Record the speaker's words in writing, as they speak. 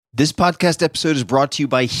This podcast episode is brought to you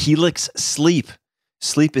by Helix Sleep.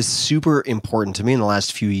 Sleep is super important to me. In the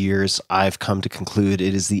last few years, I've come to conclude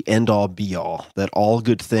it is the end-all be-all, that all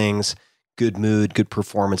good things, good mood, good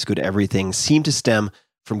performance, good everything seem to stem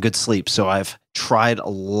from good sleep. So I've tried a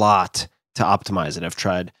lot to optimize it. I've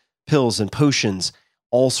tried pills and potions,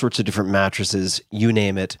 all sorts of different mattresses, you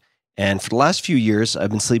name it. And for the last few years, I've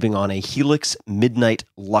been sleeping on a Helix Midnight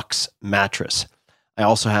Luxe mattress. I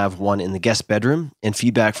also have one in the guest bedroom, and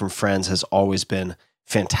feedback from friends has always been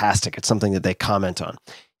fantastic. It's something that they comment on.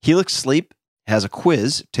 Helix Sleep has a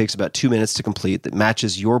quiz, takes about 2 minutes to complete, that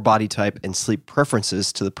matches your body type and sleep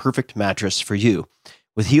preferences to the perfect mattress for you.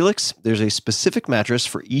 With Helix, there's a specific mattress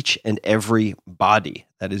for each and every body.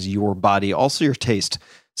 That is your body, also your taste.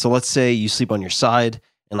 So let's say you sleep on your side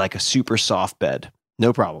and like a super soft bed.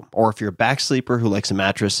 No problem. Or if you're a back sleeper who likes a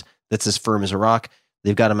mattress that's as firm as a rock,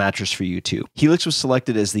 they've got a mattress for you too. Helix was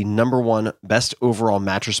selected as the #1 best overall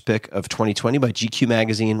mattress pick of 2020 by GQ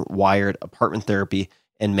Magazine, Wired, Apartment Therapy,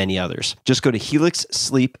 and many others. Just go to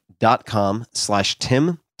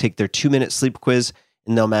helixsleep.com/Tim, take their 2-minute sleep quiz,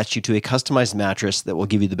 and they'll match you to a customized mattress that will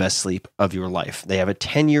give you the best sleep of your life. They have a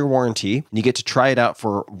 10-year warranty, and you get to try it out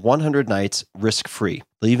for 100 nights risk-free.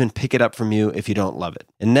 They'll even pick it up from you if you don't love it.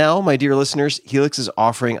 And now, my dear listeners, Helix is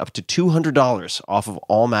offering up to $200 off of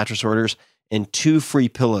all mattress orders and 2 free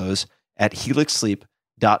pillows at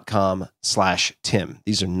helixsleep.com/Tim.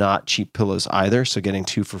 These are not cheap pillows either, so getting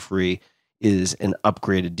 2 for free is an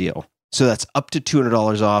upgraded deal. So that's up to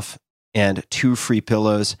 $200 off and 2 free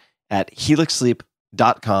pillows at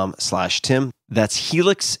helixsleep.com/Tim. That's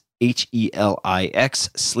Helix, Helix,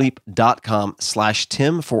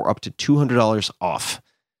 sleep.com/Tim for up to $200 off.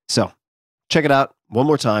 So check it out one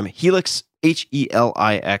more time, Helix,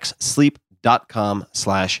 Helix,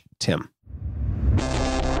 sleep.com/Tim.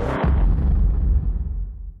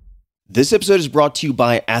 This episode is brought to you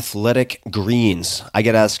by Athletic Greens. I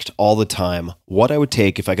get asked all the time what I would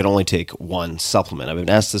take if I could only take one supplement. I've been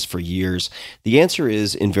asked this for years. The answer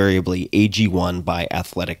is invariably AG1 by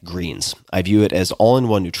Athletic Greens. I view it as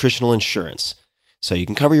all-in-one nutritional insurance, so you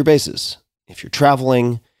can cover your bases. If you're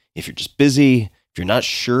traveling, if you're just busy, if you're not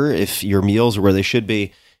sure if your meals are where they should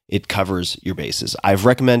be, it covers your bases. I've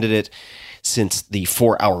recommended it since the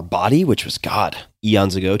 4-Hour Body, which was,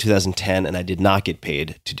 eons ago, 2010, and I did not get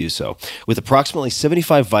paid to do so. With approximately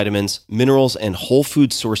 75 vitamins, minerals, and whole food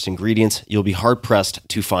sourced ingredients, you'll be hard-pressed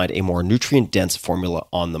to find a more nutrient-dense formula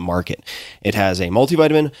on the market. It has a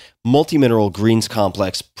multivitamin, multi-mineral greens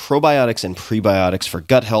complex, probiotics and prebiotics for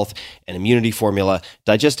gut health, an immunity formula,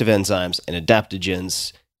 digestive enzymes, and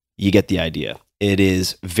adaptogens. You get the idea. It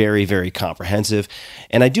is very, very comprehensive,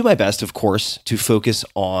 and I do my best, of course, to focus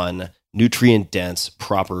on nutrient-dense,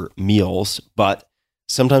 proper meals, but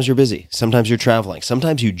sometimes you're busy, sometimes you're traveling,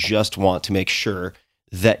 sometimes you just want to make sure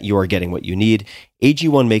that you're getting what you need.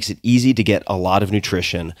 AG1 makes it easy to get a lot of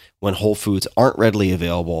nutrition when whole foods aren't readily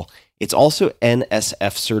available. It's also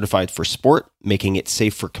NSF certified for sport, making it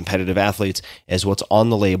safe for competitive athletes, as what's on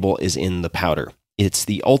the label is in the powder. It's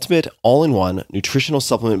the ultimate all-in-one nutritional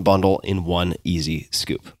supplement bundle in one easy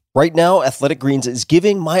scoop. Right now, Athletic Greens is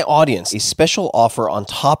giving my audience a special offer on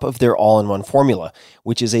top of their all-in-one formula,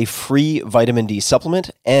 which is a free vitamin D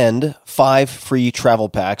supplement and 5 free travel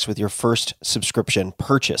packs with your first subscription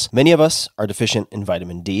purchase. Many of us are deficient in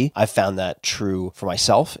vitamin D. I've found that true for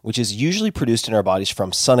myself, which is usually produced in our bodies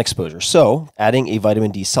from sun exposure. So, adding a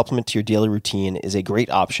vitamin D supplement to your daily routine is a great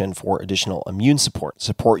option for additional immune support.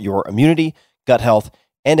 Support your immunity, gut health,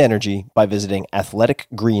 and energy by visiting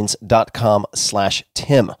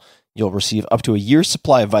athleticgreens.com/Tim. You'll receive up to a year's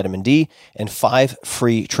supply of vitamin D and 5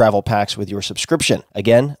 free travel packs with your subscription.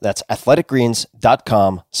 Again, that's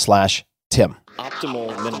athleticgreens.com/Tim.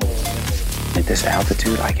 Optimal minimal. At this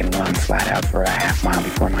altitude, I can run flat out for a half mile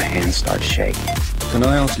before my hands start shaking. Can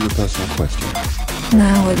I answer your personal question?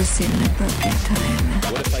 Now would seem an appropriate time.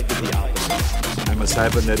 What if I did the opposite? I'm a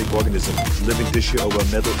cybernetic organism, living tissue over a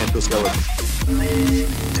metal endoskeleton.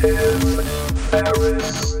 Tim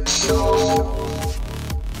Ferriss Show.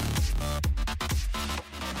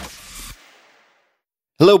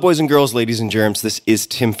 Hello, boys and girls, ladies and germs. This is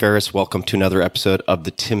Tim Ferriss. Welcome to another episode of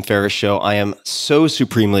The Tim Ferriss Show. I am so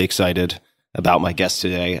supremely excited about my guest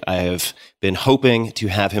today. I have been hoping to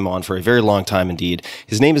have him on for a very long time indeed.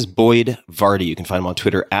 His name is Boyd Varty. You can find him on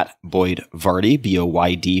Twitter at Boyd Varty,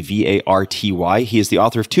 BoydVarty. He is the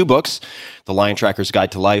author of 2 books, The Lion Tracker's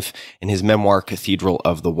Guide to Life and his memoir, Cathedral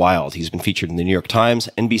of the Wild. He's been featured in the New York Times,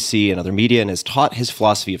 NBC, and other media, and has taught his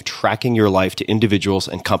philosophy of tracking your life to individuals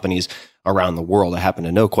and companies around the world. I happen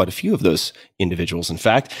to know quite a few of those individuals. In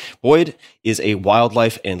fact, Boyd is a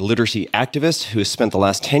wildlife and literacy activist who has spent the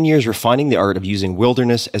last 10 years refining the art of using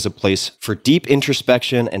wilderness as a place for deep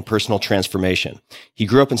introspection and personal transformation. He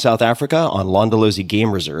grew up in South Africa on Londolozi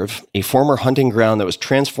Game Reserve, a former hunting ground that was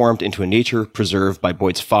transformed into a nature preserve by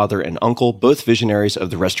Boyd's father and uncle, both visionaries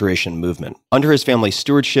of the restoration movement. Under his family's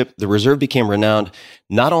stewardship, the reserve became renowned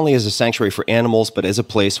not only as a sanctuary for animals, but as a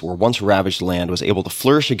place where once ravaged land was able to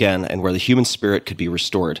flourish again and where the human spirit could be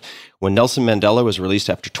restored. When Nelson Mandela was released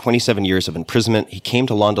after 27 years of imprisonment, he came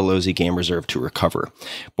to Londolozi Game Reserve to recover.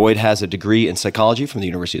 Boyd has a degree in psychology from the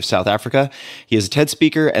University of South Africa. He is a TED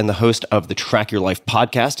speaker and the host of the Track Your Life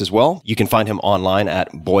podcast as well. You can find him online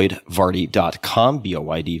at boydvarty.com,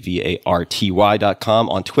 BoydVarty.com,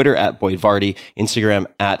 on Twitter at boydvarty, Instagram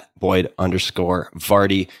at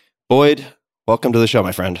boyd_Varty. Boyd, welcome to the show,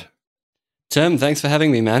 my friend. Tim, thanks for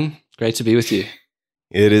having me, man. Great to be with you.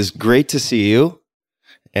 It is great to see you.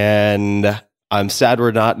 And I'm sad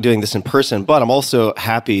we're not doing this in person, but I'm also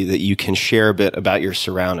happy that you can share a bit about your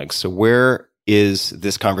surroundings. So where is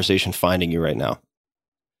this conversation finding you right now?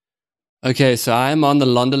 Okay, so I'm on the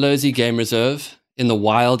Londolozi Game Reserve in the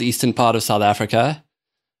wild eastern part of South Africa.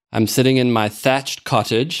 I'm sitting in my thatched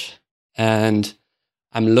cottage and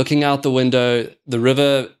I'm looking out the window. The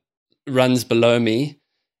river runs below me,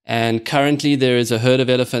 and currently there is a herd of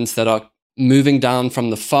elephants that are moving down from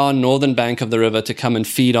the far northern bank of the river to come and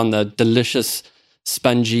feed on the delicious,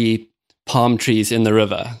 spongy palm trees in the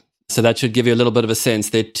river. So that should give you a little bit of a sense.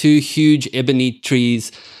 They're two huge ebony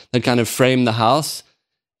trees that kind of frame the house.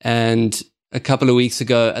 And a couple of weeks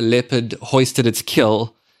ago, a leopard hoisted its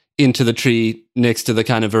kill into the tree next to the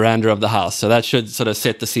kind of veranda of the house. So that should sort of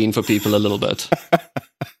set the scene for people a little bit.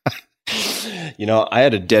 You know, I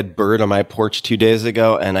had a dead bird on my porch 2 days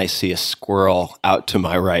ago, and I see a squirrel out to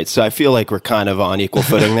my right. So I feel like we're kind of on equal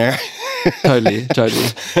footing there. Totally.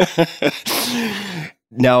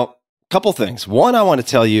 Now, a couple things. One, I want to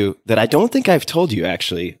tell you that I don't think I've told you,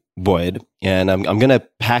 actually, Boyd, and I'm going to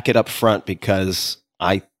pack it up front because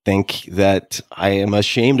I think that I am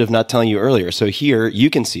ashamed of not telling you earlier. So here, you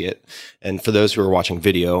can see it. And for those who are watching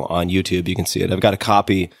video on YouTube, you can see it. I've got a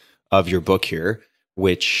copy of your book here,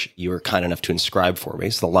 which you were kind enough to inscribe for me.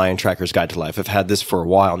 It's The Lion Tracker's Guide to Life. I've had this for a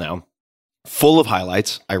while now, full of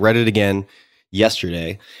highlights. I read it again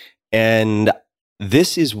yesterday, and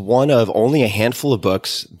this is one of only a handful of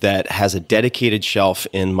books that has a dedicated shelf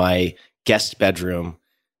in my guest bedroom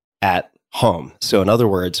at home. So in other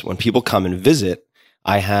words, when people come and visit,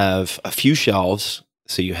 I have a few shelves.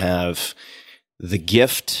 So you have The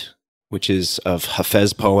Gift, which is of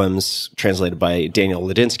Hafez poems translated by Daniel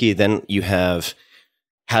Ladinsky. Then you have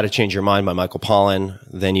How to Change Your Mind by Michael Pollan.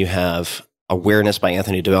 Then you have Awareness by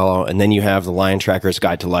Anthony DeMello. And then you have The Lion Tracker's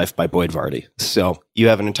Guide to Life by Boyd Varty. So you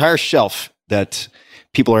have an entire shelf that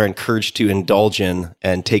people are encouraged to indulge in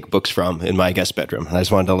and take books from in my guest bedroom. And I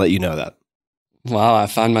just wanted to let you know that. Wow, I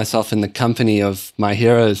find myself in the company of my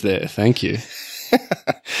heroes there. Thank you.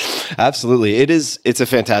 Absolutely. It's a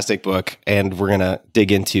fantastic book, and we're going to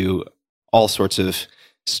dig into all sorts of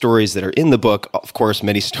stories that are in the book. Of course,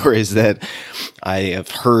 many stories that I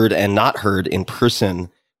have heard and not heard in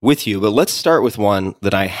person with you. But let's start with one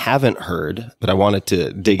that I haven't heard, but I wanted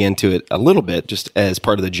to dig into it a little bit just as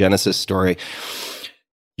part of the Genesis story.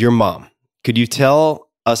 Your mom. Could you tell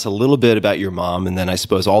us a little bit about your mom, and then I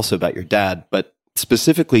suppose also about your dad, but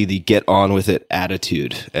specifically the get on with it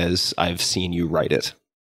attitude as I've seen you write it?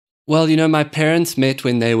 Well, you know, my parents met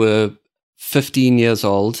when they were 15 years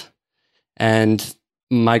old, and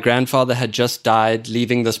my grandfather had just died,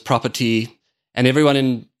 leaving this property, and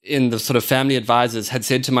everyone in the sort of family advisors had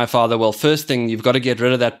said to my father, well, first thing, you've got to get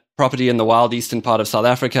rid of that property in the wild eastern part of South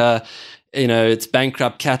Africa. You know, it's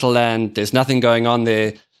bankrupt cattle land. There's nothing going on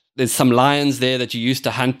there. There's some lions there that you used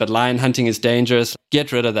to hunt, but lion hunting is dangerous.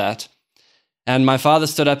 Get rid of that. And my father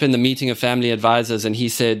stood up in the meeting of family advisors and he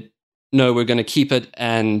said, no, we're going to keep it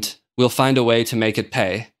and we'll find a way to make it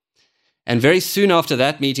pay. And very soon after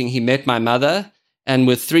that meeting, he met my mother, and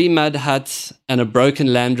with 3 mud huts and a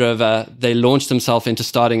broken Land Rover, they launched themselves into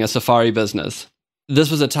starting a safari business.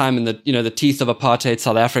 This was a time in the teeth of apartheid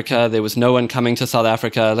South Africa. There was no one coming to South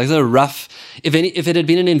Africa. Like, a rough. If it had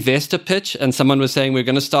been an investor pitch and someone was saying we're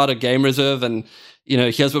going to start a game reserve and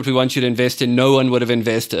here's what we want you to invest in, no one would have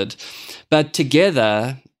invested. But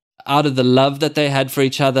together, out of the love that they had for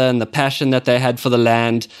each other and the passion that they had for the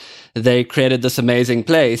land, they created this amazing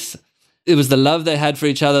place. It was the love they had for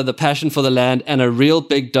each other, the passion for the land, and a real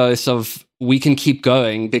big dose of we can keep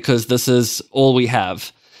going because this is all we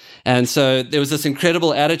have. And so there was this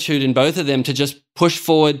incredible attitude in both of them to just push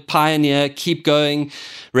forward, pioneer, keep going,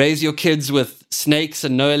 raise your kids with snakes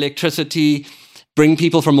and no electricity, bring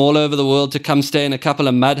people from all over the world to come stay in a couple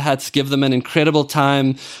of mud huts, give them an incredible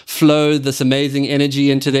time, flow this amazing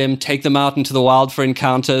energy into them, take them out into the wild for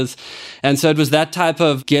encounters. And so it was that type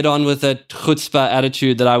of get on with it, chutzpah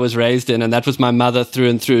attitude that I was raised in. And that was my mother through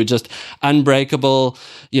and through, just unbreakable,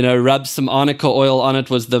 rub some arnica oil on it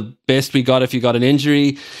was the best we got if you got an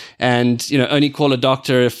injury. And, only call a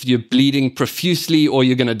doctor if you're bleeding profusely or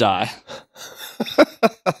you're going to die.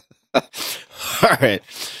 All right.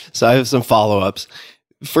 So I have some follow-ups.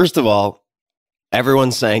 First of all,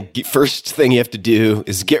 everyone's saying first thing you have to do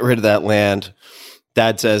is get rid of that land.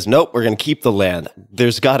 Dad says, nope, we're going to keep the land.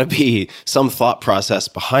 There's got to be some thought process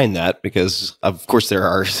behind that because, of course, there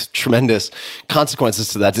are tremendous consequences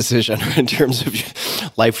to that decision in terms of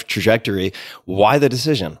your life trajectory. Why the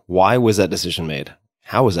decision? Why was that decision made?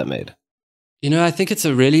 How was that made? I think it's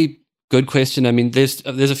a really good question. I mean, there's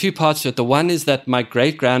a few parts to it. The one is that my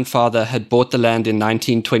great-grandfather had bought the land in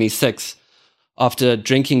 1926 after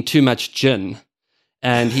drinking too much gin.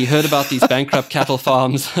 And he heard about these bankrupt cattle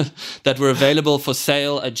farms that were available for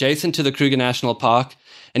sale adjacent to the Kruger National Park.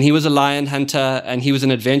 And he was a lion hunter and he was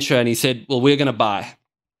an adventurer. And he said, well, we're going to buy.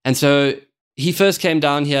 And so he first came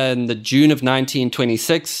down here in the June of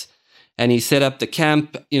 1926 and he set up the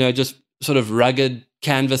camp, just sort of rugged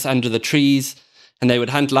canvas under the trees. And they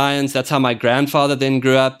would hunt lions. That's how my grandfather then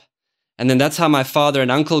grew up. And then that's how my father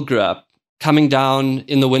and uncle grew up, coming down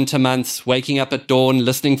in the winter months, waking up at dawn,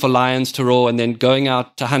 listening for lions to roar, and then going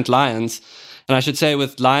out to hunt lions. And I should say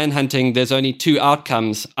with lion hunting, there's only two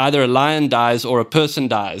outcomes. Either a lion dies or a person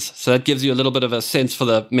dies. So that gives you a little bit of a sense for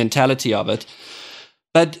the mentality of it.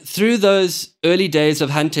 But through those early days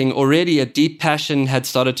of hunting, already a deep passion had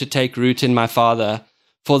started to take root in my father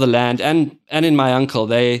for the land and in my uncle.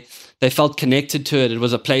 They felt connected to it. It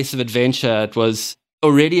was a place of adventure. It was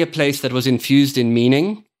already a place that was infused in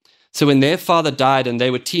meaning. So when their father died and they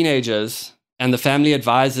were teenagers and the family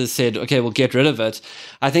advisors said, okay, we'll get rid of it,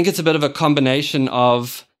 I think it's a bit of a combination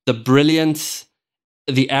of the brilliance,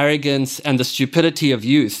 the arrogance, and the stupidity of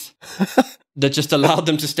youth that just allowed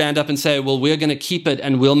them to stand up and say, well, we're going to keep it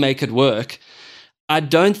and we'll make it work. I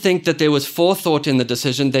don't think that there was forethought in the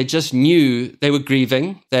decision. They just knew they were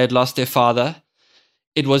grieving. They had lost their father.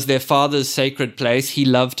 It was their father's sacred place. He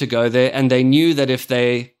loved to go there. And they knew that if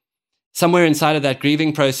they, somewhere inside of that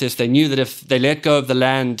grieving process, they knew that if they let go of the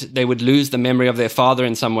land, they would lose the memory of their father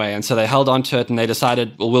in some way. And so they held on to it and they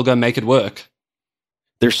decided, well, we'll go make it work.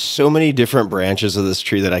 There's so many different branches of this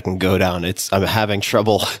tree that I can go down. I'm having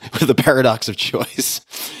trouble with the paradox of choice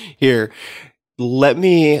here. Let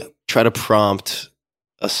me try to prompt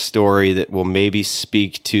a story that will maybe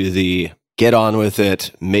speak to the get on with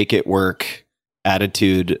it, make it work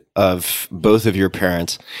attitude of both of your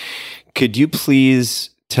parents. Could you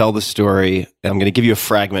please tell the story? I'm going to give you a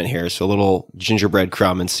fragment here, so a little gingerbread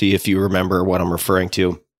crumb, and see if you remember what I'm referring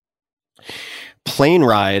to. Plane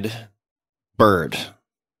ride, bird.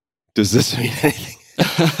 Does this mean anything?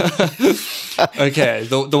 Okay,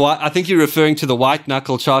 I think you're referring to the White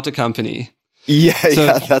Knuckle Charter Company.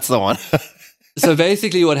 Yeah, that's the one. So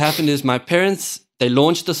basically what happened is my parents, they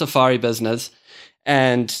launched the safari business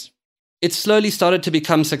and it slowly started to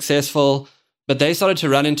become successful, but they started to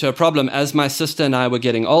run into a problem as my sister and I were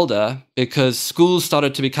getting older because schools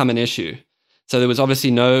started to become an issue. So there was obviously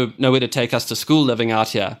nowhere to take us to school living out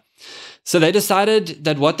here. So they decided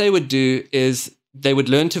that what they would do is they would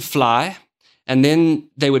learn to fly and then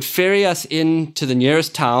they would ferry us in to the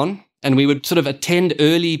nearest town and we would sort of attend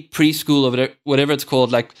early preschool or whatever it's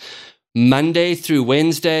called, like Monday through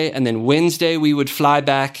Wednesday, and then Wednesday we would fly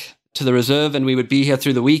back to the reserve and we would be here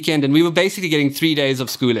through the weekend, and we were basically getting 3 days of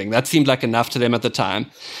schooling. That seemed like enough to them at the time.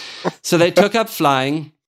 So they took up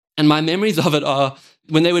flying, and my memories of it are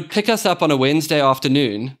when they would pick us up on a Wednesday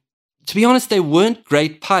afternoon, to be honest, they weren't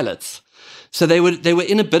great pilots. So they were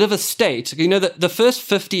in a bit of a state. You know, the first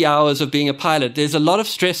 50 hours of being a pilot, there's a lot of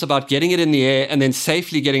stress about getting it in the air and then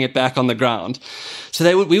safely getting it back on the ground.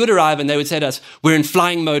 So we would arrive and they would say to us, we're in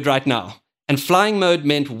flying mode right now. And flying mode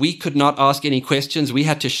meant we could not ask any questions. We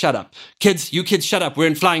had to shut up. You kids shut up. We're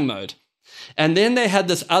in flying mode. And then they had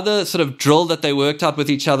this other sort of drill that they worked out with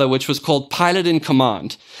each other, which was called pilot in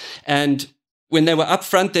command. And when they were up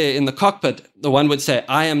front there in the cockpit, the one would say,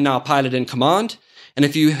 I am now pilot in command. And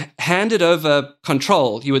if you handed over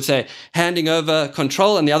control, you would say, handing over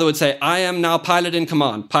control. And the other would say, I am now pilot in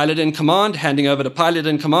command. Pilot in command, handing over to pilot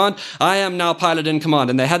in command. I am now pilot in command.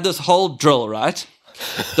 And they had this whole drill, right?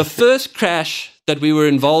 The first crash that we were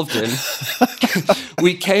involved in,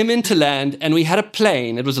 we came into land and we had a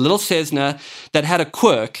plane. It was a little Cessna that had a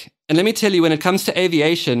quirk. And let me tell you, when it comes to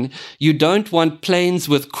aviation, you don't want planes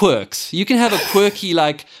with quirks. You can have a quirky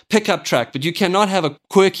like pickup truck, but you cannot have a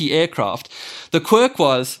quirky aircraft. The quirk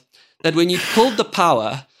was that when you pulled the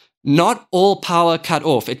power, not all power cut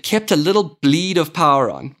off. It kept a little bleed of power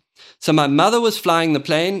on. So my mother was flying the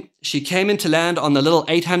plane. She came into land on the little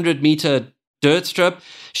 800-meter dirt strip.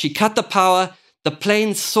 She cut the power. The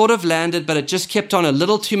plane sort of landed, but it just kept on a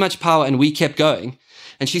little too much power, and we kept going.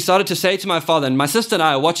 And she started to say to my father, and my sister and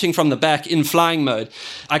I are watching from the back in flying mode,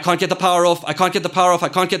 I can't get the power off, I can't get the power off, I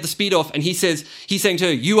can't get the speed off. And he's saying to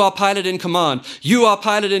her, you are pilot in command, you are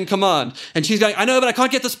pilot in command. And she's going, I know, but I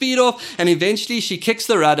can't get the speed off. And eventually she kicks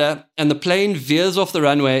the rudder and the plane veers off the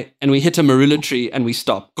runway and we hit a marula tree and we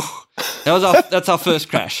stop. That's our first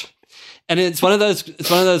crash. And it's one of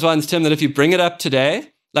those ones, Tim, that if you bring it up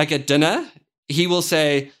today, like at dinner, he will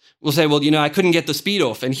say, well, I couldn't get the speed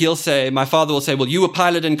off. And my father will say, well, you were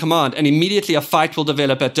pilot in command. And immediately a fight will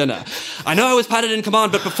develop at dinner. I know I was pilot in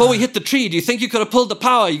command, but before we hit the tree, do you think you could have pulled the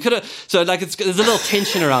power? You could have. So there's a little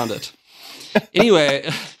tension around it. Anyway,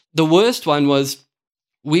 the worst one was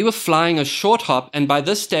we were flying a short hop. And by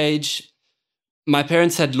this stage, my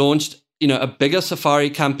parents had launched, a bigger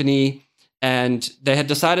safari company. And they had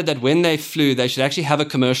decided that when they flew, they should actually have a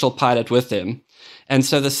commercial pilot with them. And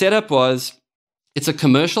so the setup was, it's a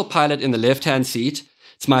commercial pilot in the left-hand seat.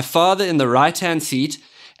 It's my father in the right-hand seat.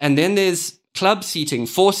 And then there's club seating,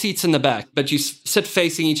 4 seats in the back, but you sit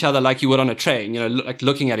facing each other like you would on a train, like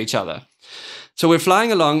looking at each other. So we're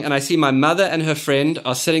flying along and I see my mother and her friend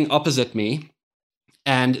are sitting opposite me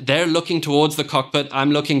and they're looking towards the cockpit.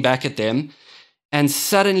 I'm looking back at them. And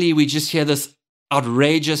suddenly we just hear this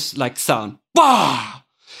outrageous like sound. Bah!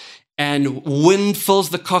 And wind fills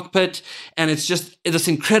the cockpit, and it's just this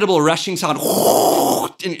incredible rushing sound,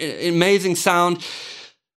 amazing sound.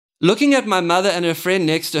 Looking at my mother and her friend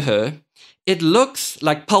next to her, it looks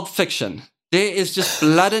like Pulp Fiction. There is just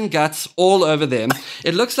blood and guts all over them.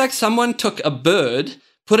 It looks like someone took a bird,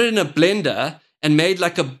 put it in a blender, and made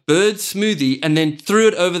like a bird smoothie, and then threw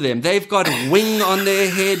it over them. They've got a wing on their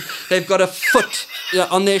head. They've got a foot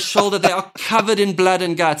on their shoulder. They are covered in blood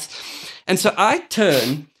and guts. And so I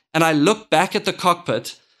turn and I look back at the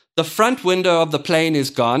cockpit. The front window of the plane is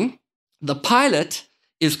gone. The pilot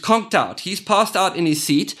is conked out. He's passed out in his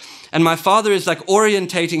seat. And my father is like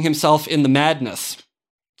orientating himself in the madness.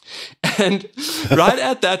 And right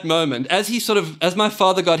at that moment, as my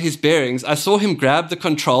father got his bearings, I saw him grab the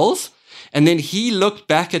controls. And then he looked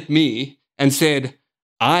back at me and said,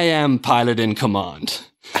 I am pilot in command.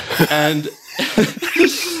 And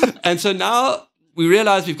so now we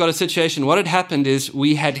realized we've got a situation. What had happened is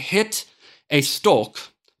we had hit a stork,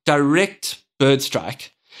 direct bird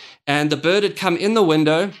strike, and the bird had come in the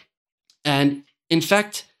window. And in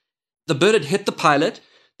fact, the bird had hit the pilot.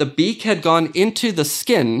 The beak had gone into the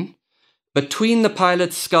skin between the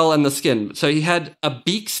pilot's skull and the skin. So he had a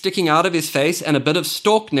beak sticking out of his face and a bit of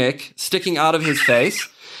stork neck sticking out of his face.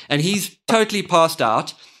 And he's totally passed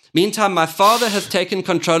out. Meantime, my father has taken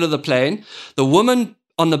control of the plane. The woman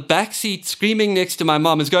on the back seat screaming next to my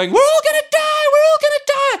mom is going, we're all going to die, we're all going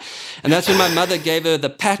to die. And that's when my mother gave her the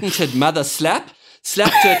patented mother slap,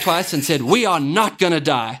 slapped her twice and said, we are not going to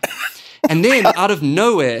die. And then out of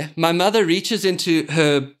nowhere, my mother reaches into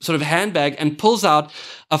her sort of handbag and pulls out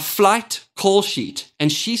a flight call sheet.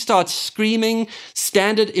 And she starts screaming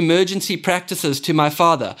standard emergency practices to my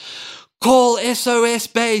father. Call SOS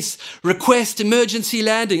base, request emergency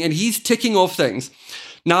landing. And he's ticking off things.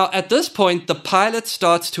 Now, at this point, the pilot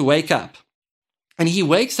starts to wake up. And he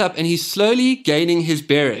wakes up and he's slowly gaining his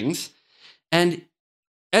bearings. And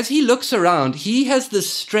as he looks around, he has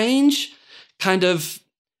this strange kind of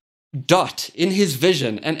dot in his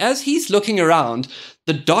vision. And as he's looking around,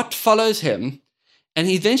 the dot follows him. And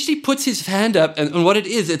he eventually puts his hand up. And what it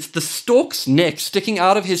is, it's the stork's neck sticking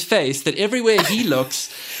out of his face that everywhere he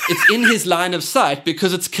looks, it's in his line of sight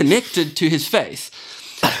because it's connected to his face.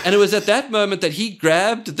 And it was at that moment that he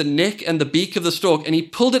grabbed the neck and the beak of the stork and he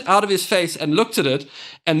pulled it out of his face and looked at it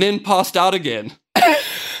and then passed out again.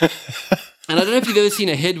 And I don't know if you've ever seen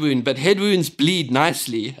a head wound, but head wounds bleed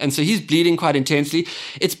nicely. And so he's bleeding quite intensely.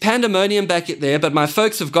 It's pandemonium back there, but my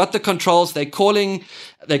folks have got the controls. They call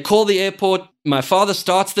the airport. My father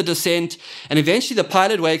starts the descent. And eventually the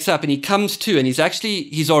pilot wakes up and he comes to, and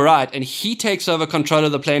he's all right. And he takes over control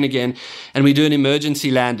of the plane again. And we do an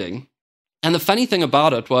emergency landing. And the funny thing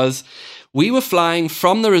about it was we were flying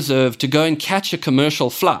from the reserve to go and catch a commercial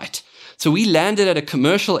flight. So we landed at a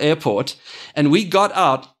commercial airport and we got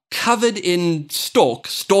out covered in stork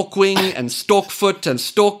wing and stork foot and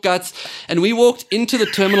stork guts. And we walked into the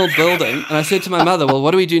terminal building and I said to my mother, well,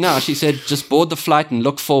 what do we do now? She said, just board the flight and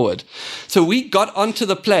look forward. So we got onto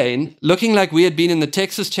the plane looking like we had been in the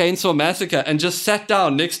Texas Chainsaw Massacre and just sat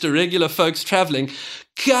down next to regular folks traveling,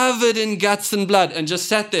 covered in guts and blood, and just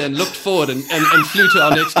sat there and looked forward and flew to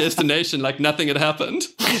our next destination like nothing had happened.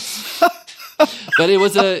 But it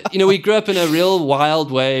was we grew up in a real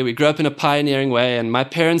wild way. We grew up in a pioneering way, and my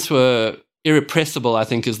parents were irrepressible, I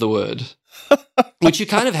think is the word, which you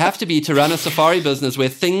kind of have to be to run a safari business where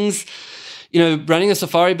things, running a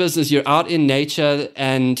safari business, you're out in nature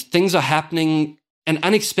and things are happening and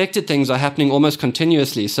unexpected things are happening almost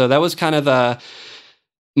continuously. So that was kind of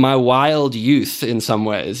my wild youth in some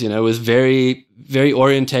ways, was very, very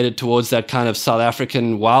orientated towards that kind of South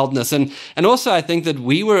African wildness. And also I think that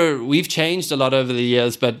we've changed a lot over the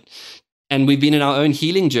years, and we've been in our own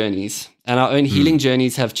healing journeys, and our own healing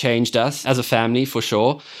journeys have changed us as a family for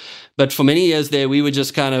sure. But for many years there, we were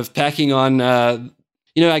just kind of packing on,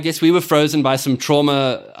 I guess we were frozen by some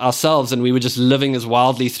trauma ourselves, and we were just living as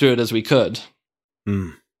wildly through it as we could.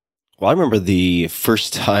 Mm. Well, I remember the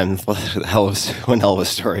first time, one hell of a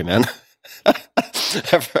story, man.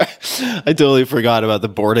 I totally forgot about the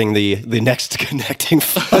boarding the next connecting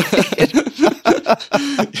flight.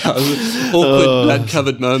 Awkward,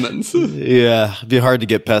 blood-covered moments. Yeah, it'd be hard to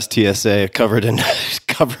get past TSA, covered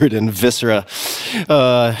in viscera.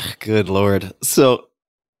 Good Lord. So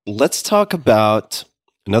let's talk about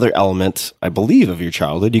another element, I believe, of your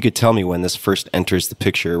childhood. You could tell me when this first enters the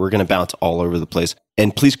picture. We're going to bounce all over the place.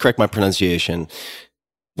 And please correct my pronunciation.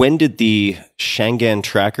 When did the Shangaan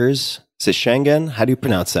trackers, is it Shangaan? How do you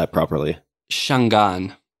pronounce that properly?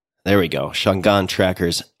 Shangaan. There we go. Shangaan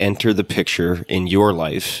trackers enter the picture in your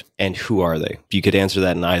life. And who are they? You could answer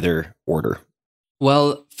that in either order.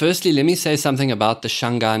 Well, firstly, let me say something about the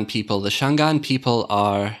Shangaan people. The Shangaan people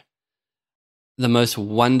are the most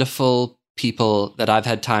wonderful people that I've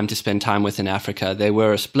had time to spend time with in Africa. They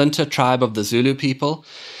were a splinter tribe of the Zulu people.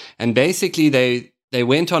 And basically, they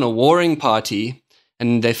went on a warring party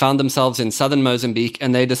and they found themselves in southern Mozambique,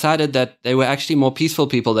 and they decided that they were actually more peaceful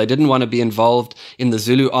people. They didn't want to be involved in the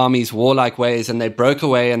Zulu army's warlike ways, and they broke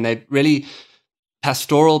away, and they really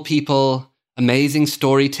pastoral people, amazing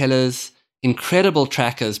storytellers, incredible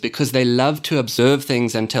trackers, because they love to observe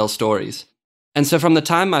things and tell stories. And so from the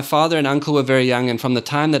time my father and uncle were very young, and from the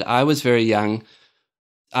time that I was very young,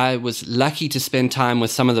 I was lucky to spend time with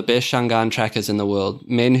some of the best Shangaan trackers in the world,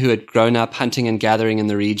 men who had grown up hunting and gathering in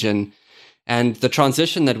the region. And the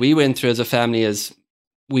transition that we went through as a family is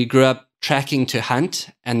we grew up tracking to hunt.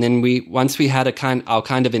 And then once we had our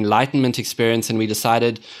kind of enlightenment experience, and we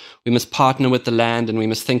decided we must partner with the land and we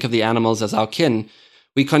must think of the animals as our kin,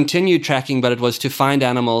 we continued tracking, but it was to find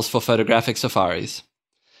animals for photographic safaris.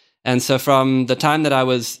 And so from the time that I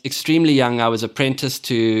was extremely young, I was apprenticed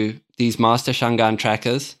to these master Shangaan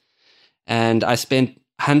trackers. And I spent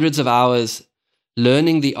hundreds of hours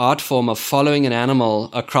learning the art form of following an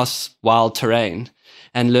animal across wild terrain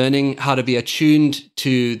and learning how to be attuned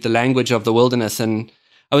to the language of the wilderness. And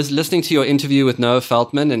I was listening to your interview with Noah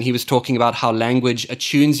Feldman, and he was talking about how language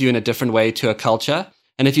attunes you in a different way to a culture.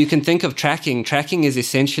 And if you can think of tracking is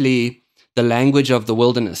essentially the language of the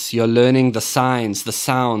wilderness. You're learning the signs, the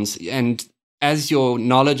sounds, and as your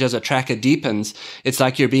knowledge as a tracker deepens, it's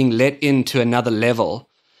like you're being let into another level.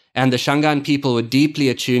 And the Shangaan people were deeply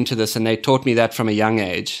attuned to this, and they taught me that from a young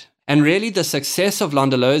age. And really the success of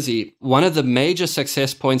Londolozi, one of the major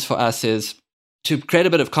success points for us is, to create a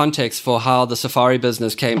bit of context for how the safari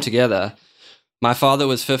business came together. My father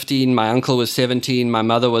was 15, my uncle was 17, my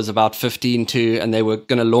mother was about 15 too, and they were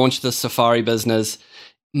going to launch this safari business.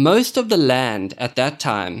 Most of the land at that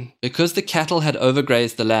time, because the cattle had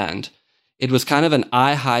overgrazed the land, it was kind of an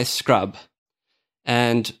eye-high scrub.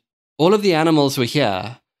 And all of the animals were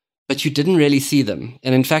here, but you didn't really see them.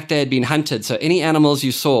 And in fact, they had been hunted. So any animals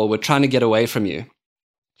you saw were trying to get away from you.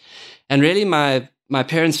 And really, my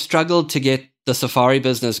parents struggled to get the safari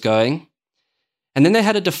business going. And then they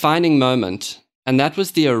had a defining moment. And that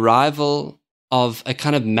was the arrival of a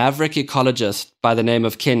kind of maverick ecologist by the name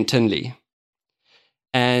of Ken Tinley.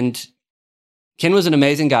 And Ken was an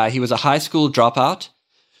amazing guy. He was a high school dropout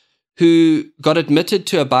who got admitted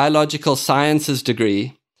to a biological sciences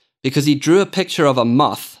degree because he drew a picture of a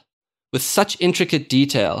moth with such intricate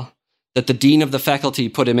detail that the dean of the faculty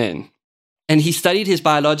put him in. And he studied his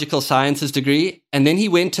biological sciences degree, and then he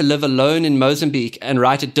went to live alone in Mozambique and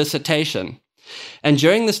write a dissertation. And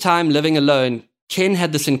during this time living alone, Ken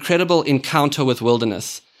had this incredible encounter with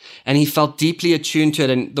wilderness, and he felt deeply attuned to it.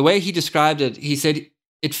 And the way he described it, he said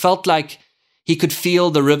it felt like he could feel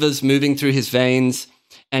the rivers moving through his veins.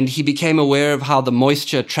 and he became aware of how the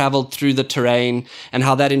moisture traveled through the terrain and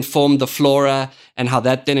how that informed the flora and how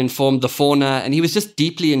that then informed the fauna. And he was just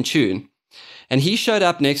deeply in tune. And he showed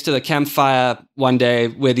up next to the campfire one day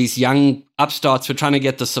where these young upstarts were trying to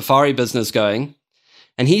get the safari business going.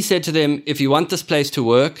 And he said to them, if you want this place to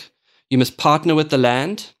work, you must partner with the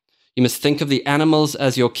land, you must think of the animals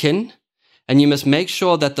as your kin, and you must make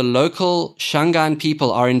sure that the local Shangaan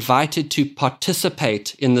people are invited to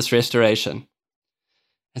participate in this restoration.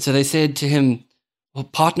 And so they said to him, well,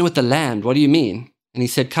 partner with the land, what do you mean? And he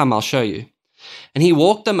said, come, I'll show you. And he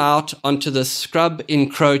walked them out onto the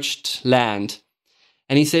scrub-encroached land.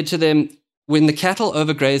 And he said to them, when the cattle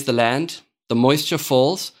overgraze the land, the moisture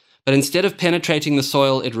falls, but instead of penetrating the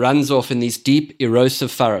soil, it runs off in these deep,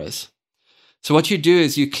 erosive furrows. So what you do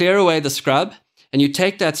is you clear away the scrub, and you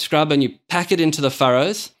take that scrub and you pack it into the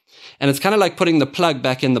furrows, and it's kind of like putting the plug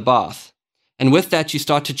back in the bath. And with that, you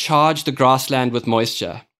start to charge the grassland with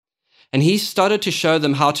moisture. And he started to show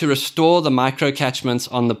them how to restore the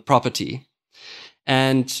microcatchments on the property.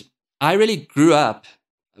 And I really grew up.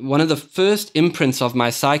 One of the first imprints of my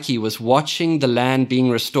psyche was watching the land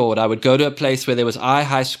being restored. I would go to a place where there was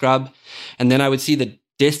eye-high scrub, and then I would see the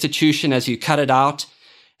destitution as you cut it out.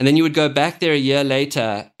 And then you would go back there a year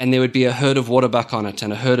later, and there would be a herd of waterbuck on it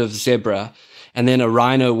and a herd of zebra, and then a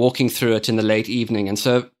rhino walking through it in the late evening. And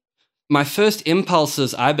so my first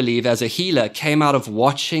impulses, I believe, as a healer, came out of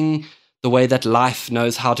watching the way that life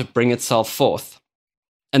knows how to bring itself forth.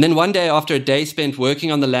 And then one day, after a day spent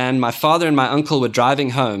working on the land, my father and my uncle were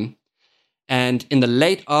driving home, and in the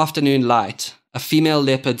late afternoon light, a female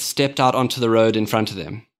leopard stepped out onto the road in front of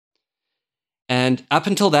them. And up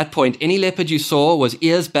until that point, any leopard you saw was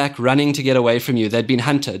ears back running to get away from you. They'd been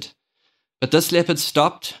hunted. But this leopard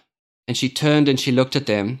stopped, and she turned and she looked at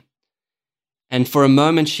them. And for a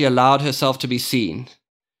moment, she allowed herself to be seen.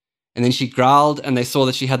 And then she growled, and they saw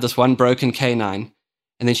that she had this one broken canine.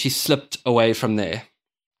 And then she slipped away from there.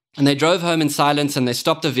 And they drove home in silence, and they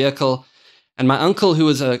stopped the vehicle. And my uncle, who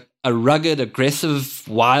was a rugged, aggressive,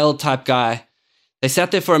 wild type guy, they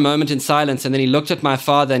sat there for a moment in silence, and then he looked at my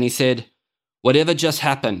father and he said, whatever just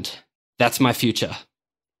happened, that's my future.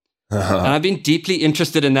 And I've been deeply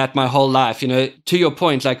interested in that my whole life. You know, to your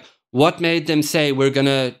point, like, what made them say we're going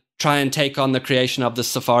to try and take on the creation of this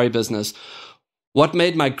safari business? What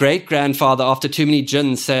made my great-grandfather, after too many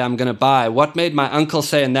gins, say, I'm going to buy? What made my uncle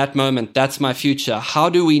say in that moment, that's my future? How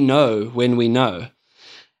do we know when we know?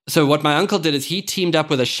 So what my uncle did is he teamed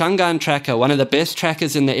up with a Shangaan tracker, one of the best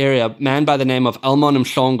trackers in the area, a man by the name of Almon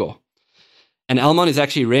Mhlongo. And Almon is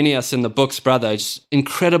actually Renius in the book's brother. Just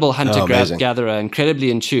incredible hunter-gatherer, incredibly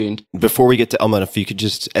in tune. Before we get to Almon, if you could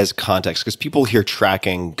just, as context, because people hear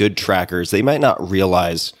tracking, good trackers, they might not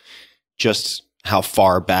realize just how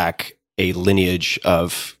far back a lineage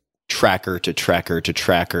of tracker to tracker to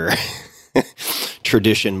tracker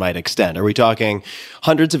tradition might extend. Are we talking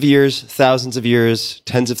hundreds of years, thousands of years,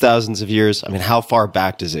 tens of thousands of years? I mean, how far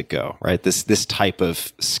back does it go, right? This type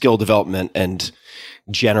of skill development and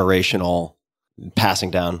generational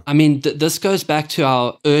passing down. I mean, this goes back to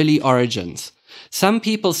our early origins. Some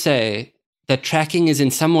people say that tracking is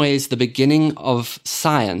in some ways the beginning of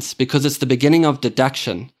science because it's the beginning of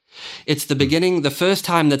deduction. It's the beginning, the first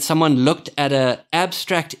time that someone looked at an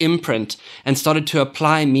abstract imprint and started to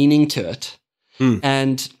apply meaning to it.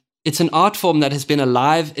 And it's an art form that has been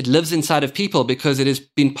alive. It lives inside of people because it has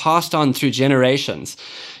been passed on through generations.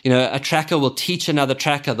 You know, a tracker will teach another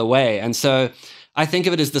tracker the way. And so I think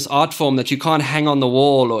of it as this art form that you can't hang on the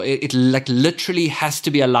wall, or it like literally has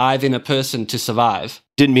to be alive in a person to survive.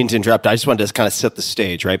 Didn't mean to interrupt. I just wanted to kind of set the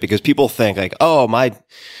stage, right? Because people think like, oh, my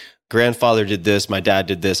grandfather did this, my dad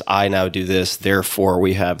did this, I now do this, therefore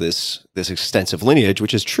we have this extensive lineage,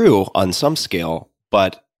 which is true on some scale.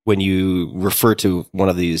 But when you refer to one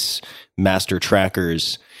of these master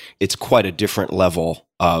trackers, it's quite a different level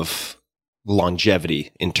of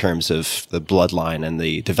longevity in terms of the bloodline and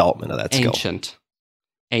the development of that skill.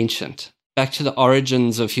 Ancient. Back to the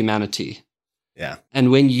origins of humanity. Yeah.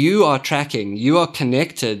 And when you are tracking, you are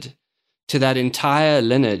connected to that entire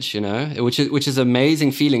lineage, you know, which is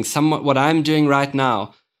amazing feeling. Somewhat what I'm doing right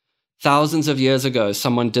now, thousands of years ago,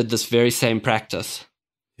 someone did this very same practice.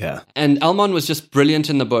 Yeah. And Almon was just brilliant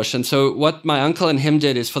in the bush. And so what my uncle and him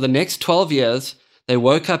did is for the next 12 years, they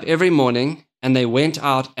woke up every morning and they went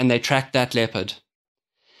out and they tracked that leopard.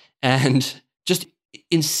 And just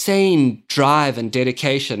insane drive and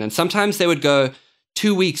dedication. And sometimes they would go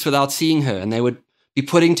 2 weeks without seeing her and they would be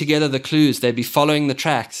putting together the clues. They'd be following the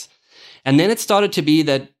tracks. And then it started to be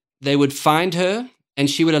that they would find her and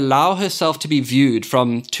she would allow herself to be viewed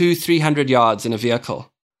from 200-300 yards in a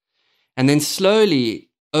vehicle. And then slowly,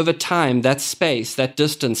 over time, that space, that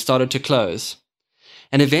distance started to close.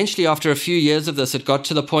 And eventually, after a few years of this, it got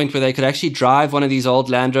to the point where they could actually drive one of these old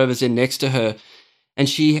Land Rovers in next to her. And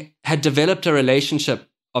she had developed a relationship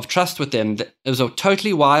of trust with them. It was a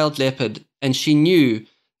totally wild leopard, and she knew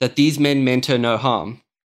that these men meant her no harm.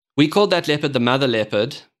 We called that leopard the mother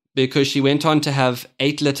leopard because she went on to have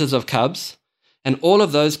 8 litters of cubs, and all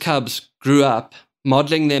of those cubs grew up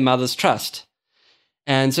modeling their mother's trust.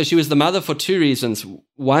 And so she was the mother for 2 reasons.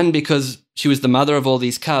 One, because she was the mother of all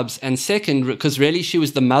these cubs. And second, because really she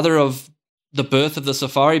was the mother of the birth of the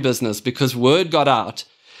safari business, because word got out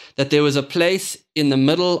that there was a place in the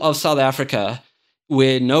middle of South Africa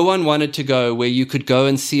where no one wanted to go, where you could go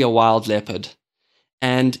and see a wild leopard.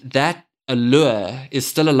 And that allure is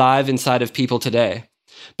still alive inside of people today.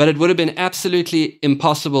 But it would have been absolutely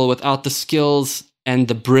impossible without the skills and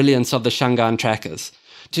the brilliance of the Shangaan trackers.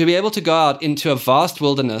 To be able to go out into a vast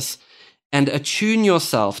wilderness and attune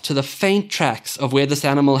yourself to the faint tracks of where this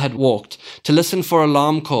animal had walked, to listen for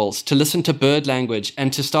alarm calls, to listen to bird language,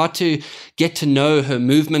 and to start to get to know her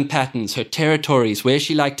movement patterns, her territories, where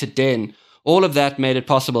she liked to den, all of that made it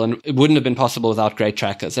possible, and it wouldn't have been possible without great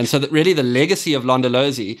trackers. And so that really the legacy of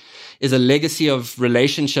Londolozi is a legacy of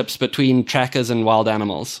relationships between trackers and wild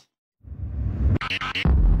animals.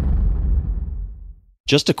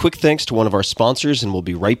 Just a quick thanks to one of our sponsors, and we'll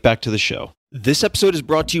be right back to the show. This episode is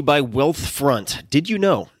brought to you by Wealthfront. Did you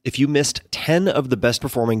know if you missed 10 of the best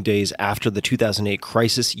performing days after the 2008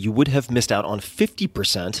 crisis, you would have missed out on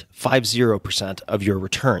 50% of your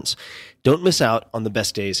returns? Don't miss out on the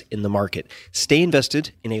best days in the market. Stay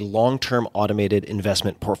invested in a long-term automated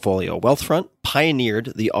investment portfolio. Wealthfront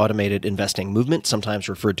pioneered the automated investing movement, sometimes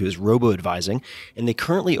referred to as robo-advising, and they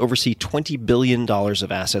currently oversee $20 billion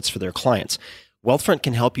of assets for their clients. Wealthfront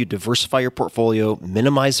can help you diversify your portfolio,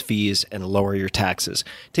 minimize fees, and lower your taxes.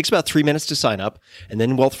 It takes about 3 minutes to sign up, and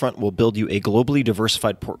then Wealthfront will build you a globally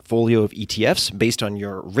diversified portfolio of ETFs based on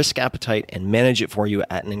your risk appetite and manage it for you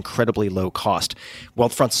at an incredibly low cost.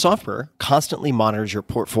 Wealthfront software constantly monitors your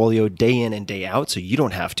portfolio day in and day out, so you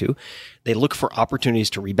don't have to. They look for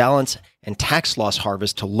opportunities to rebalance and tax loss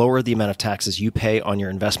harvest to lower the amount of taxes you pay on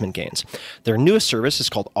your investment gains. Their newest service is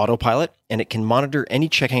called Autopilot, and it can monitor any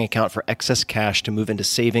checking account for excess cash to move into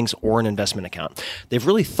savings or an investment account. They've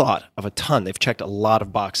really thought of a ton. They've checked a lot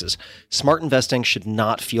of boxes. Smart investing should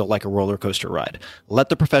not feel like a roller coaster ride. Let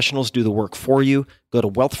the professionals do the work for you. Go to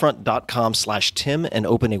wealthfront.com/Tim and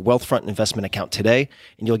open a Wealthfront investment account today,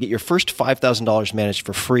 and you'll get your first $5,000 managed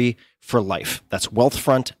for free for life. That's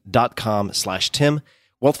wealthfront.com/Tim.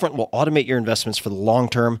 Wealthfront will automate your investments for the long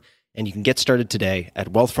term, and you can get started today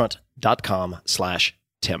at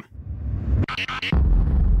wealthfront.com/Tim.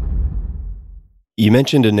 You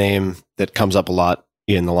mentioned a name that comes up a lot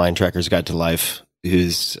in the Lion Tracker's Guide to Life,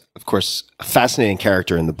 who's, of course, a fascinating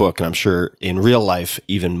character in the book, and I'm sure in real life,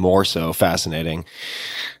 even more so fascinating.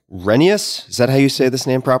 Renius, is that how you say this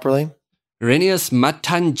name properly? Renius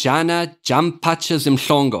Matanjana Jampacha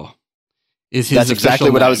Zimhlongo is his That's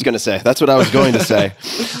exactly what name. I was going to say. That's what I was going to say.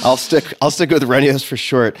 I'll stick with Renius for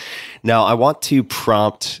short. Now, I want to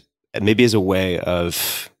prompt, maybe as a way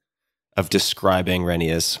of describing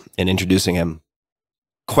Renius and introducing him,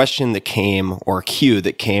 question that came, or cue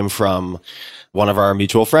that came from one of our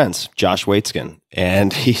mutual friends, Josh Waitskin.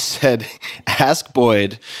 And he said, ask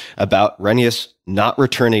Boyd about Renius not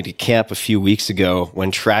returning to camp a few weeks ago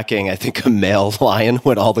when tracking, I think, a male lion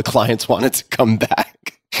when all the clients wanted to come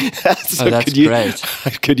back. So that's great.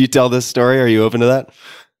 Could you tell this story? Are you open to that?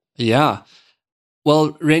 Yeah.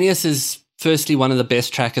 Well, Renius is firstly one of the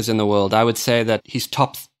best trackers in the world. I would say that he's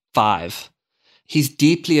top 5. He's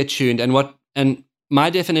deeply attuned, and my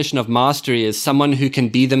definition of mastery is someone who can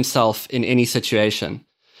be themselves in any situation.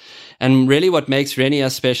 And really what makes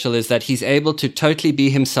Renius special is that he's able to totally be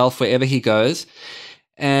himself wherever he goes.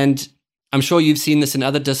 And I'm sure you've seen this in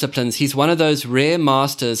other disciplines. He's one of those rare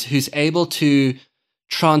masters who's able to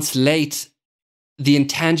translate the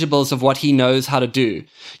intangibles of what he knows how to do.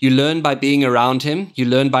 You learn by being around him. You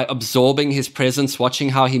learn by absorbing his presence, watching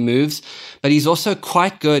how he moves. But he's also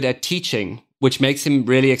quite good at teaching, which makes him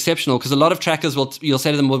really exceptional, because a lot of trackers you'll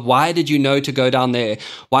say to them, well, why did you know to go down there?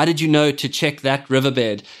 Why did you know to check that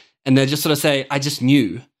riverbed? And they'll just sort of say, I just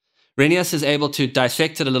knew. Renius is able to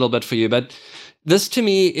dissect it a little bit for you, but this to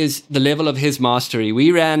me is the level of his mastery.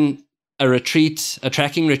 We ran a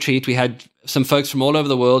tracking retreat. We had some folks from all over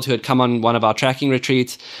the world who had come on one of our tracking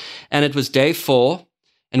retreats, and it was day 4,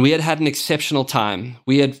 and we had an exceptional time.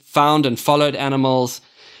 We had found and followed animals.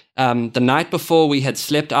 The night before, we had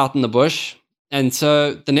slept out in the bush. And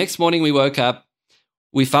so the next morning we woke up,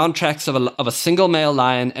 we found tracks of a single male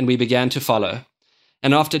lion, and we began to follow.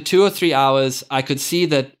 And after 2 or 3 hours, I could see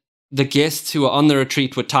that the guests who were on the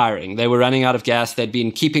retreat were tiring. They were running out of gas. They'd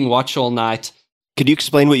been keeping watch all night. Could you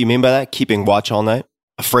explain what you mean by that? Keeping watch all night?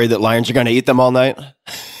 Afraid that lions are going to eat them all night?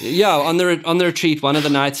 Yeah, on the retreat, one of the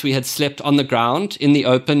nights we had slept on the ground in the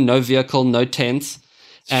open, no vehicle, no tents.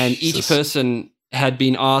 And each person had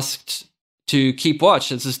been asked to keep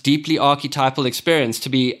watch. It's this deeply archetypal experience to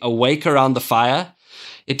be awake around the fire.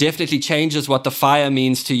 It definitely changes what the fire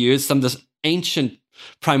means to you. It's this ancient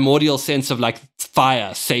primordial sense of like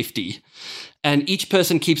fire, safety. And each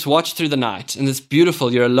person keeps watch through the night. And it's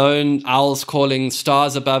beautiful. You're alone, owls calling,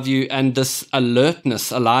 stars above you, and this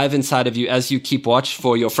alertness alive inside of you as you keep watch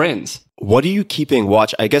for your friends. What are you keeping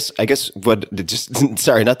watch? I guess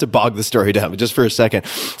sorry, not to bog the story down, but just for a second.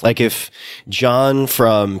 Like if John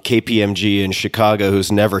from KPMG in Chicago,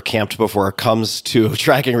 who's never camped before, comes to a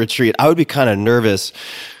tracking retreat, I would be kind of nervous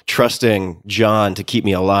trusting John to keep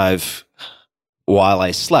me alive while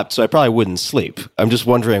I slept. So I probably wouldn't sleep. I'm just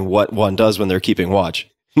wondering what one does when they're keeping watch.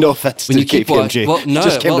 No offense to KPMG. Well, no,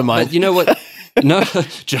 just came to mind. But you know what? No,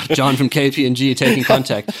 John from KPMG taking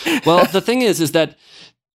contact. Well, the thing is that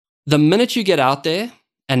the minute you get out there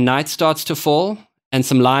and night starts to fall and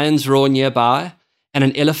some lions roar nearby and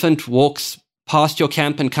an elephant walks past your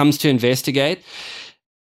camp and comes to investigate,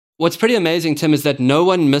 what's pretty amazing, Tim, is that no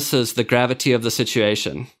one misses the gravity of the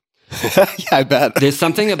situation. Yeah, I bet. There's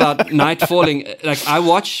something about night falling. Like I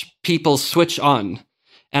watch people switch on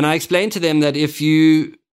and I explain to them that if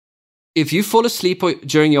you fall asleep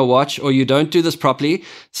during your watch or you don't do this properly,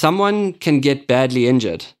 someone can get badly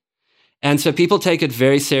injured. And so people take it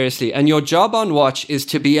very seriously. And your job on watch is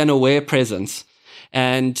to be an aware presence.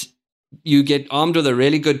 And you get armed with a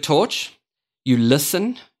really good torch. You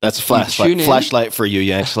listen. That's a flashlight for you,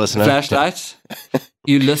 Yanks listener. Flashlight.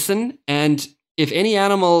 You listen. And if any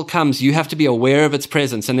animal comes, you have to be aware of its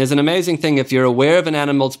presence. And there's an amazing thing. If you're aware of an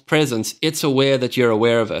animal's presence, it's aware that you're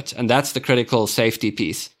aware of it. And that's the critical safety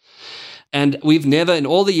piece. And we've never, in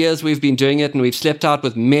all the years we've been doing it, and we've slept out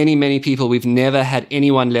with many, many people, we've never had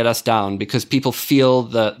anyone let us down because people feel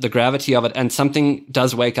the gravity of it and something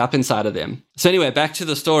does wake up inside of them. So anyway, back to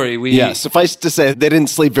the story. Suffice to say, they didn't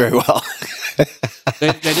sleep very well.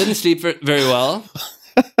 they didn't sleep very well.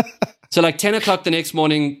 So like 10 o'clock the next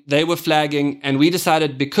morning, they were flagging, and we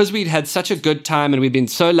decided because we'd had such a good time and we'd been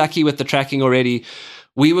so lucky with the tracking already,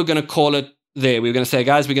 we were going to call it there. We were going to say,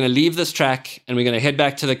 guys, we're going to leave this track and we're going to head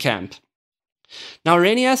back to the camp. Now,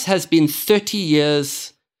 Renias has been 30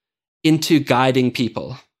 years into guiding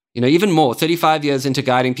people, even more, 35 years into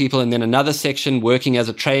guiding people, and then another section working as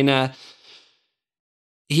a trainer.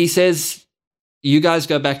 He says, you guys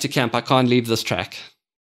go back to camp. I can't leave this track.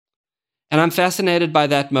 And I'm fascinated by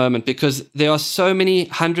that moment because there are so many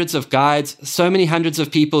hundreds of guides, so many hundreds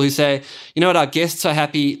of people who say, you know what, our guests are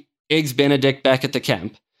happy, Eggs Benedict back at the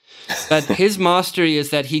camp. But his mastery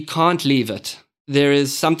is that he can't leave it. There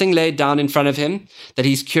is something laid down in front of him that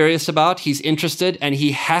he's curious about, he's interested, and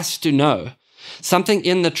he has to know. Something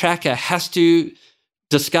in the tracker has to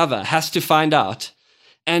discover, has to find out.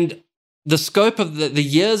 And the scope of the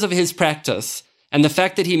years of his practice and the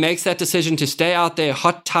fact that he makes that decision to stay out there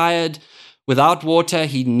hot, tired, without water,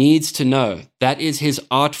 he needs to know. That is his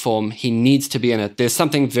art form. He needs to be in it. There's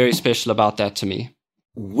something very special about that to me.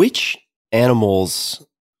 Which animals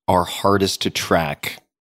are hardest to track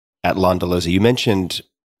at Landaloza? You mentioned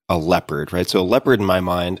a leopard, right? So a leopard, in my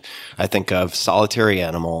mind, I think of solitary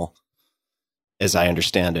animal, as I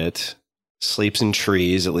understand it, sleeps in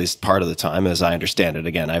trees, at least part of the time, as I understand it.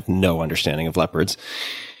 Again, I have no understanding of leopards.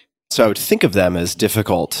 So I would think of them as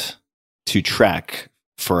difficult to track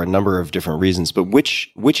for a number of different reasons. But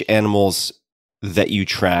which animals that you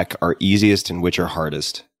track are easiest and which are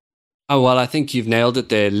hardest? Oh, well, I think you've nailed it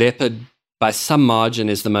there. Leopard, by some margin,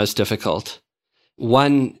 is the most difficult.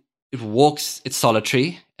 One, it's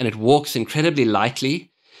solitary, and it walks incredibly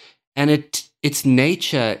lightly, and its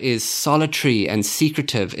nature is solitary and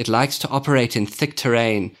secretive. It likes to operate in thick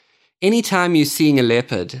terrain. Anytime you're seeing a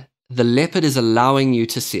leopard, the leopard is allowing you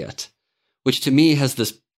to see it, which to me has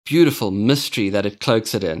this beautiful mystery that it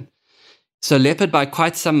cloaks it in. So leopard, by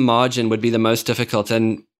quite some margin, would be the most difficult,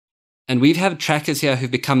 and we've had trackers here who've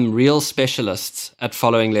become real specialists at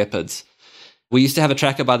following leopards. We used to have a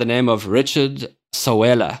tracker by the name of Richard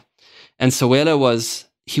Sawela. And Sawela was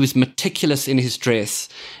meticulous in his dress,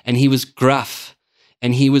 and he was gruff,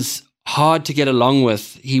 and he was hard to get along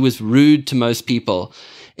with. He was rude to most people.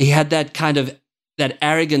 He had that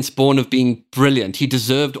arrogance born of being brilliant. He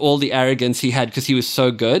deserved all the arrogance he had because he was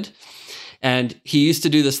so good. And he used to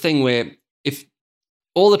do this thing where if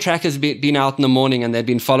all the trackers had been out in the morning and they'd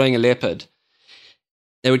been following a leopard,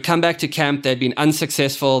 They would come back to camp. They'd been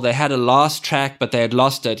unsuccessful. They had a last track, but they had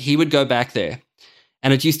lost it. He would go back there.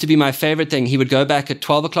 And it used to be my favorite thing. He would go back at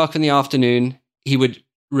 12 o'clock in the afternoon. He would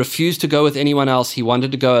refuse to go with anyone else. He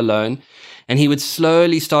wanted to go alone. And he would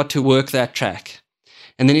slowly start to work that track.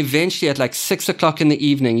 And then eventually at like 6 o'clock in the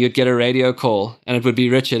evening, you'd get a radio call and it would be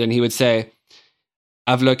Richard. And he would say,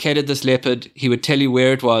 I've located this leopard. He would tell you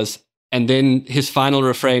where it was. And then his final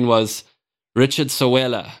refrain was, Richard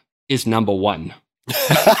Sawela is number one.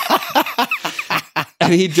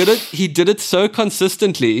 And he did it so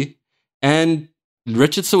consistently. And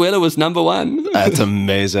Richard Sawela was number one. That's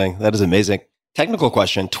amazing. That is amazing. Technical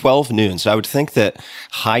question, 12 noon. So I would think that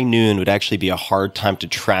high noon would actually be a hard time to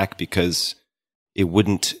track because it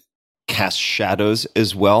wouldn't cast shadows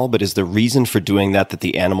as well. But is the reason for doing that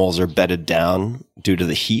the animals are bedded down due to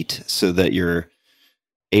the heat so that you're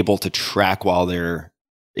able to track while they're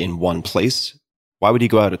in one place? Why would he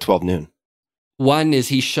go out at 12 noon? One is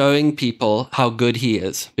he's showing people how good he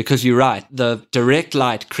is, because you're right. The direct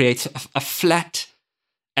light creates a flat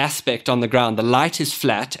aspect on the ground. The light is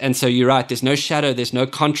flat. And so you're right. There's no shadow. There's no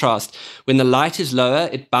contrast. When the light is lower,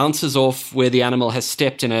 it bounces off where the animal has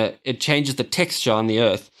stepped it changes the texture on the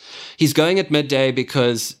earth. He's going at midday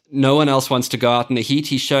because no one else wants to go out in the heat.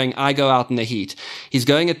 He's showing, I go out in the heat. He's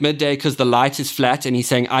going at midday because the light is flat. And he's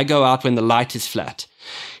saying, I go out when the light is flat.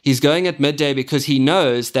 He's going at midday because he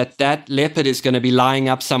knows that leopard is going to be lying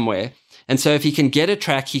up somewhere. And so if he can get a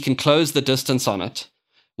track, he can close the distance on it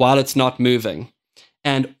while it's not moving.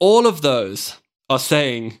 And all of those are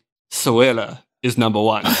saying Sawela is number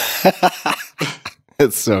one.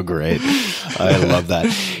 It's so great. I love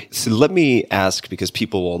that. So let me ask, because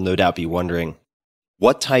people will no doubt be wondering,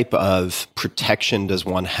 what type of protection does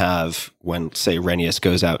one have when, say, Renius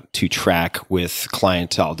goes out to track with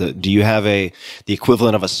clientele? Do you have the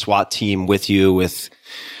equivalent of a SWAT team with you with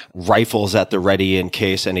rifles at the ready in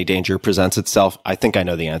case any danger presents itself? I think I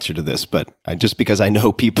know the answer to this, but just because I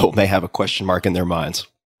know people may have a question mark in their minds.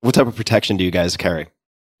 What type of protection do you guys carry?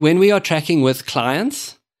 When we are tracking with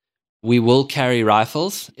clients, we will carry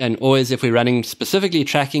rifles. And always, if we're running specifically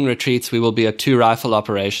tracking retreats, we will be a 2-rifle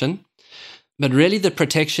operation. But really, the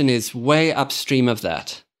protection is way upstream of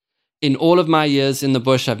that. In all of my years in the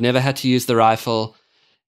bush, I've never had to use the rifle.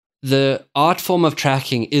 The art form of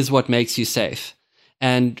tracking is what makes you safe.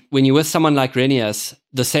 And when you're with someone like Renius,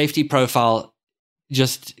 the safety profile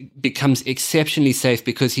just becomes exceptionally safe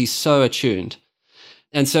because he's so attuned.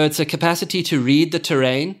 And so it's a capacity to read the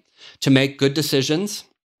terrain, to make good decisions,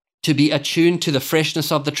 to be attuned to the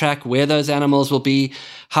freshness of the track, where those animals will be,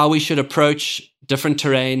 how we should approach different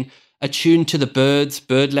terrain, attuned to the birds,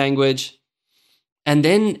 bird language. And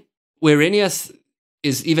then where Renius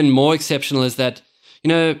is even more exceptional is that,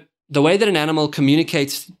 the way that an animal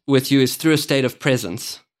communicates with you is through a state of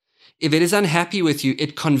presence. If it is unhappy with you,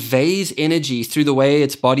 it conveys energy through the way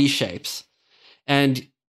its body shapes. And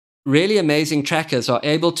really amazing trackers are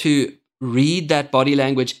able to read that body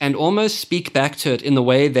language and almost speak back to it in the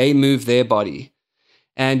way they move their body.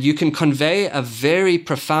 And you can convey a very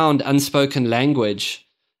profound unspoken language.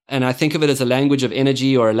 And I think of it as a language of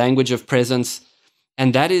energy or a language of presence.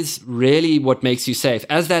 And that is really what makes you safe.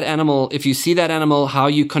 As that animal, if you see that animal, how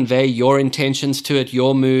you convey your intentions to it,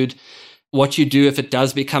 your mood, what you do if it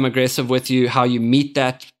does become aggressive with you, how you meet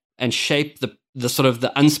that and shape the sort of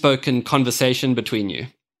the unspoken conversation between you.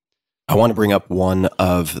 I want to bring up one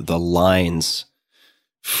of the lines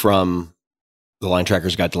from the Line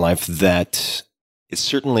Tracker's Guide to Life that it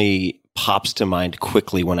certainly pops to mind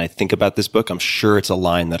quickly when I think about this book. I'm sure it's a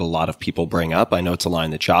line that a lot of people bring up. I know it's a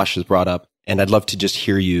line that Josh has brought up, and I'd love to just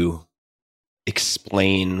hear you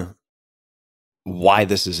explain why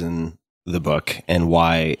this is in the book and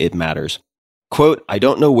why it matters. Quote, I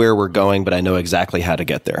don't know where we're going, but I know exactly how to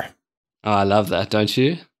get there. Oh, I love that, don't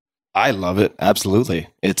you? I love it. Absolutely.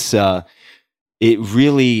 It's, it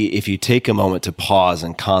really, if you take a moment to pause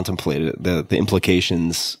and contemplate it, the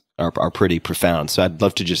implications are pretty profound. So I'd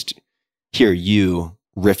love to just hear you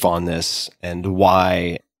riff on this and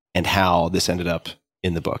why and how this ended up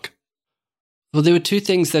in the book. Well, there were two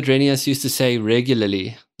things that Renius used to say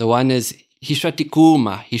regularly. The one is,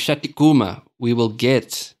 Hishatikuma, we will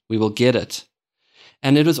get it.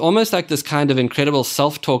 And it was almost like this kind of incredible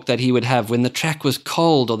self-talk that he would have when the track was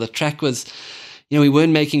cold or the track was, we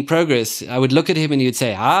weren't making progress. I would look at him and he would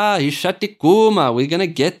say, Hishatikuma, we're going to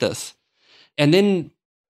get this. And then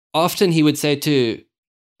often he would say too,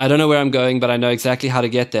 I don't know where I'm going, but I know exactly how to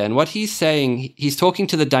get there. And what he's saying, he's talking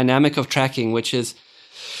to the dynamic of tracking, which is,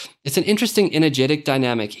 it's an interesting energetic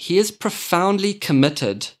dynamic. He is profoundly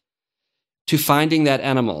committed to finding that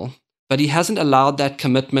animal, but he hasn't allowed that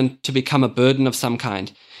commitment to become a burden of some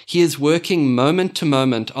kind. he is working moment to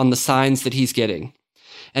moment on the signs that he's getting.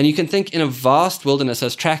 And you can think in a vast wilderness,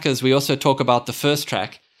 as trackers, we also talk about the first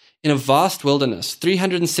track. In a vast wilderness,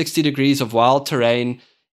 360 degrees of wild terrain,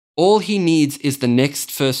 all he needs is the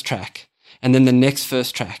next first track, and then the next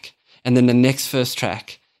first track, and then the next first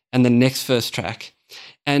track, and the next first track.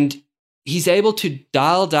 And he's able to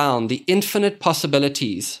dial down the infinite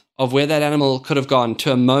possibilities of where that animal could have gone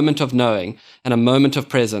to a moment of knowing and a moment of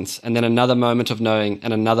presence, and then another moment of knowing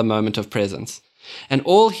and another moment of presence. And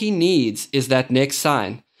all he needs is that next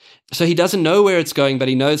sign. So he doesn't know where it's going, but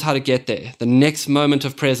he knows how to get there. The next moment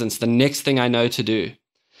of presence, the next thing I know to do.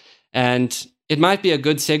 And it might be a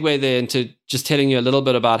good segue there into just telling you a little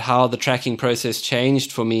bit about how the tracking process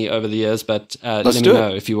changed for me over the years, but let me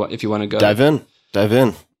know if you want to go. Dive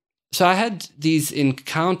in. So I had these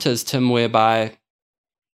encounters, Tim, whereby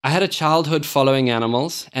I had a childhood following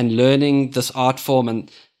animals and learning this art form and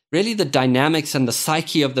really the dynamics and the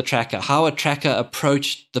psyche of the tracker, how a tracker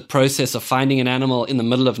approached the process of finding an animal in the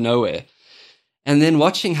middle of nowhere. And then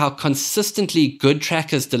watching how consistently good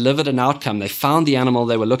trackers delivered an outcome. They found the animal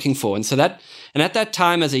they were looking for. And at that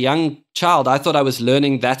time, as a young child, I thought I was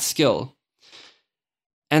learning that skill.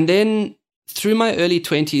 And then through my early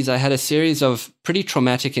 20s, I had a series of pretty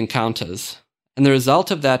traumatic encounters. And the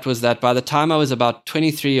result of that was that by the time I was about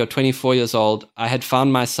 23 or 24 years old, I had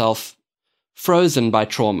found myself frozen by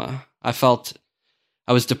trauma. I felt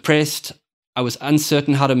I was depressed. I was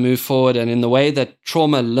uncertain how to move forward. And in the way that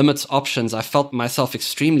trauma limits options, I felt myself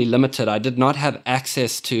extremely limited. I did not have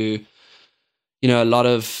access to, a lot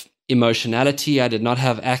of emotionality. I did not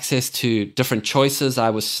have access to different choices. I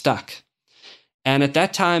was stuck. And at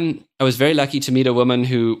that time, I was very lucky to meet a woman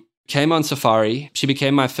who came on safari. She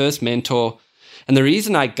became my first mentor. And the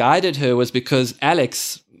reason I guided her was because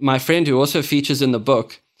Alex, my friend who also features in the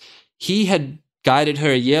book, he had guided her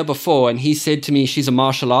a year before, and he said to me, she's a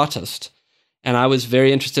martial artist. And I was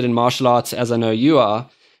very interested in martial arts, as I know you are.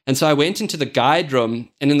 And so I went into the guide room,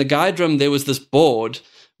 and in the guide room, there was this board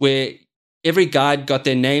where every guide got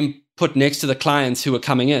their name put next to the clients who were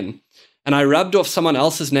coming in. And I rubbed off someone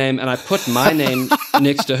else's name, and I put my name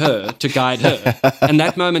next to her to guide her. And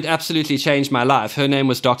that moment absolutely changed my life. Her name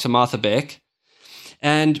was Dr. Martha Beck.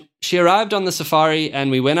 And she arrived on the safari, and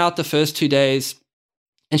we went out the first 2 days.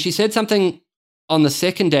 And she said something on the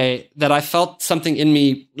second day that I felt something in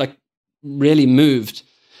me like really moved.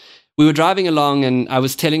 We were driving along and I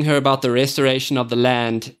was telling her about the restoration of the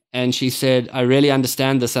land. And she said, I really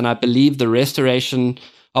understand this. And I believe the restoration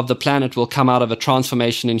of the planet will come out of a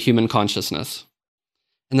transformation in human consciousness.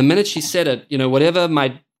 And the minute she said it, whatever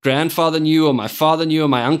my grandfather knew or my father knew or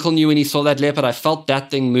my uncle knew when he saw that leopard, I felt that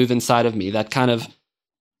thing move inside of me. That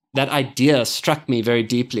idea struck me very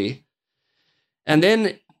deeply. And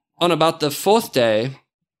then on about the fourth day,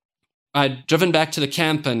 I'd driven back to the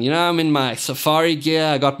camp and, I'm in my safari gear.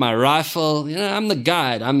 I got my rifle. I'm the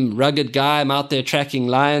guide. I'm a rugged guy. I'm out there tracking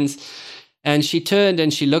lions. And she turned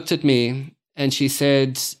and she looked at me and she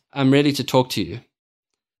said, I'm ready to talk to you.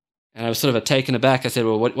 And I was sort of taken aback. I said,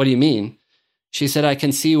 well, what do you mean? She said, I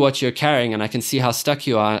can see what you're carrying and I can see how stuck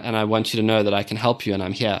you are. And I want you to know that I can help you and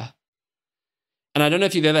I'm here. And I don't know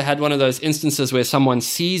if you've ever had one of those instances where someone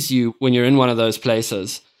sees you when you're in one of those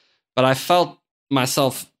places, but I felt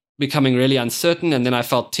myself becoming really uncertain, and then I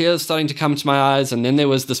felt tears starting to come to my eyes, and then there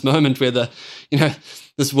was this moment where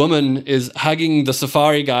this woman is hugging the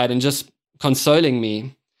safari guide and just consoling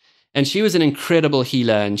me. And she was an incredible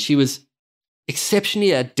healer, and she was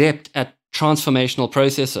exceptionally adept at transformational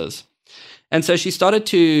processes. And so she started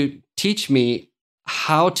to teach me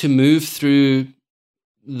how to move through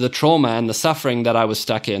the trauma and the suffering that I was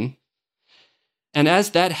stuck in. And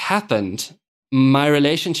as that happened, my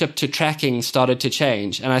relationship to tracking started to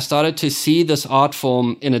change. And I started to see this art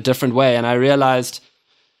form in a different way. And I realized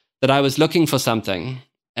that I was looking for something.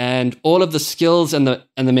 And all of the skills and the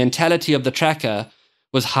mentality of the tracker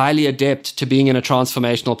was highly adept to being in a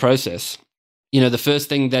transformational process. The first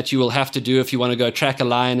thing that you will have to do if you want to go track a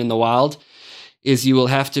lion in the wild is you will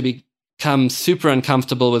have to become super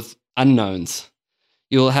uncomfortable with unknowns.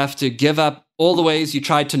 You will have to give up all the ways you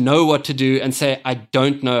tried to know what to do and say, I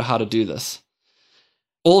don't know how to do this.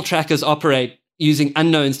 All trackers operate using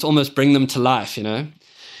unknowns to almost bring them to life,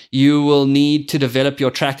 You will need to develop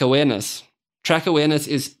your track awareness. Track awareness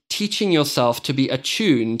is teaching yourself to be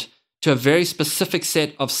attuned to a very specific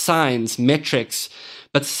set of signs, metrics,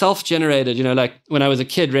 but self-generated. Like when I was a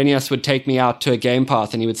kid, Renius would take me out to a game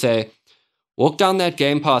path and he would say, walk down that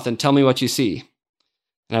game path and tell me what you see.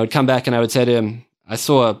 And I would come back and I would say to him, I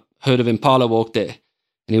saw a herd of impala walk there.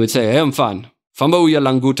 And he would say, hey, I'm fine. Famba uya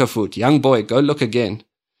languta foot. Young boy, go look again.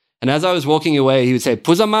 And as I was walking away, he would say,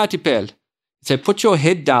 Puza matipel. So put your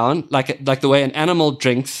head down, like the way an animal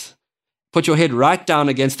drinks. Put your head right down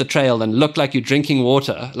against the trail and look like you're drinking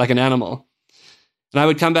water, like an animal. And I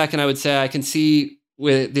would come back and I would say, I can see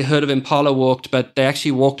where the herd of impala walked, but they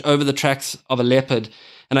actually walked over the tracks of a leopard.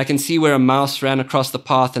 And I can see where a mouse ran across the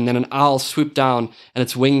path and then an owl swooped down and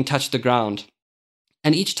its wing touched the ground.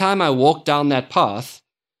 And each time I walked down that path,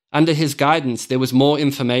 under his guidance, there was more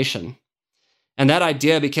information. And that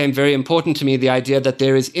idea became very important to me, the idea that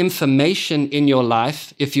there is information in your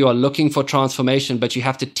life if you are looking for transformation, but you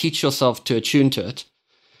have to teach yourself to attune to it.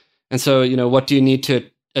 And so, what do you need to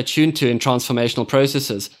attune to in transformational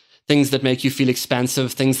processes? Things that make you feel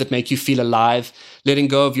expansive, things that make you feel alive, letting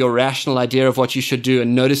go of your rational idea of what you should do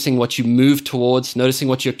and noticing what you move towards, noticing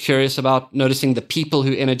what you're curious about, noticing the people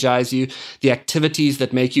who energize you, the activities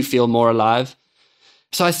that make you feel more alive.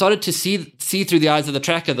 So I started to see through the eyes of the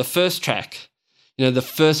tracker, the first track, the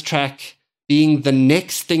first track being the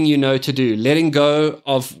next thing you know to do, letting go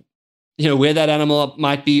of, where that animal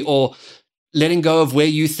might be, or letting go of where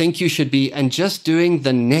you think you should be, and just doing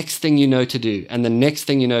the next thing you know to do and the next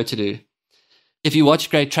thing you know to do. If you watch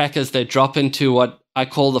great trackers, they drop into what I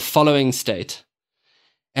call the following state.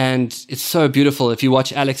 And it's so beautiful. If you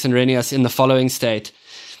watch Alex and Renius in the following state,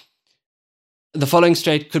 the following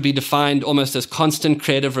state could be defined almost as constant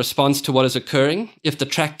creative response to what is occurring. If the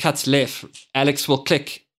track cuts left, Alex will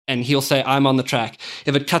click and he'll say, I'm on the track.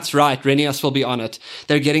 If it cuts right, Renius will be on it.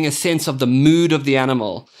 They're getting a sense of the mood of the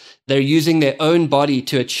animal. They're using their own body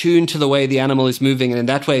to attune to the way the animal is moving, and in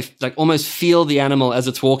that way, like almost feel the animal as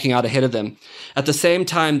it's walking out ahead of them. At the same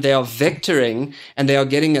time, they are vectoring and they are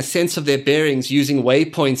getting a sense of their bearings using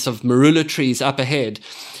waypoints of marula trees up ahead.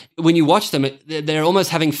 When you watch them, they're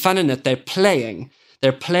almost having fun in it. They're playing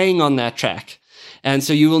on that track. And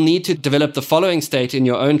so you will need to develop the following state in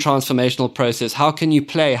your own transformational process. How can you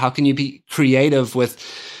play? How can you be creative with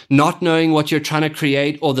not knowing what you're trying to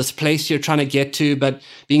create or this place you're trying to get to, but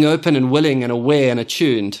being open and willing and aware and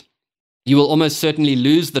attuned? You will almost certainly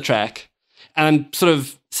lose the track. And I'm sort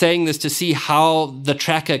of saying this to see how the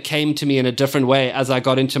tracker came to me in a different way as I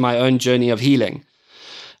got into my own journey of healing.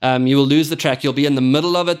 You will lose the track. You'll be in the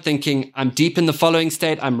middle of it thinking, I'm deep in the following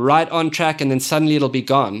state, I'm right on track, and then suddenly it'll be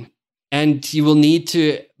gone. And you will need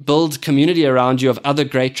to build community around you of other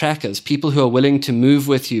great trackers, people who are willing to move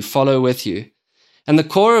with you, follow with you. And the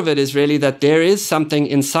core of it is really that there is something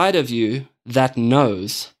inside of you that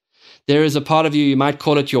knows. There is a part of you, you might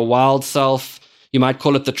call it your wild self, you might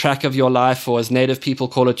call it the track of your life, or as Native people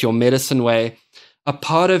call it, your medicine way. A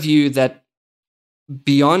part of you that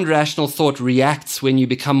beyond rational thought reacts when you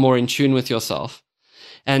become more in tune with yourself.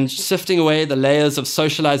 And sifting away the layers of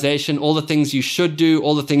socialization, all the things you should do,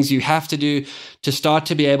 all the things you have to do to start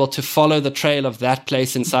to be able to follow the trail of that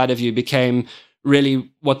place inside of you became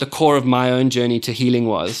really what the core of my own journey to healing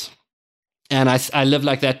was. And I live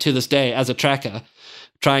like that to this day as a tracker,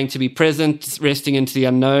 trying to be present, resting into the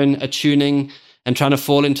unknown, attuning, and trying to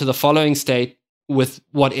fall into the following state with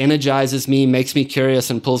what energizes me, makes me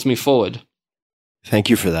curious, and pulls me forward.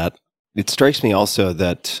 Thank you for that. It strikes me also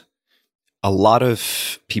that a lot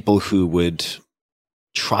of people who would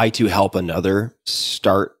try to help another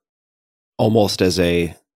start almost as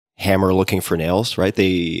a hammer looking for nails, right?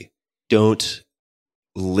 They don't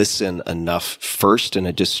listen enough first. And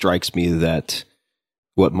it just strikes me that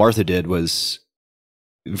what Martha did was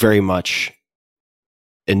very much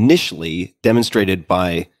initially demonstrated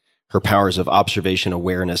by her powers of observation,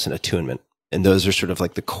 awareness, and attunement. And those are sort of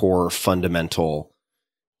like the core fundamental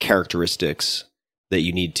characteristics that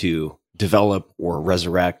you need to develop or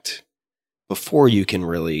resurrect before you can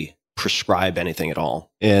really prescribe anything at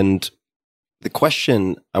all. And the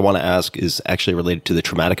question I want to ask is actually related to the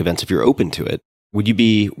traumatic events, if you're open to it. Would you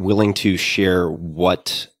be willing to share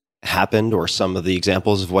what happened or some of the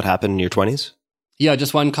examples of what happened in your 20s? Yeah,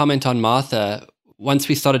 just one comment on Martha. Once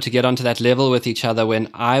we started to get onto that level with each other, when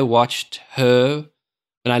I watched her,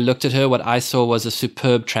 when I looked at her, what I saw was a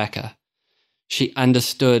superb tracker. She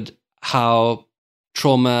understood how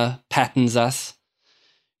trauma patterns us.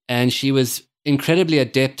 And she was incredibly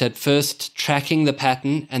adept at first tracking the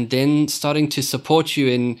pattern and then starting to support you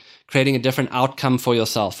in creating a different outcome for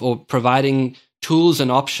yourself or providing tools and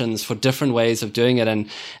options for different ways of doing it. And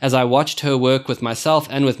as I watched her work with myself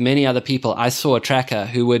and with many other people, I saw a tracker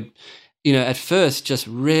who would, at first just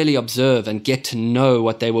really observe and get to know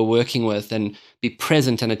what they were working with and be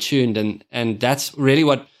present and attuned. And that's really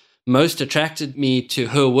what most attracted me to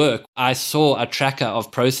her work. I saw a tracker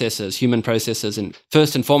of processes, human processes, and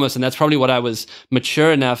first and foremost, and that's probably what I was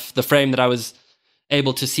mature enough, the frame that I was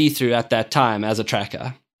able to see through at that time as a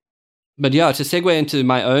tracker. But yeah, to segue into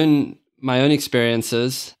my own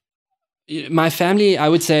experiences, My family, I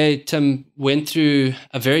would say, Tim, went through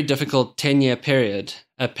a very difficult 10-year period,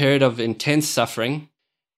 a period of intense suffering.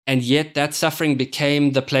 And yet that suffering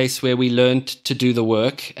became the place where we learned to do the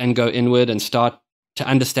work and go inward and start to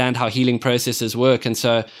understand how healing processes work. And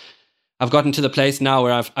so I've gotten to the place now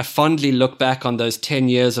where I fondly look back on those 10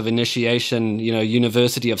 years of initiation,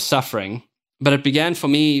 university of suffering. But it began for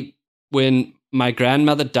me when my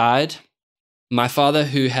grandmother died. My father,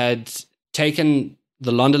 who had taken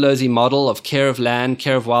the Londolozi model of care of land,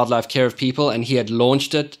 care of wildlife, care of people, and he had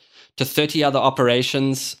launched it to 30 other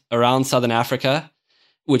operations around Southern Africa,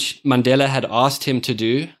 which Mandela had asked him to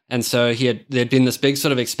do. And so there'd been this big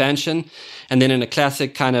sort of expansion. And then in a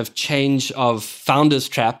classic kind of change of founder's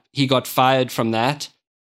trap, he got fired from that.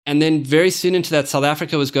 And then very soon into that, South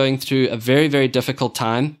Africa was going through a very, very difficult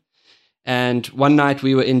time. And one night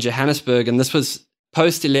we were in Johannesburg, and this was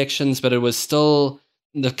post-elections, but it was still,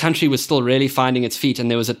 the country was still really finding its feet,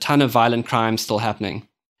 and there was a ton of violent crime still happening.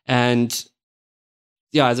 And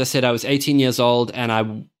yeah, as I said, I was 18 years old, and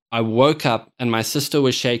I woke up and my sister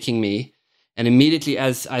was shaking me. And immediately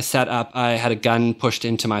as I sat up, I had a gun pushed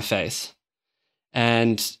into my face.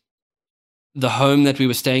 And the home that we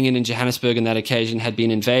were staying in Johannesburg on that occasion had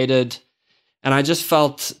been invaded. And I just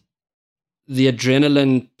felt the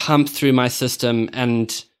adrenaline pump through my system,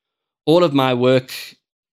 and all of my work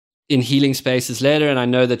in healing spaces later, and I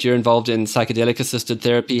know that you're involved in psychedelic-assisted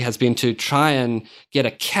therapy, has been to try and get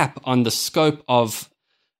a cap on the scope of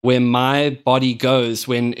where my body goes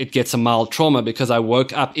when it gets a mild trauma, because I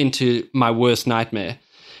woke up into my worst nightmare.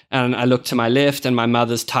 And I look to my left, and my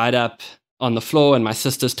mother's tied up on the floor, and my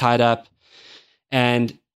sister's tied up.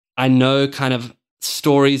 And I know kind of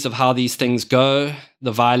stories of how these things go,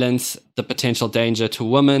 the violence, the potential danger to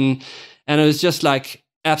women. And it was just like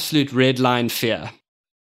absolute red line fear.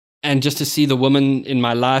 And just to see the woman in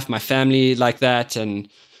my life, my family like that. And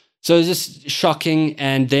so it was just shocking.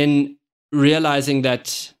 And then realizing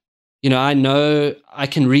that, I know I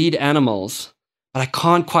can read animals, but I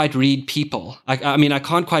can't quite read people. I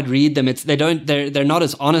can't quite read them. They're not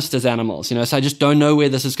as honest as animals, so I just don't know where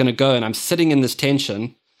this is going to go. And I'm sitting in this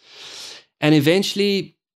tension. And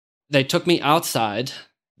eventually they took me outside,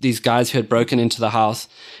 these guys who had broken into the house,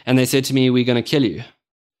 and they said to me, "We're going to kill you."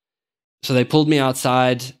 So they pulled me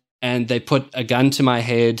outside and they put a gun to my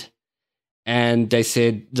head, and they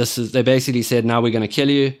basically said, "Now we're going to kill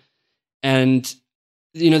you." And,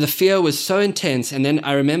 the fear was so intense. And then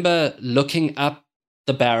I remember looking up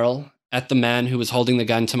the barrel at the man who was holding the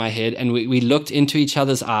gun to my head, and we looked into each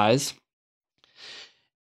other's eyes.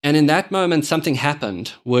 And in that moment, something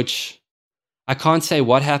happened, which I can't say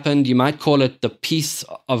what happened. You might call it the peace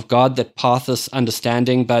of God that passeth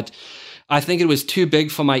understanding, but I think it was too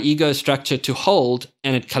big for my ego structure to hold,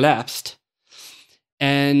 and it collapsed.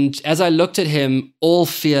 And as I looked at him, all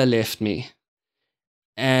fear left me.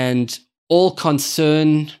 And all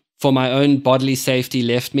concern for my own bodily safety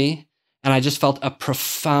left me, and I just felt a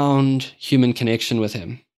profound human connection with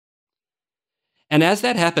him. And as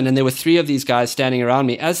that happened, and there were 3 of these guys standing around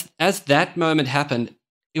me, as that moment happened,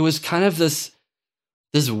 it was kind of this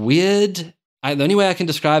weird, the only way I can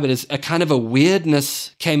describe it is a kind of a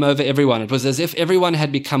weirdness came over everyone. It was as if everyone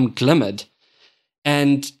had become glimmered,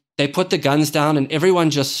 and they put the guns down, and everyone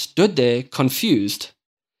just stood there confused.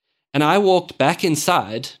 And I walked back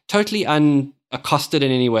inside, totally unaccosted in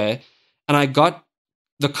any way, and I got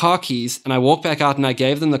the car keys, and I walked back out, and I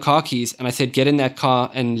gave them the car keys, and I said, "Get in that car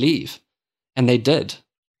and leave." And they did.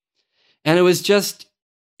 And it was just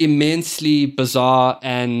immensely bizarre,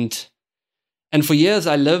 and for years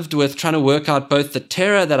I lived with trying to work out both the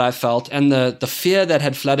terror that I felt and the fear that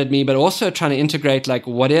had flooded me, but also trying to integrate like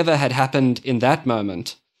whatever had happened in that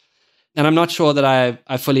moment. And I'm not sure that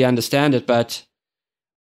I fully understand it, but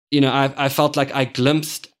I felt like I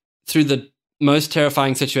glimpsed through the most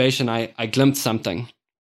terrifying situation. I glimpsed something.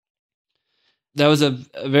 That was a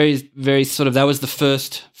very, very that was the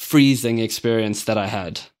first freezing experience that I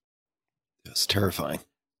had. It was terrifying.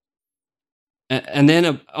 And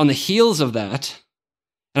then on the heels of that,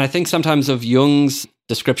 and I think sometimes of Jung's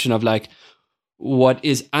description of like what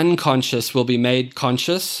is unconscious will be made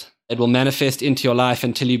conscious. It will manifest into your life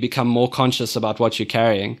until you become more conscious about what you're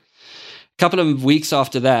carrying. A couple of weeks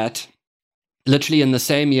after that, literally in the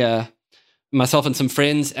same year, myself and some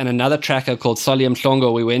friends and another tracker called Solly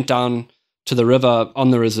Mhlongo, we went down to the river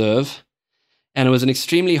on the reserve, and it was an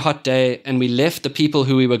extremely hot day, and we left the people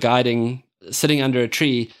who we were guiding sitting under a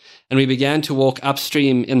tree, and we began to walk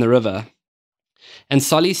upstream in the river. And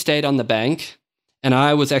Solly stayed on the bank, and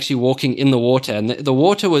I was actually walking in the water, and the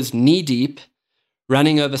water was knee deep,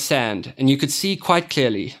 running over sand, and you could see quite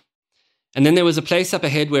clearly. And then there was a place up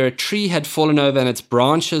ahead where a tree had fallen over and its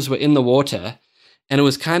branches were in the water, and it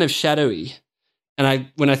was kind of shadowy. And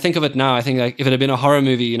when I think of it now, I think like if it had been a horror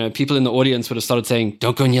movie, people in the audience would have started saying,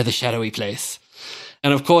 "Don't go near the shadowy place."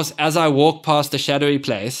 And of course, as I walked past the shadowy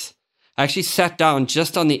place, I actually sat down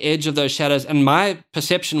just on the edge of those shadows, and my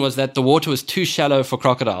perception was that the water was too shallow for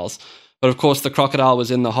crocodiles. But of course, the crocodile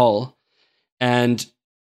was in the hole. And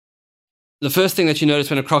the first thing that you notice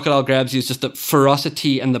when a crocodile grabs you is just the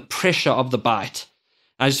ferocity and the pressure of the bite.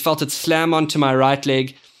 I just felt it slam onto my right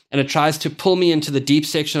leg, and it tries to pull me into the deep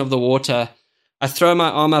section of the water. I throw my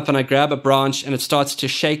arm up and I grab a branch, and it starts to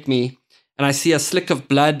shake me. And I see a slick of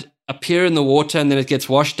blood appear in the water, and then it gets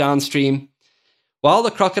washed downstream. While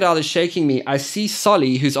the crocodile is shaking me, I see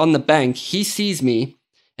Solly, who's on the bank. He sees me,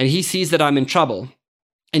 and he sees that I'm in trouble.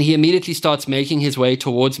 And he immediately starts making his way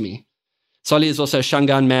towards me. Solly is also a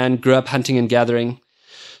Shangaan man, grew up hunting and gathering.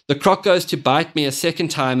 The croc goes to bite me a second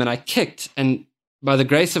time, and I kicked, and by the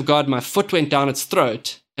grace of God, my foot went down its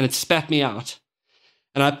throat, and it spat me out.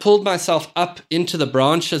 And I pulled myself up into the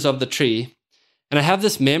branches of the tree, and I have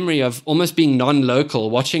this memory of almost being non-local,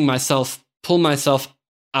 watching myself pull myself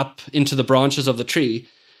up into the branches of the tree.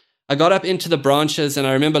 I got up into the branches, and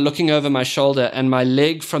I remember looking over my shoulder, and my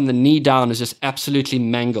leg from the knee down was just absolutely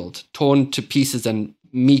mangled, torn to pieces and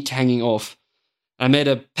meat hanging off. I made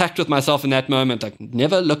a pact with myself in that moment, like,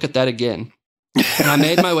 never look at that again. And I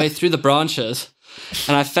made my way through the branches,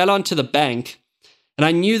 and I fell onto the bank, and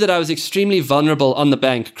I knew that I was extremely vulnerable on the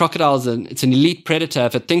bank. Crocodiles, it's an elite predator.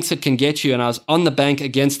 If it thinks it can get you, and I was on the bank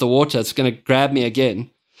against the water, it's going to grab me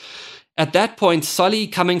again. At that point, Solly,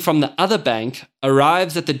 coming from the other bank,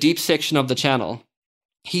 arrives at the deep section of the channel.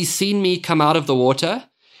 He's seen me come out of the water.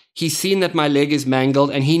 He's seen that my leg is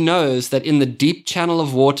mangled, and he knows that in the deep channel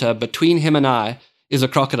of water between him and I is a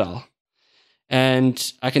crocodile.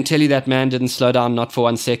 And I can tell you that man didn't slow down, not for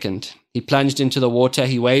 1 second. He plunged into the water.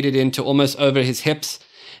 He waded into almost over his hips,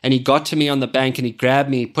 and he got to me on the bank, and he grabbed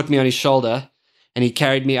me, put me on his shoulder, and he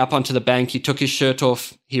carried me up onto the bank. He took his shirt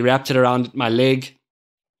off. He wrapped it around my leg.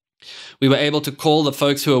 We were able to call the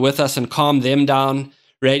folks who were with us and calm them down,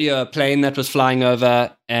 radio a plane that was flying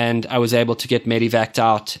over, and I was able to get medevaced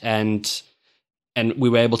out, and we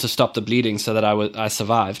were able to stop the bleeding so that I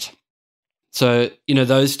survived. So,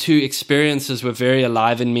 those two experiences were very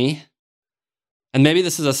alive in me. And maybe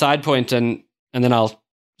this is a side point, and then I'll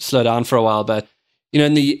slow down for a while. But,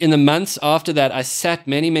 in the months after that, I sat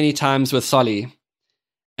many, many times with Solly,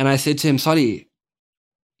 and I said to him, "Solly,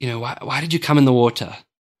 why did you come in the water?"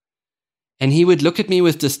 And he would look at me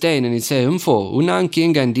with disdain, and he'd say, "Umfo, una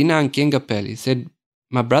nkinga and dina nkinga pel." He said,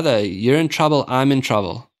 "My brother, you're in trouble, I'm in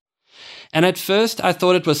trouble." And at first, I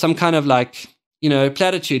thought it was some kind of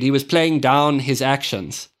platitude. He was playing down his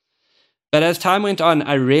actions. But as time went on,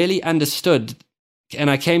 I really understood, and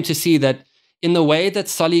I came to see that in the way that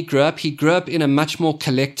Solly grew up, he grew up in a much more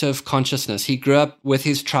collective consciousness. He grew up with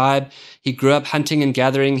his tribe. He grew up hunting and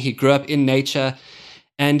gathering. He grew up in nature.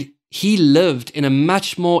 And he lived in a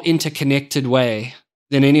much more interconnected way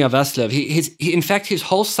than any of us live. In fact, his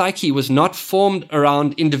whole psyche was not formed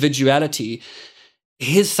around individuality.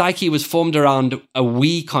 His psyche was formed around a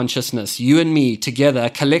we consciousness, you and me together, a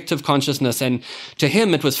collective consciousness. And to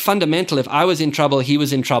him, it was fundamental. If I was in trouble, he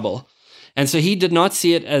was in trouble. And so he did not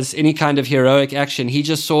see it as any kind of heroic action. He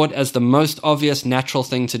just saw it as the most obvious, natural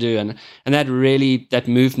thing to do. And that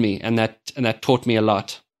moved me, and that taught me a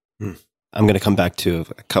lot. I'm going to come back to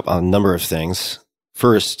a number of things.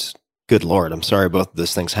 First, good Lord, I'm sorry both of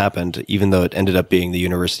those things happened, even though it ended up being the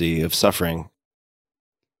University of Suffering.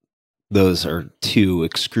 Those are two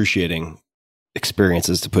excruciating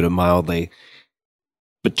experiences, to put it mildly.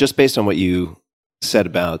 But just based on what you said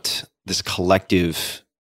about this collective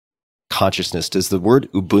consciousness, does the word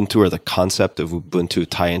Ubuntu or the concept of Ubuntu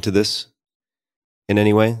tie into this in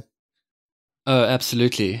any way? Oh,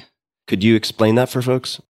 absolutely. Could you explain that for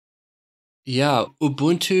folks? Yeah,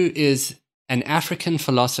 Ubuntu is an African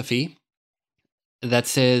philosophy that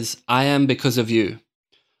says, "I am because of you,"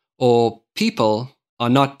 or people are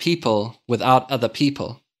not people without other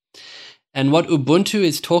people. And what Ubuntu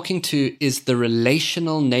is talking to is the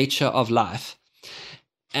relational nature of life.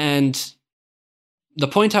 And the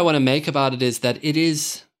point I want to make about it is that it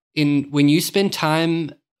is when you spend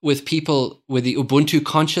time with people where the Ubuntu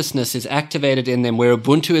consciousness is activated in them, where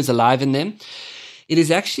Ubuntu is alive in them, it is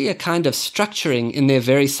actually a kind of structuring in their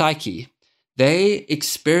very psyche. They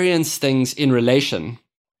experience things in relation.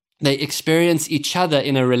 They experience each other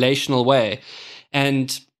in a relational way.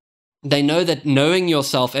 And they know that knowing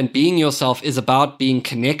yourself and being yourself is about being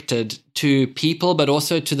connected to people, but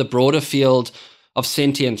also to the broader field of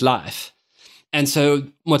sentient life. And so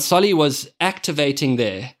what Solly was activating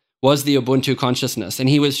there was the Ubuntu consciousness. And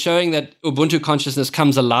he was showing that Ubuntu consciousness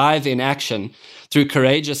comes alive in action through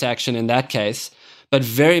courageous action in that case. But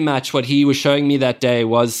very much what he was showing me that day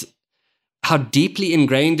was how deeply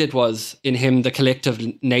ingrained it was in him, the collective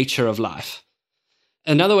nature of life.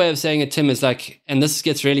 Another way of saying it, Tim, is like, and this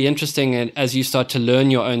gets really interesting as you start to learn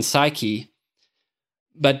your own psyche,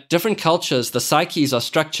 but different cultures, the psyches are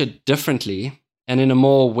structured differently. And in a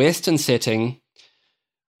more Western setting,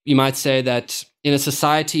 you might say that in a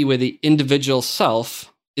society where the individual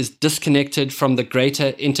self is disconnected from the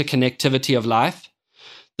greater interconnectivity of life,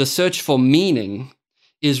 the search for meaning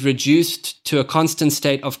is reduced to a constant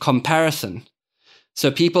state of comparison. So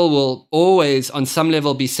people will always, on some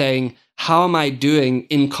level, be saying, how am I doing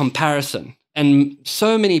in comparison? And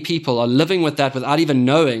so many people are living with that without even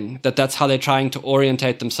knowing that that's how they're trying to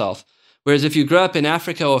orientate themselves. Whereas if you grew up in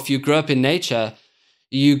Africa or if you grew up in nature,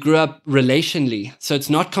 you grew up relationally. So it's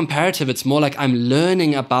not comparative. It's more like I'm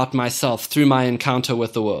learning about myself through my encounter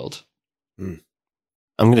with the world. I'm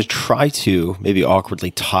going to try to maybe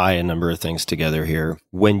awkwardly tie a number of things together here.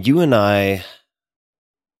 When you and I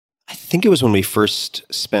think it was when we first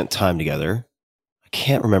spent time together. I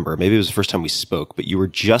can't remember. Maybe it was the first time we spoke, but you were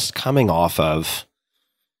just coming off of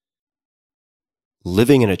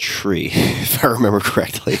living in a tree, if I remember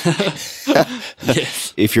correctly.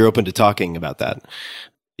 Yes. If you're open to talking about that.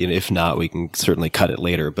 If not, we can certainly cut it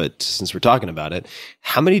later. But since we're talking about it,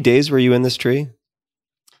 how many days were you in this tree?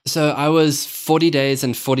 So I was 40 days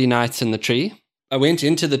and 40 nights in the tree. I went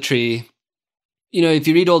into the tree. If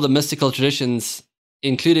you read all the mystical traditions,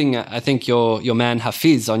 including, I think, your man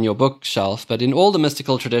Hafiz on your bookshelf, but in all the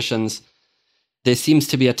mystical traditions, there seems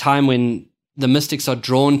to be a time when the mystics are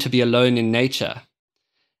drawn to be alone in nature.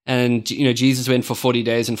 And, Jesus went for 40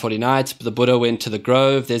 days and 40 nights, but the Buddha went to the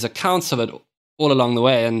grove. There's accounts of it all along the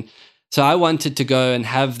way. And so I wanted to go and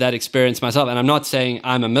have that experience myself. And I'm not saying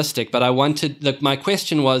I'm a mystic, but my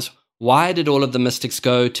question was, why did all of the mystics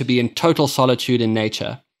go to be in total solitude in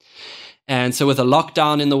nature? And so with a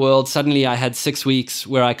lockdown in the world, suddenly I had 6 weeks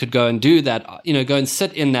where I could go and do that, go and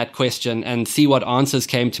sit in that question and see what answers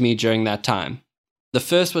came to me during that time. The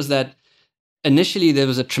first was that initially there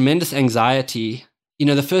was a tremendous anxiety.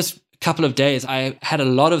 The first couple of days, I had a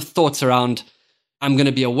lot of thoughts around, I'm going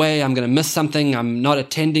to be away, I'm going to miss something, I'm not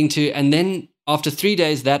attending to. And then after 3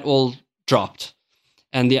 days, that all dropped.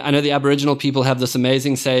 And I know the Aboriginal people have this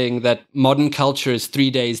amazing saying that modern culture is 3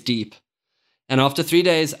 days deep. And after 3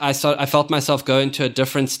 days, I felt myself go into a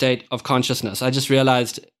different state of consciousness. I just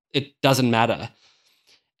realized it doesn't matter.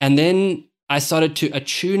 And then I started to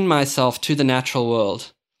attune myself to the natural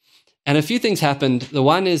world. And a few things happened. The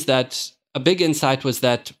one is that a big insight was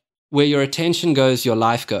that where your attention goes, your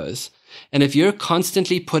life goes. And if you're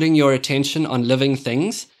constantly putting your attention on living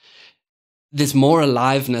things, there's more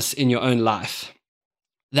aliveness in your own life.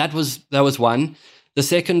 That was one. The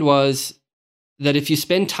second was that if you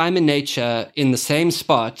spend time in nature in the same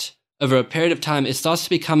spot over a period of time, it starts to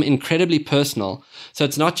become incredibly personal. So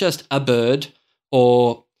it's not just a bird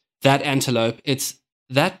or that antelope. It's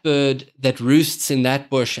that bird that roosts in that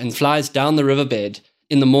bush and flies down the riverbed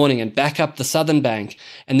in the morning and back up the southern bank,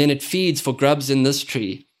 and then it feeds for grubs in this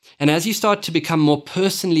tree. And as you start to become more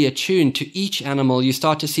personally attuned to each animal, you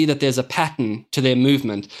start to see that there's a pattern to their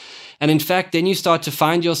movement. And in fact, then you start to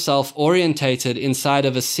find yourself orientated inside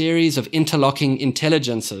of a series of interlocking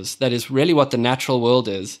intelligences. That is really what the natural world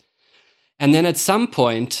is. And then at some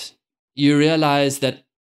point, you realize that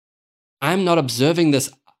I'm not observing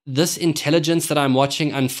this intelligence that I'm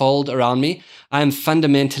watching unfold around me. I am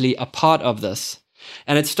fundamentally a part of this.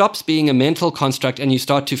 And it stops being a mental construct, and you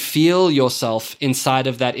start to feel yourself inside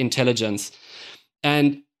of that intelligence.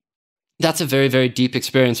 And that's a very, very deep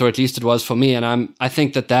experience, or at least it was for me. And I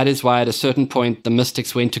think that is why at a certain point, the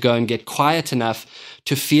mystics went to go and get quiet enough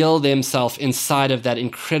to feel themselves inside of that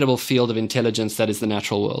incredible field of intelligence that is the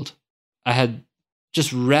natural world. I had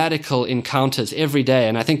just radical encounters every day.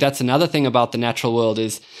 And I think that's another thing about the natural world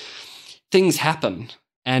is things happen.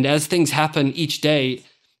 And as things happen each day,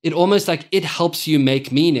 it almost like it helps you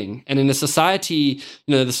make meaning. And in a society,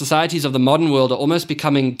 the societies of the modern world are almost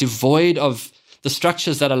becoming devoid of the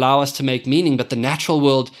structures that allow us to make meaning, but the natural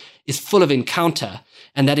world is full of encounter.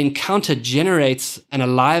 And that encounter generates an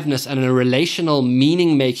aliveness and a relational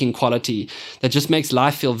meaning-making quality that just makes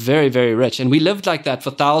life feel very, very rich. And we lived like that for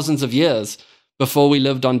thousands of years before we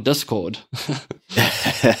lived on Discord.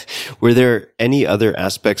 Were there any other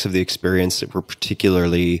aspects of the experience that were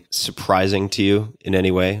particularly surprising to you in any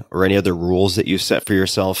way, or any other rules that you set for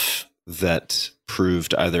yourself that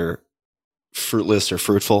proved either fruitless or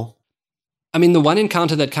fruitful? I mean, the one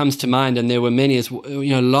encounter that comes to mind, and there were many, is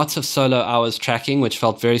lots of solo hours tracking, which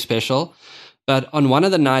felt very special. But on one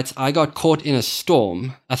of the nights, I got caught in a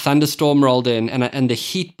storm. A thunderstorm rolled in, and the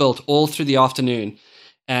heat built all through the afternoon.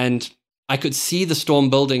 And I could see the storm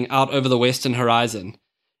building out over the western horizon.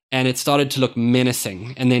 And it started to look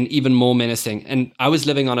menacing, and then even more menacing. And I was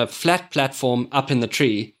living on a flat platform up in the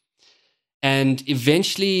tree. And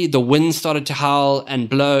eventually the wind started to howl and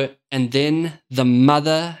blow. And then the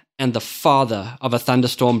mother and the father of a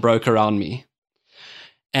thunderstorm broke around me.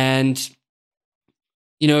 And,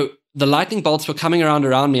 you know, the lightning bolts were coming around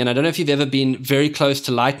me. And I don't know if you've ever been very close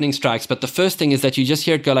to lightning strikes, but the first thing is that you just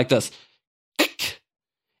hear it go like this.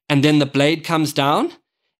 And then the blade comes down,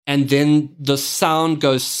 and then the sound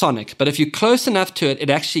goes sonic. But if you're close enough to it, it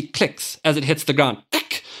actually clicks as it hits the ground.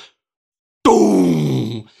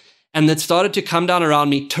 Boom! And it started to come down around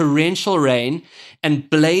me, torrential rain and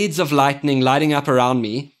blades of lightning lighting up around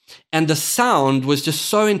me. And the sound was just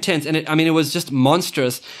so intense. And it was just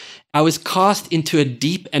monstrous. I was cast into a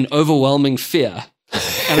deep and overwhelming fear.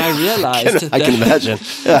 And I realized I can imagine.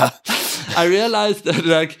 Yeah. I realized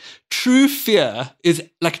that true fear is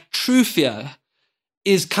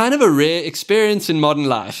kind of a rare experience in modern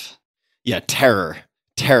life. Yeah, terror,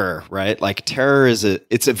 right? Like terror is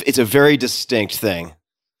it's a very distinct thing.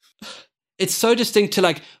 It's so distinct to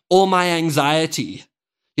like all my anxiety,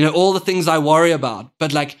 you know, all the things I worry about.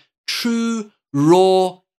 But like true,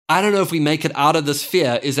 raw, I don't know if we make it out of this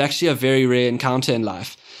fear is actually a very rare encounter in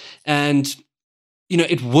life. And, you know,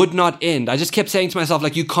 it would not end. I just kept saying to myself,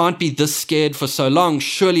 like, you can't be this scared for so long.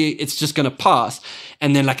 Surely it's just going to pass.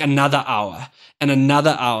 And then like another hour and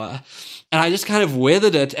another hour. And I just kind of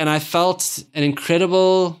weathered it. And I felt an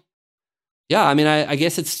incredible, I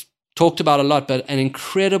guess it's talked about a lot, but an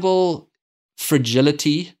incredible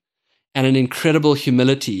fragility and an incredible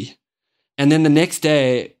humility. And then the next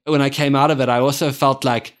day when I came out of it, I also felt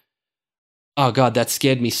like, oh God, that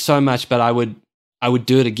scared me so much, but I would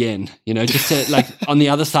do it again, you know, just to like on the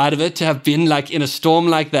other side of it, to have been like in a storm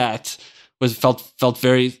like that felt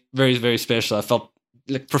very, very, very special. I felt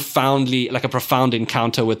like a profound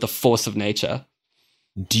encounter with the force of nature.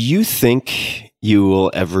 Do you think you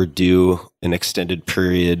will ever do an extended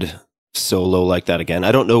period solo like that again?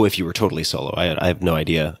 I don't know if you were totally solo. I have no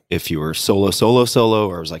idea if you were solo,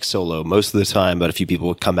 or it was like solo most of the time, but a few people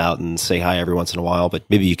would come out and say hi every once in a while, but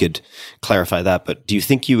maybe you could clarify that. But do you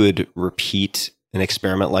think you would repeat an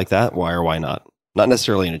experiment like that? Why or why not? Not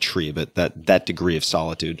necessarily in a tree, but that degree of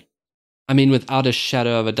solitude. I mean, without a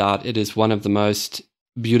shadow of a doubt, it is one of the most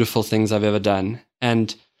beautiful things I've ever done.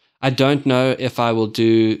 And I don't know if I will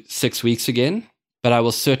do 6 weeks again, but I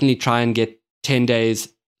will certainly try and get 10 days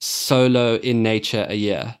solo in nature a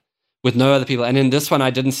year with no other people. And in this one, I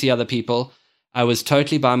didn't see other people. I was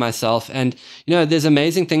totally by myself. And, you know, there's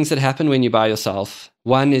amazing things that happen when you're by yourself.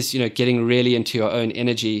 One is, you know, getting really into your own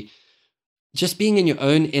energy, just being in your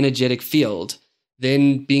own energetic field,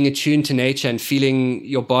 then being attuned to nature and feeling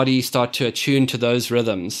your body start to attune to those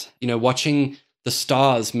rhythms, you know, watching the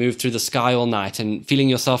stars move through the sky all night and feeling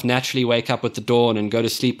yourself naturally wake up with the dawn and go to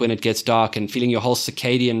sleep when it gets dark and feeling your whole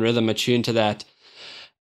circadian rhythm attuned to that.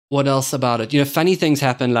 What else about it? You know, funny things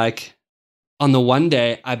happen. Like on the one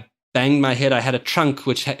day, I banged my head. I had a trunk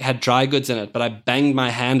which had dry goods in it, but I banged my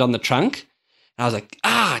hand on the trunk. And I was like,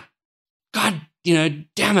 God, you know,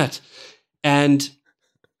 damn it. And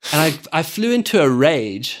I flew into a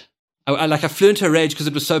rage. I flew into a rage because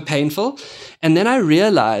it was so painful. And then I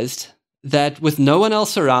realized that with no one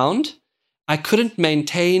else around, I couldn't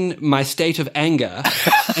maintain my state of anger.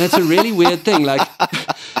 And it's a really weird thing. Like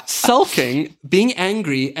sulking, being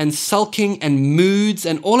angry and sulking and moods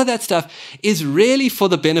and all of that stuff is really for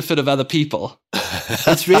the benefit of other people.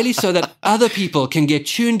 It's really so that other people can get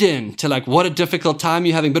tuned in to like what a difficult time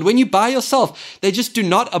you're having. But when you're by yourself, they just do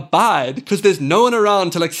not abide because there's no one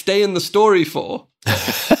around to like stay in the story for.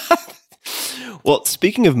 Well,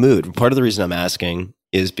 speaking of mood, part of the reason I'm asking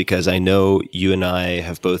is because I know you and I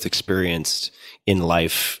have both experienced in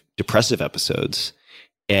life depressive episodes.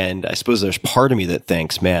 And I suppose there's part of me that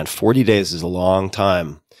thinks, man, 40 days is a long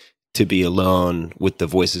time to be alone with the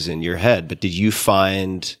voices in your head. But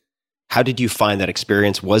how did you find that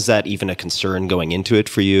experience? Was that even a concern going into it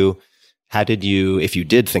for you? If you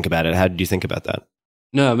did think about it, how did you think about that?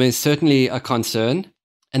 No, I mean, it's certainly a concern.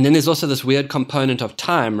 And then there's also this weird component of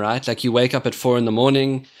time, right? Like you wake up at 4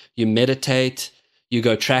 a.m, you meditate, you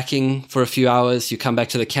go tracking for a few hours, you come back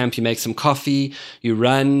to the camp, you make some coffee, you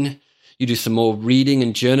run, you do some more reading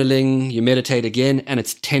and journaling, you meditate again, and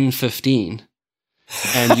it's 10:15.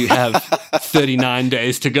 And you have 39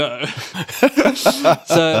 days to go.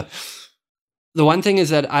 So the one thing is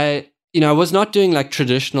that I was not doing like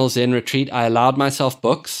traditional Zen retreat. I allowed myself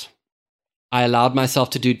books. I allowed myself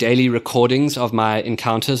to do daily recordings of my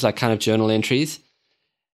encounters, like kind of journal entries.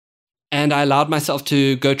 And I allowed myself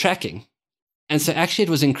to go tracking. And so actually it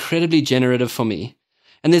was incredibly generative for me.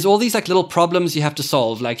 And there's all these like little problems you have to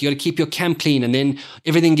solve. Like you got to keep your camp clean, and then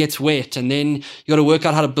everything gets wet, and then you got to work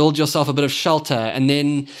out how to build yourself a bit of shelter. And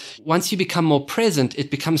then once you become more present,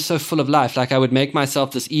 it becomes so full of life. Like I would make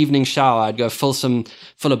myself this evening shower. I'd go fill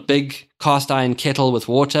a big cast iron kettle with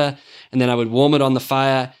water, and then I would warm it on the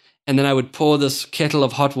fire. And then I would pour this kettle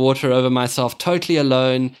of hot water over myself, totally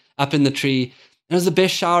alone, up in the tree. And it was the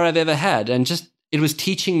best shower I've ever had. And just, it was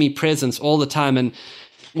teaching me presence all the time. And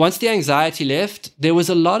once the anxiety left, there was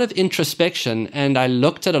a lot of introspection, and I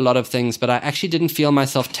looked at a lot of things, but I actually didn't feel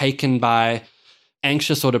myself taken by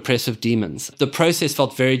anxious or depressive demons. The process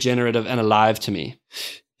felt very generative and alive to me.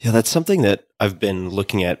 Yeah, that's something that I've been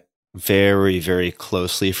looking at very, very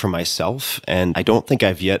closely for myself. And I don't think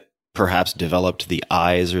I've yet perhaps developed the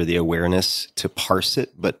eyes or the awareness to parse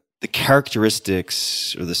it, but the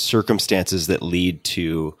characteristics or the circumstances that lead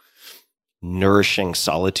to nourishing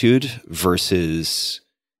solitude versus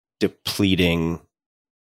depleting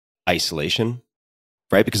isolation,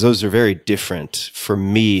 right? Because those are very different. For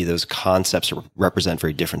me, those concepts represent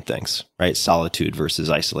very different things, right? Solitude versus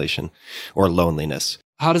isolation or loneliness.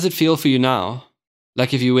 How does it feel for you now?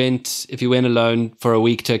 Like if you went alone for a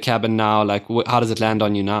week to a cabin now, like how does it land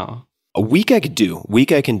on you now? A week I can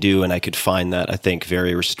do, and I could find that, I think,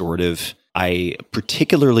 very restorative. I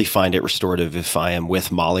particularly find it restorative if I am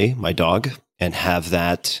with Molly, my dog, and have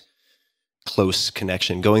that close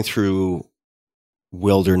connection. Going through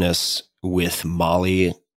wilderness with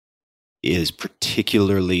Molly is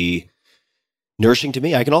particularly nourishing to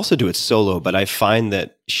me. I can also do it solo, but I find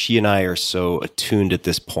that she and I are so attuned at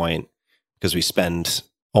this point because we spend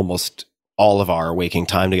almost all of our waking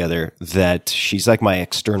time together that she's like my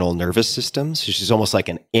external nervous system. So she's almost like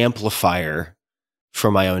an amplifier for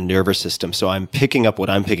my own nervous system. So I'm picking up what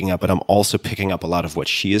I'm picking up, but I'm also picking up a lot of what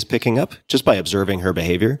she is picking up just by observing her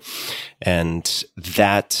behavior. And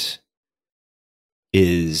that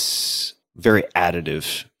is very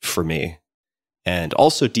additive for me and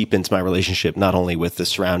also deepens my relationship, not only with the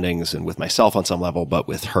surroundings and with myself on some level, but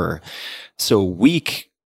with her. So a week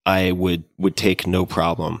I would take no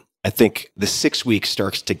problem. I think the 6 weeks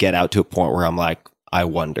starts to get out to a point where I'm like, I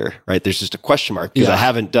wonder, right? There's just a question mark because I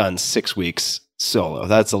haven't done 6 weeks solo.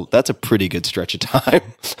 That's a pretty good stretch of time.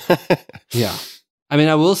 Yeah. I mean,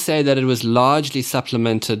 I will say that it was largely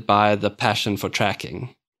supplemented by the passion for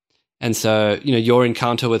tracking. And so, your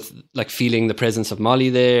encounter with like feeling the presence of Molly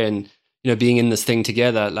there and, being in this thing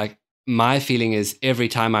together, like my feeling is every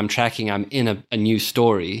time I'm tracking, I'm in a new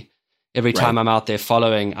story. Every time I'm out there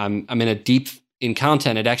following, I'm in a deep encounter,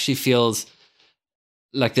 and it actually feels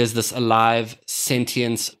like there's this alive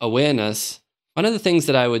sentience awareness. One of the things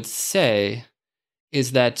that I would say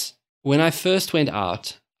is that when I first went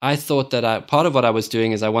out, I thought that part of what I was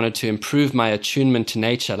doing is I wanted to improve my attunement to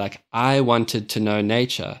nature. Like I wanted to know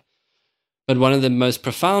nature. But one of the most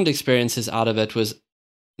profound experiences out of it was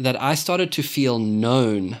that I started to feel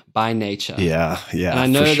known by nature. Yeah. And I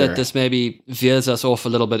know that this maybe veers us off a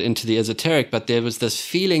little bit into the esoteric, but there was this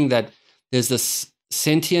feeling that there's this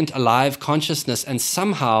sentient, alive consciousness, and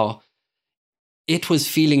somehow it was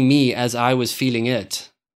feeling me as I was feeling it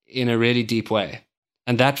in a really deep way.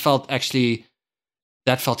 And that felt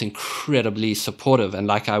incredibly supportive and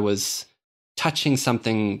like I was touching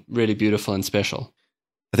something really beautiful and special.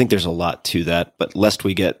 I think there's a lot to that, but lest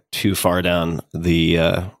we get too far down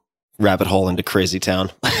the rabbit hole into crazy town,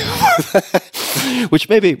 which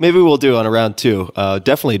maybe we'll do on a round two.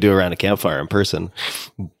 Definitely do around a campfire in person.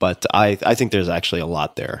 But I think there's actually a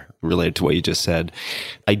lot there related to what you just said.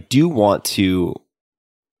 I do want to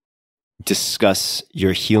discuss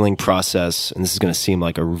your healing process, and this is going to seem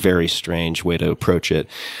like a very strange way to approach it.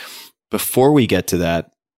 Before we get to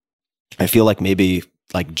that, I feel like maybe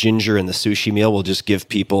like Ginger and the sushi meal will just give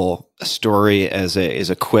people a story as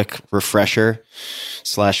a quick refresher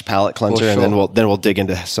 / palate cleanser, and then we'll dig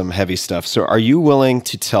into some heavy stuff. So are you willing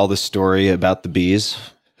to tell the story about the bees?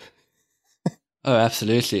 Oh,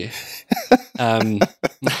 absolutely. Well,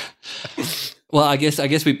 I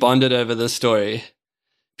guess we bonded over this story.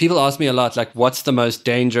 People ask me a lot, like, what's the most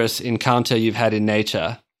dangerous encounter you've had in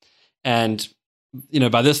nature? And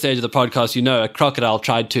by this stage of the podcast, a crocodile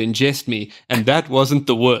tried to ingest me, and that wasn't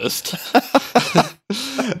the worst.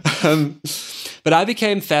 But I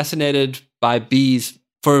became fascinated by bees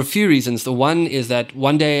for a few reasons. The one is that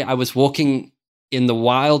one day I was walking in the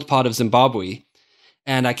wild part of Zimbabwe,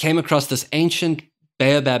 and I came across this ancient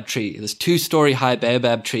baobab tree, this 2-story high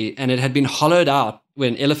baobab tree, and it had been hollowed out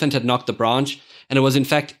when an elephant had knocked the branch, and it was in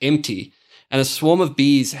fact empty. and a swarm of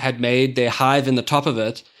bees had made their hive in the top of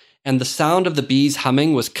it. And the sound of the bees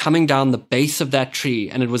humming was coming down the base of that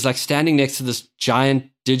tree. And it was like standing next to this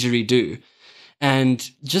giant didgeridoo. And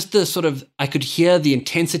just the sort of, I could hear the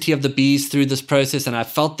intensity of the bees through this process. And I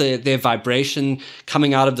felt their vibration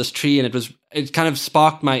coming out of this tree. And it kind of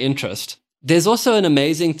sparked my interest. There's also an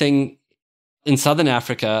amazing thing in Southern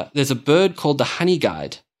Africa. There's a bird called the honey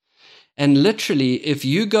guide. And literally, if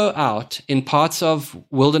you go out in parts of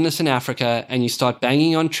wilderness in Africa and you start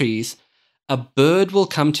banging on trees, a bird will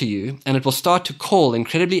come to you and it will start to call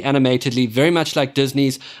incredibly animatedly, very much like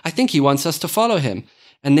Disney's, I think he wants us to follow him.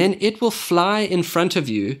 And then it will fly in front of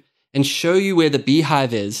you and show you where the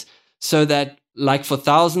beehive is, so that, like for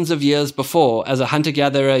thousands of years before, as a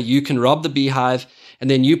hunter-gatherer, you can rob the beehive and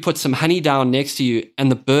then you put some honey down next to you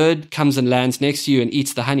and the bird comes and lands next to you and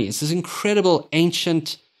eats the honey. It's this incredible,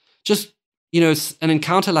 ancient, just, an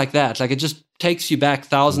encounter like that. Like, it just takes you back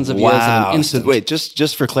thousands of years in an instant. So wait,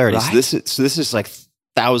 just for clarity, Right? so this is like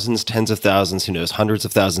thousands, tens of thousands, who knows, hundreds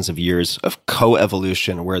of thousands of years of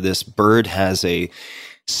co-evolution where this bird has a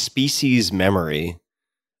species memory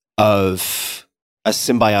of a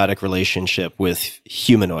symbiotic relationship with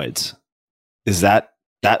humanoids. Is that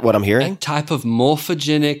what I'm hearing? A type of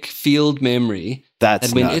morphogenic field memory. That's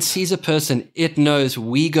that when nuts. it sees a person, it knows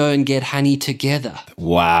we go and get honey together.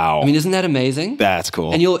 Wow. I mean, isn't that amazing? That's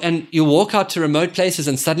cool. And you'll walk out to remote places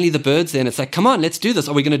and suddenly the bird's there and it's like, come on, let's do this.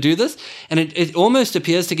 Are we going to do this? And it almost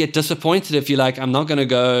appears to get disappointed if you're like, I'm not going to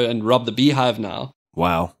go and rob the beehive now.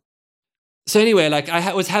 Wow. So anyway, like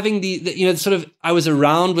I was having I was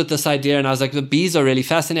around with this idea and I was like, the bees are really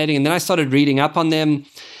fascinating. And then I started reading up on them,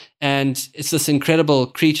 and it's this incredible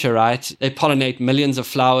creature, right? They pollinate millions of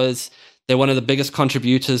flowers. They're one of the biggest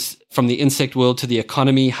contributors from the insect world to the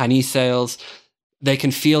economy, honey sales. They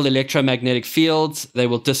can feel electromagnetic fields. They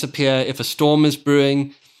will disappear if a storm is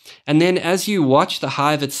brewing. And then as you watch the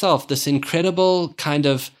hive itself, this incredible kind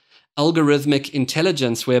of algorithmic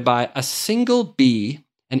intelligence whereby a single bee,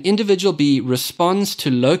 an individual bee, responds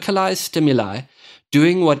to localized stimuli,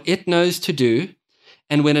 doing what it knows to do.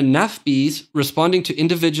 And when enough bees responding to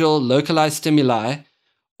individual localized stimuli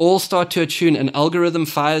all start to attune, an algorithm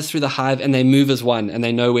fires through the hive and they move as one and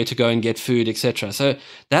they know where to go and get food, etc. So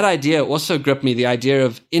that idea also gripped me, the idea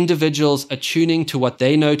of individuals attuning to what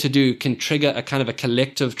they know to do can trigger a kind of a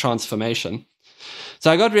collective transformation.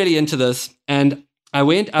 So I got really into this and I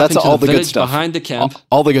went up That's into all the the good village stuff. behind the camp.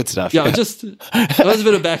 All the good stuff. Yeah, just there was a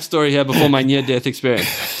bit of backstory here before my near-death experience.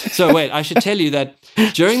 So wait, I should tell you that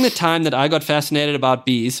during the time that I got fascinated about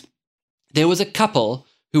bees, there was a couple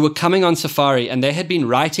who were coming on safari and they had been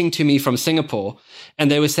writing to me from Singapore and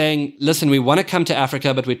they were saying, listen, we want to come to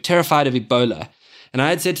Africa, but we're terrified of Ebola. And I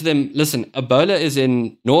had said to them, listen, Ebola is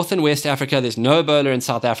in North and West Africa. There's no Ebola in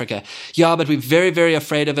South Africa. Yeah, but we're very, very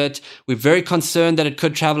afraid of it. We're very concerned that it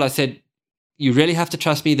could travel. I said, you really have to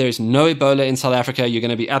trust me. There is no Ebola in South Africa. You're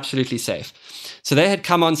going to be absolutely safe. So they had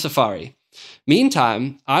come on safari.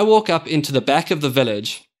 Meantime, I walk up into the back of the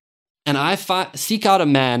village and I seek out a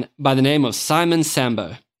man by the name of Simon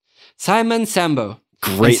Sambo. Simon Sambo.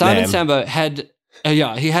 Great and Simon name. Sambo had,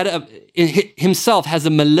 himself has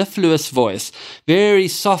a mellifluous voice, very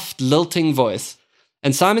soft, lilting voice.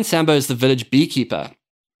 And Simon Sambo is the village beekeeper.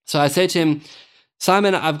 So I say to him,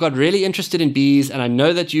 Simon, I've got really interested in bees and I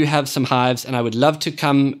know that you have some hives and I would love to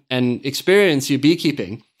come and experience your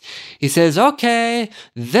beekeeping. He says, okay,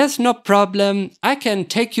 there's no problem. I can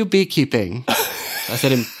take you beekeeping. I said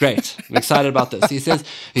to him, great, I'm excited about this. He says,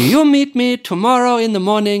 you meet me tomorrow in the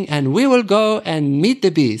morning and we will go and meet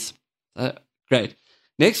the bees. Great.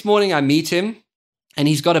 Next morning I meet him and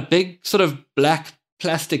he's got a big sort of black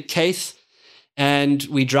plastic case. And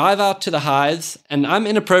we drive out to the hives, and I'm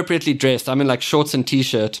inappropriately dressed. I'm in like shorts and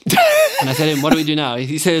t-shirt. And I said to him, what do we do now?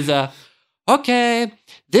 He says, okay,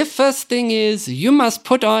 the first thing is you must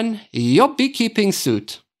put on your beekeeping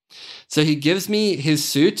suit. So he gives me his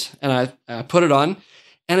suit, and I put it on,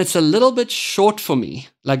 and it's a little bit short for me.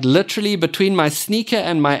 Like literally between my sneaker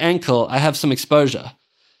and my ankle, I have some exposure.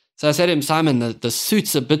 So I said to him, Simon, the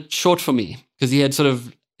suit's a bit short for me, because he had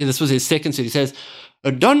this was his second suit. He says,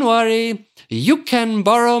 don't worry, you can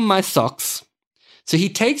borrow my socks. So he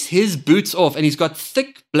takes his boots off and he's got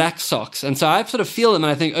thick black socks. And so I sort of feel them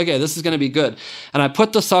and I think, okay, this is going to be good. And I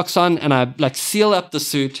put the socks on and I like seal up the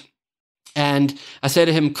suit. And I say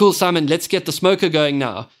to him, cool, Simon, let's get the smoker going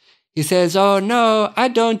now. He says, oh no, I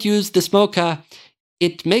don't use the smoker.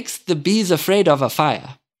 It makes the bees afraid of a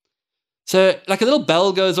fire. So like a little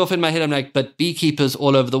bell goes off in my head. I'm like, but beekeepers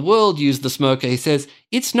all over the world use the smoker. He says,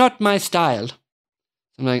 it's not my style.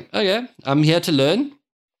 I'm like, okay, I'm here to learn.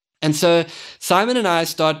 And so Simon and I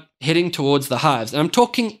start heading towards the hives. And I'm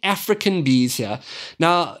talking African bees here.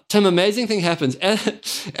 Now, Tim, amazing thing happens.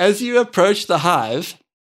 As you approach the hive,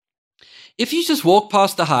 if you just walk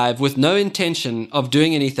past the hive with no intention of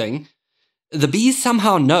doing anything, the bees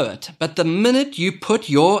somehow know it. But the minute you put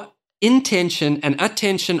your intention and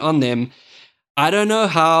attention on them, I don't know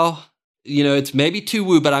how, it's maybe too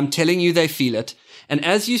woo, but I'm telling you they feel it. And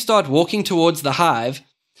as you start walking towards the hive,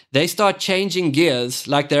 they start changing gears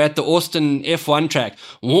like they're at the Austin F1 track.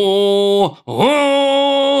 Whoa,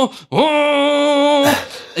 whoa, whoa.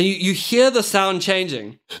 And you hear the sound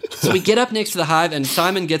changing. So we get up next to the hive and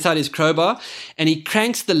Simon gets out his crowbar and he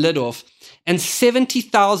cranks the lid off. And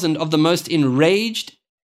 70,000 of the most enraged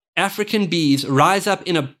African bees rise up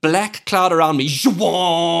in a black cloud around me.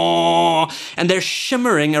 And they're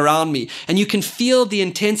shimmering around me. And you can feel the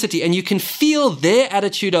intensity and you can feel their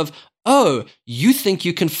attitude of, oh, you think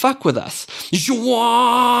you can fuck with us.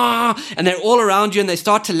 And they're all around you and they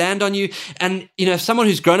start to land on you. And, if someone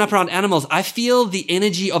who's grown up around animals, I feel the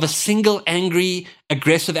energy of a single angry,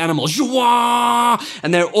 aggressive animal.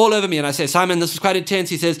 And they're all over me. And I say, Simon, this is quite intense.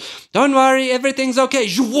 He says, don't worry, everything's okay.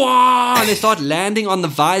 And they start landing on the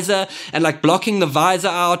visor and like blocking the visor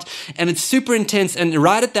out. And it's super intense. And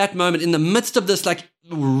right at that moment, in the midst of this like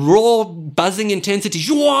raw, buzzing intensity,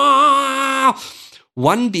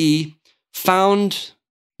 one bee found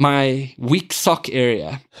my weak sock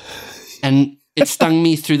area and it stung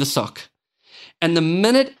me through the sock. And the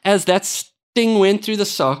minute as that sting went through the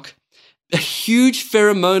sock, a huge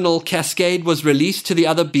pheromonal cascade was released to the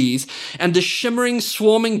other bees and the shimmering,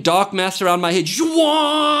 swarming dark mass around my head,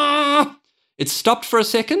 it stopped for a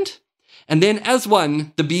second. And then as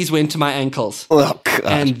one, the bees went to my ankles. Oh, God.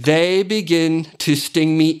 And they begin to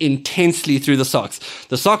sting me intensely through the socks.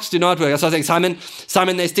 The socks do not work. I start saying, Simon,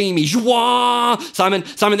 they're stinging me. Simon,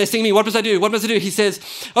 they're stinging me. What must I do? He says,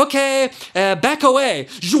 okay, back away.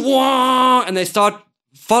 And they start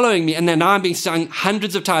following me. And then now I'm being stung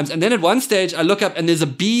hundreds of times. And then at one stage, I look up and there's a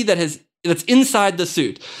bee that's inside the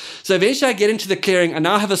suit. So eventually I get into the clearing. I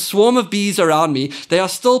now have a swarm of bees around me. They are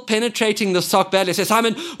still penetrating the sock badly. I say,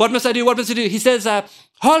 Simon, what must I do? He says,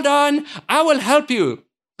 hold on, I will help you.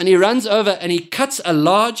 And he runs over and he cuts a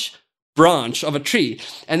large branch of a tree.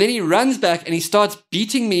 And then he runs back and he starts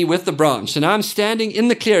beating me with the branch. So now I'm standing in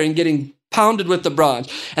the clearing getting pounded with the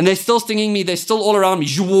branch. And they're still stinging me. They're still all around me.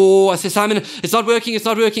 I say, Simon, it's not working.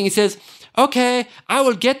 He says, okay, I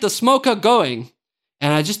will get the smoker going.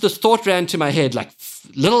 And this thought ran to my head, like,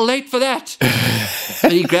 little late for that.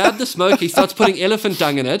 And he grabbed the smoke, he starts putting elephant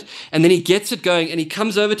dung in it, and then he gets it going, and he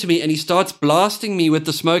comes over to me, and he starts blasting me with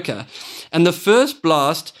the smoker. And the first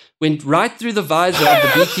blast went right through the visor of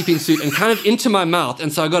the beekeeping suit and kind of into my mouth.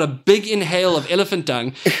 And so I got a big inhale of elephant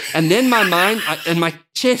dung. And then my mind and my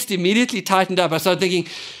chest immediately tightened up. I started thinking,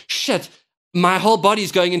 shit, my whole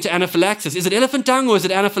body's going into anaphylaxis. Is it elephant dung or is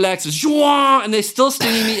it anaphylaxis? And they're still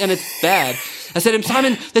stinging me, and it's bad. I said to him,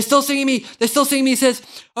 Simon, they're still singing me. He says,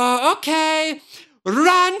 okay,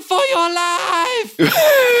 run for your life.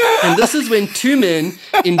 And this is when two men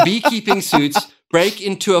in beekeeping suits break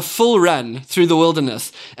into a full run through the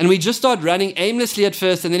wilderness. And we just start running aimlessly at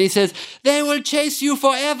first. And then he says, they will chase you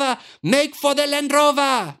forever. Make for the Land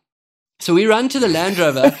Rover. So we run to the Land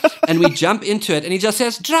Rover and we jump into it and he just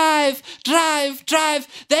says, drive, drive, drive.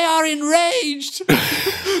 They are enraged. So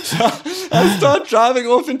I start driving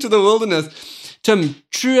off into the wilderness. Tim,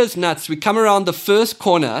 true as nuts, we come around the first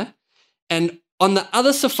corner and on the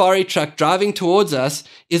other safari truck driving towards us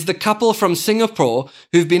is the couple from Singapore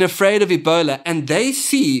who've been afraid of Ebola. And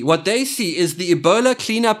what they see is the Ebola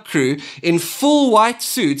cleanup crew in full white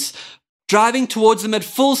suits driving towards them at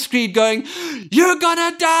full speed going, you're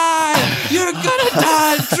gonna die, drive.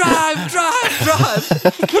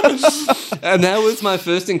 And that was my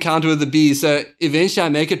first encounter with the bees. So eventually I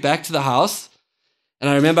make it back to the house. And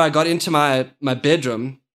I remember I got into my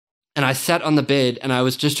bedroom and I sat on the bed and I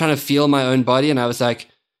was just trying to feel my own body. And I was like,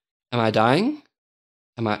 am I dying?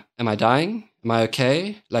 Am I dying? Am I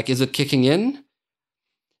okay? Like, is it kicking in?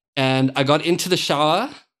 And I got into the shower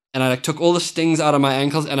and I took all the stings out of my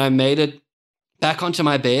ankles and I made it back onto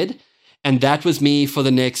my bed. And that was me for the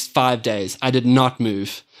next 5 days. I did not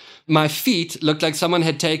move. My feet looked like someone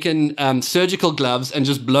had taken surgical gloves and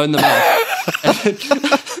just blown them out.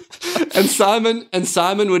 And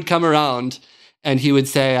Simon would come around and he would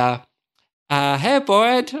say, hey,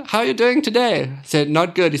 Boyd, how are you doing today? I said,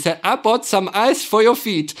 not good. He said, I bought some ice for your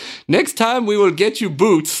feet. Next time we will get you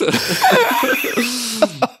boots.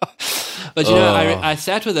 But, I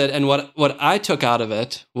sat with it and what I took out of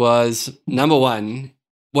it was, number one,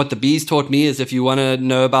 what the bees taught me is if you want to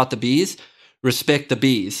know about the bees, respect the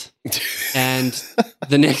bees. And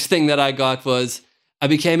the next thing that I got was I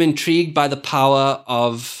became intrigued by the power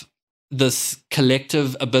of this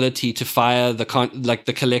collective ability to fire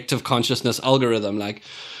the collective consciousness algorithm. Like,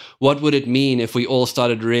 what would it mean if we all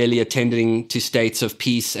started really attending to states of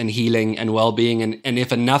peace and healing and well-being? And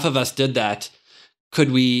if enough of us did that,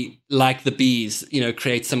 could we, like the bees,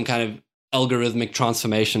 create some kind of algorithmic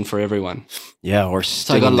transformation for everyone? Yeah, or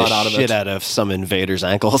stinging the shit out of some invader's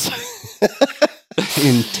ankles.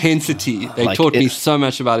 Intensity. They taught me so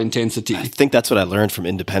much about intensity. I think that's what I learned from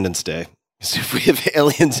Independence Day. So if we have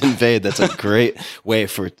aliens invade, that's a great way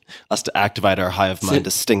for us to activate our hive mind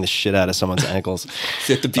to sting the shit out of someone's ankles.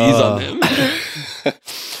 Set the bees on them.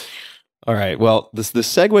 All right. Well, the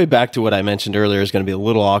segue back to what I mentioned earlier is going to be a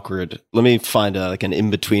little awkward. Let me find an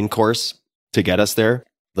in-between course to get us there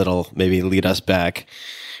that'll maybe lead us back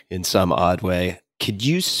in some odd way. Could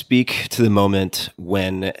you speak to the moment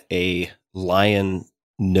when a lion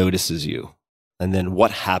notices you, and then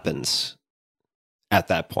what happens at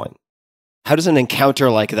that point? How does an encounter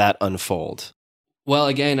like that unfold? Well,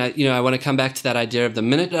 again, I want to come back to that idea of the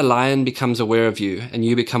minute a lion becomes aware of you and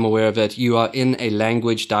you become aware of it, you are in a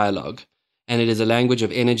language dialogue, and it is a language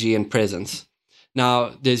of energy and presence.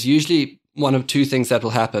 Now, there's usually one of two things that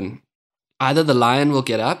will happen. Either the lion will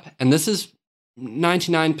get up, and this is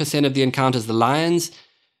 99% of the encounters, the lion's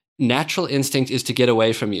natural instinct is to get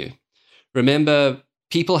away from you. Remember,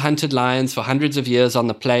 people hunted lions for hundreds of years on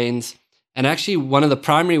the plains, and actually one of the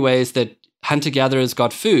primary ways that hunter-gatherers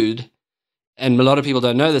got food, and a lot of people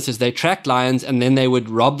don't know this, is they tracked lions and then they would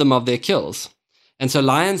rob them of their kills. And so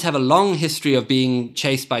lions have a long history of being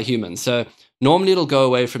chased by humans. So normally it'll go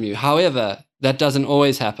away from you. However, that doesn't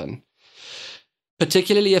always happen.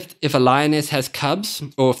 Particularly if a lioness has cubs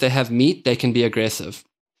or if they have meat, they can be aggressive.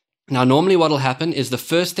 Now, normally what will happen is the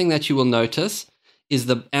first thing that you will notice is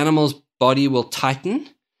the animal's body will tighten,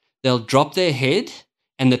 they'll drop their head,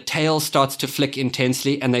 and the tail starts to flick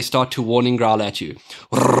intensely, and they start to warning growl at you.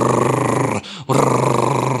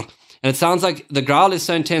 And it sounds like, the growl is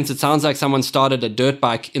so intense, it sounds like someone started a dirt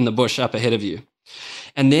bike in the bush up ahead of you.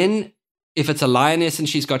 And then, if it's a lioness and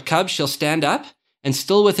she's got cubs, she'll stand up, and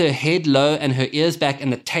still with her head low and her ears back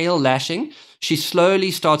and the tail lashing, she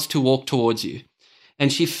slowly starts to walk towards you.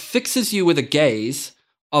 And she fixes you with a gaze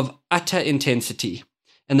of utter intensity.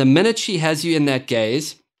 And the minute she has you in that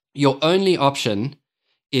gaze, your only option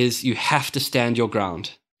is you have to stand your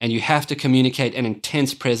ground and you have to communicate an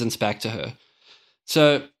intense presence back to her.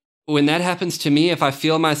 So when that happens to me, if I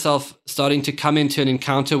feel myself starting to come into an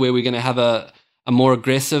encounter where we're going to have a more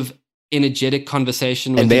aggressive, energetic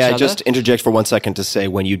conversation with each other. And may I just interject for 1 second to say,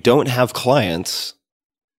 when you don't have clients,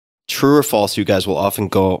 true or false, you guys will often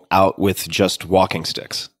go out with just walking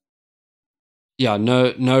sticks. Yeah,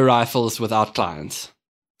 no rifles without clients.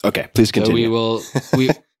 Okay, please continue. So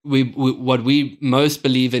we what we most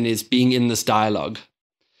believe in is being in this dialogue.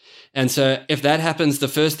 And so if that happens, the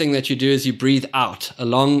first thing that you do is you breathe out, a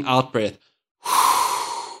long out breath.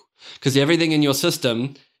 Because everything in your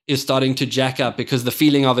system is starting to jack up, because the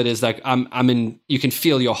feeling of it is like you can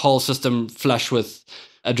feel your whole system flush with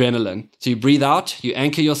adrenaline. So you breathe out, you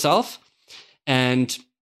anchor yourself, and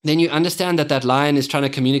then you understand that lion is trying to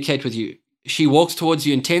communicate with you. She walks towards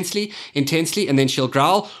you intensely, and then she'll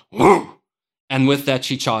growl, and with that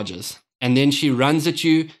she charges. And then she runs at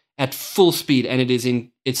you at full speed, and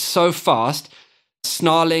it's so fast,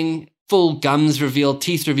 snarling, full gums revealed,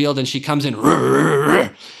 teeth revealed, and she comes in,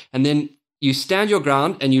 and then you stand your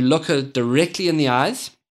ground and you look her directly in the eyes,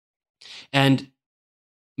 and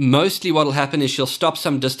mostly what will happen is she'll stop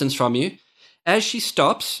some distance from you. As she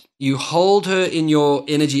stops, you hold her in your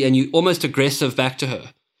energy and you almost aggressive back to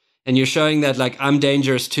her. And you're showing that, like, I'm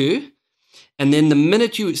dangerous too. And then the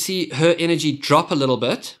minute you see her energy drop a little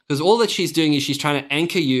bit, because all that she's doing is she's trying to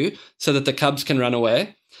anchor you so that the cubs can run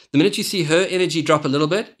away. The minute you see her energy drop a little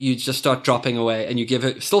bit, you just start dropping away and you give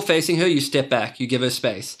her, still facing her, you step back, you give her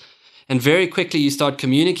space. And very quickly you start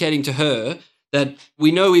communicating to her that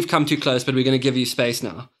we know we've come too close, but we're going to give you space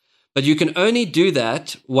now. But you can only do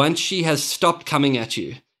that once she has stopped coming at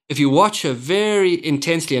you. If you watch her very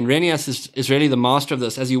intensely, and Renias is really the master of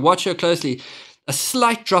this, as you watch her closely, a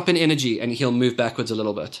slight drop in energy and he'll move backwards a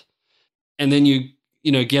little bit. And then you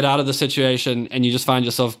get out of the situation and you just find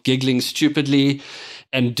yourself giggling stupidly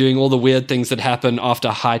and doing all the weird things that happen after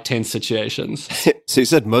high tense situations. So you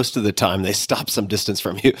said most of the time they stop some distance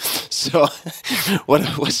from you. So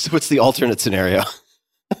what's the alternate scenario?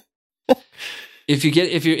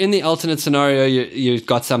 If you're in the alternate scenario, you've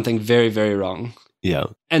got something very, very wrong. Yeah.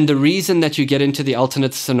 And the reason that you get into the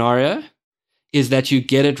alternate scenario is that you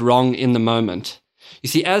get it wrong in the moment. You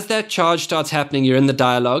see, as that charge starts happening, you're in the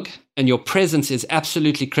dialogue and your presence is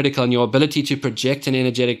absolutely critical, and your ability to project an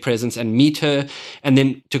energetic presence and meet her, and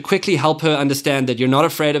then to quickly help her understand that you're not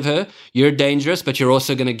afraid of her, you're dangerous, but you're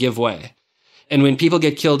also going to give way. And when people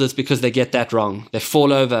get killed, it's because they get that wrong. They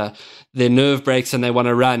fall over, their nerve breaks, and they want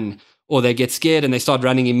to run, or they get scared and they start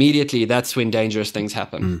running immediately. That's when dangerous things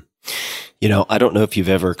happen. You know, I don't know if you've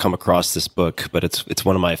ever come across this book, but it's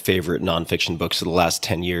one of my favorite nonfiction books of the last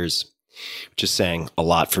 10 years, which is saying a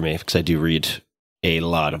lot for me because I do read a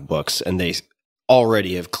lot of books, and they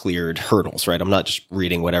already have cleared hurdles, right? I'm not just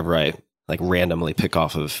reading whatever I like randomly pick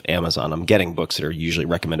off of Amazon. I'm getting books that are usually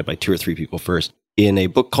recommended by 2 or 3 people first. In a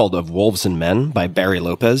book called Of Wolves and Men by Barry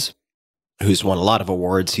Lopez, who's won a lot of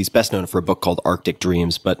awards. He's best known for a book called Arctic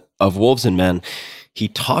Dreams, but Of Wolves and Men, he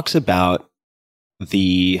talks about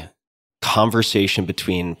the conversation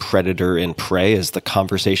between predator and prey as the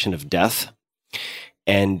conversation of death.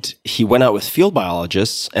 And he went out with field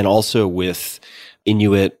biologists and also with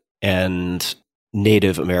Inuit and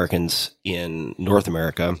Native Americans in North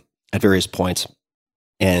America at various points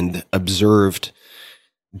and observed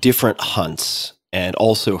different hunts and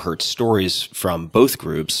also heard stories from both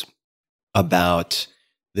groups about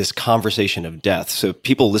this conversation of death. So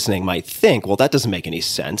people listening might think, well, that doesn't make any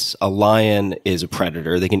sense. A lion is a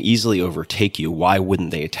predator. They can easily overtake you. Why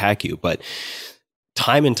wouldn't they attack you? But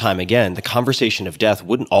time and time again, the conversation of death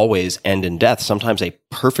wouldn't always end in death. Sometimes a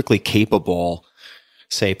perfectly capable,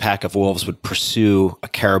 say, pack of wolves would pursue a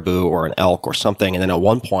caribou or an elk or something. And then at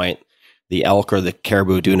one point, the elk or the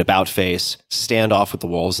caribou would do an about face, stand off with the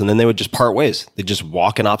wolves, and then they would just part ways. They'd just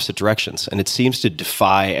walk in opposite directions. And it seems to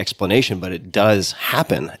defy explanation, but it does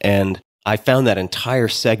happen. And I found that entire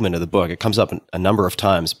segment of the book, it comes up a number of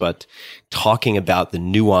times, but talking about the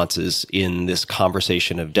nuances in this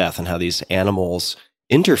conversation of death and how these animals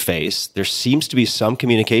interface, there seems to be some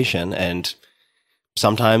communication, and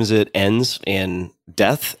sometimes it ends in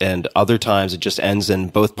death, and other times it just ends in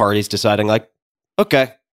both parties deciding like,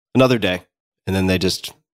 okay, another day. And then they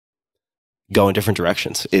just go in different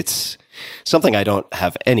directions. It's something I don't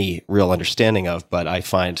have any real understanding of, but I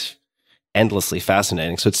find endlessly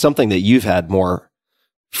fascinating. So it's something that you've had more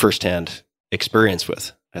firsthand experience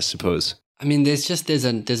with, I suppose. I mean,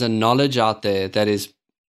 there's a knowledge out there that is,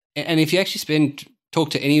 and if you actually talk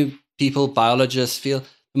to any people, biologists, the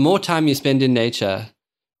more time you spend in nature,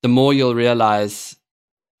 the more you'll realize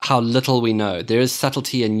how little we know. There is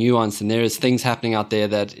subtlety and nuance, and there is things happening out there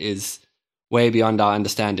that is way beyond our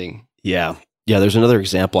understanding. Yeah. Yeah, there's another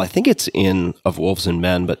example. I think it's in Of Wolves and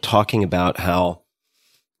Men, but talking about how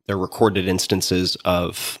there are recorded instances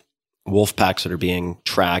of wolf packs that are being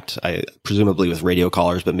tracked, presumably with radio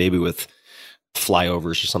collars, but maybe with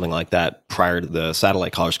flyovers or something like that prior to the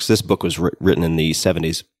satellite collars, because this book was written in the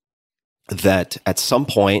 70s, that at some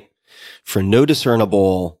point, for no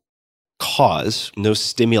discernible cause, no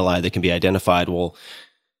stimuli that can be identified, will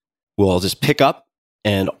just pick up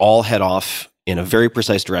and all head off in a very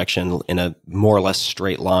precise direction in a more or less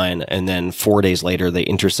straight line. And then 4 days later, they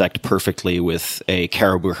intersect perfectly with a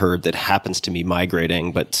caribou herd that happens to be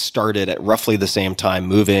migrating, but started at roughly the same time,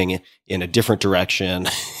 moving in a different direction.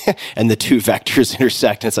 And the two vectors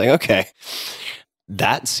intersect. And it's like, okay,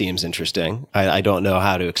 that seems interesting. I don't know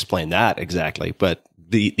how to explain that exactly, but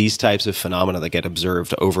these types of phenomena that get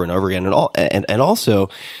observed over and over again, and also,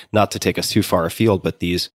 not to take us too far afield, but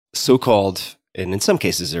these so-called, and in some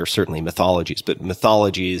cases there are certainly mythologies, but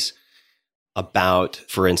mythologies about,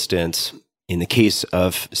 for instance, in the case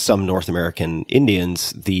of some North American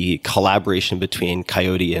Indians, the collaboration between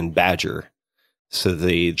coyote and badger. So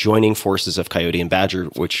the joining forces of coyote and badger,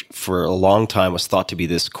 which for a long time was thought to be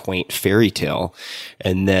this quaint fairy tale.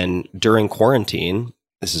 And then during quarantine,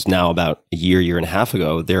 this is now about a year and a half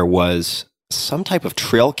ago, there was some type of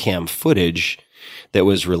trail cam footage that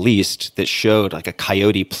was released that showed like a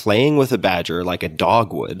coyote playing with a badger like a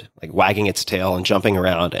dog would, like wagging its tail and jumping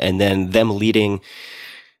around, and then them leading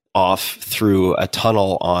off through a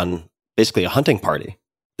tunnel on basically a hunting party.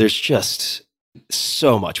 There's just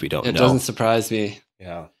so much we don't know. It doesn't surprise me.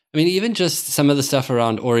 Yeah. I mean, even just some of the stuff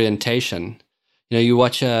around orientation. You know, you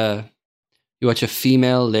watch a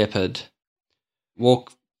female leopard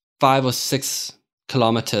walk 5 or 6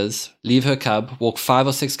 kilometers, leave her cub, walk 5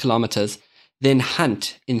 or 6 kilometers, then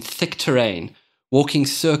hunt in thick terrain, walking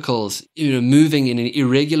circles, moving in an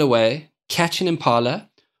irregular way, catch an impala,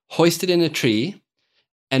 hoist it in a tree,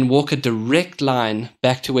 and walk a direct line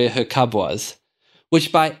back to where her cub was,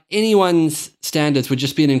 which by anyone's standards would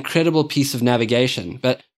just be an incredible piece of navigation.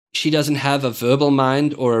 But she doesn't have a verbal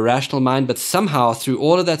mind or a rational mind, but somehow through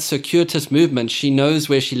all of that circuitous movement, she knows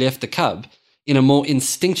where she left the cub in a more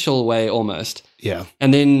instinctual way almost. Yeah.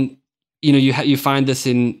 And then you find this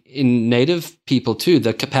in native people too,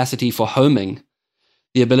 the capacity for homing,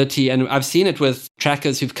 the ability, and I've seen it with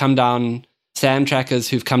trackers who've come down, SAM trackers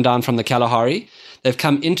who've come down from the Kalahari. They've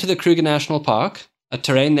come into the Kruger National Park, a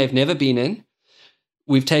terrain they've never been in.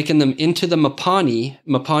 We've taken them into the Mapani.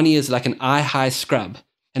 Mapani is like an eye-high scrub.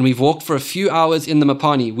 And we've walked for a few hours in the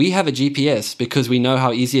Mapani. We have a GPS because we know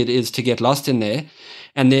how easy it is to get lost in there.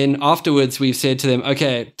 And then afterwards, we've said to them,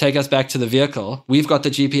 okay, take us back to the vehicle. We've got the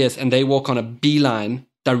GPS, and they walk on a beeline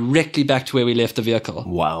directly back to where we left the vehicle.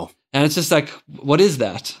 Wow. And it's just like, what is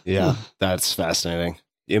that? Yeah, that's fascinating.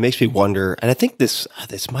 It makes me wonder, and I think this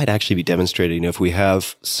might actually be demonstrated, if we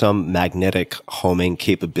have some magnetic homing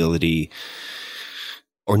capability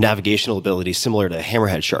or navigational ability similar to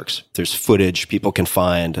hammerhead sharks. There's footage people can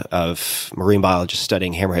find of marine biologists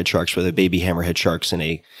studying hammerhead sharks, where the baby hammerhead sharks in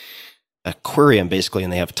a aquarium, basically,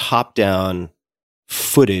 and they have top-down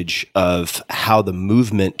footage of how the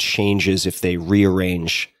movement changes if they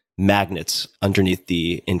rearrange magnets underneath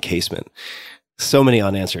the encasement. So many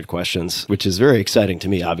unanswered questions, which is very exciting to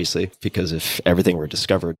me, obviously, because if everything were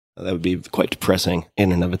discovered, that would be quite depressing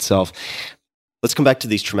in and of itself. Let's come back to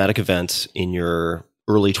these traumatic events in your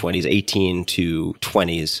early 20s, 18 to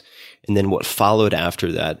 20s, and then what followed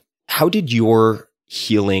after that. How did your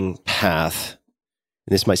healing path,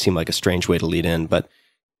 and this might seem like a strange way to lead in, but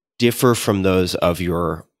differ from those of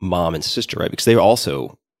your mom and sister, right? Because they were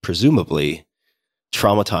also presumably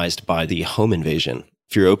traumatized by the home invasion.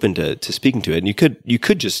 If you're open to speaking to it, and you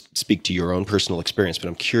could just speak to your own personal experience, but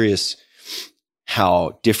I'm curious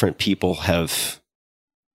how different people have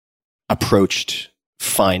approached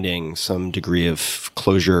finding some degree of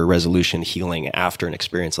closure, resolution, healing after an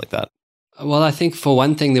experience like that. Well, I think for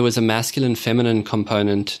one thing, there was a masculine-feminine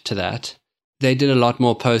component to that. They did a lot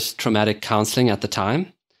more post-traumatic counseling at the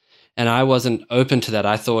time, and I wasn't open to that.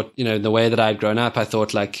 I thought, the way that I'd grown up, I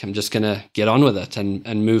thought, like, I'm just going to get on with it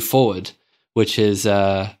and move forward, which is,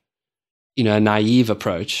 a naive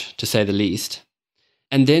approach, to say the least.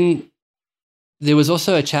 And then there was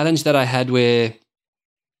also a challenge that I had where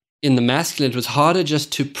in the masculine, it was harder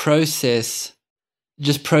just to process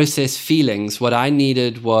feelings. What I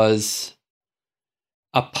needed was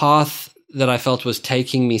a path that I felt was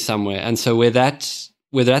taking me somewhere. And so where that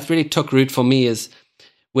really took root for me is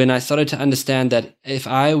when I started to understand that if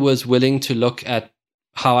I was willing to look at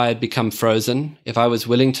how I had become frozen, if I was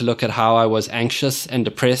willing to look at how I was anxious and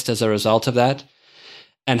depressed as a result of that,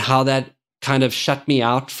 and how that kind of shut me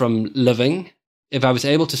out from living, if I was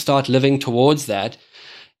able to start living towards that,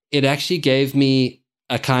 it actually gave me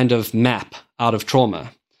a kind of map out of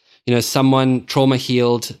trauma. Someone trauma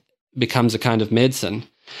healed becomes a kind of medicine.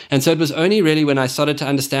 And so it was only really when I started to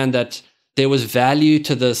understand that there was value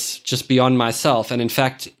to this just beyond myself. And in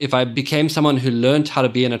fact, if I became someone who learned how to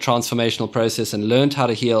be in a transformational process and learned how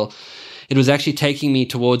to heal, it was actually taking me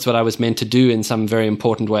towards what I was meant to do in some very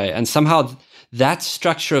important way. And somehow that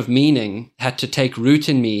structure of meaning had to take root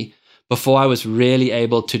in me before I was really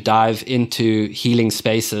able to dive into healing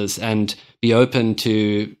spaces and be open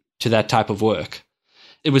to that type of work.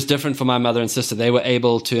 It was different for my mother and sister. They were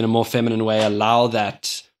able to, in a more feminine way, allow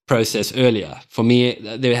that process earlier. For me,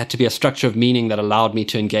 there had to be a structure of meaning that allowed me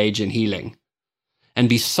to engage in healing and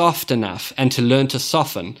be soft enough and to learn to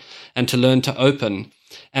soften and to learn to open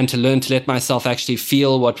and to learn to let myself actually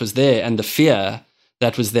feel what was there and the fear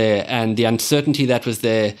that was there and the uncertainty that was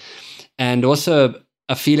there, and also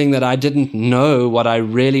a feeling that I didn't know what I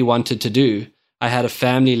really wanted to do. I had a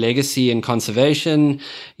family legacy in conservation.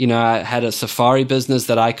 I had a safari business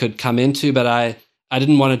that I could come into, but I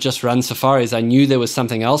didn't want to just run safaris. I knew there was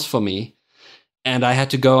something else for me, and I had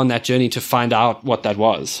to go on that journey to find out what that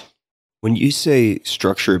was. When you say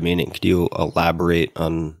structure of meaning, could you elaborate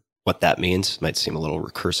on what that means? It might seem a little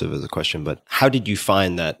recursive as a question, but how did you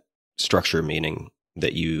find that structure of meaning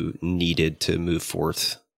that you needed to move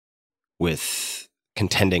forth with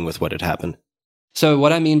contending with what had happened? So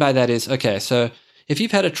what I mean by that is, okay, so if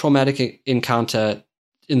you've had a traumatic encounter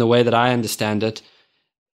in the way that I understand it,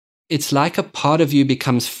 it's like a part of you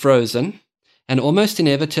becomes frozen, and almost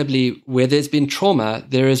inevitably where there's been trauma,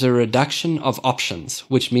 there is a reduction of options,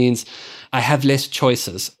 which means I have less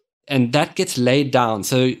choices. And that gets laid down.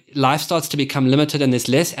 So life starts to become limited and there's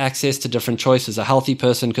less access to different choices. A healthy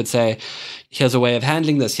person could say, here's a way of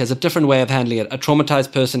handling this. Here's a different way of handling it. A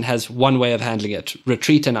traumatized person has one way of handling it: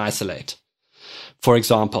 retreat and isolate, for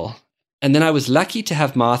example. And then I was lucky to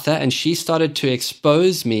have Martha, and she started to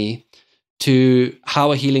expose me to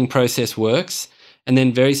how a healing process works. And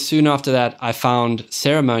then very soon after that, I found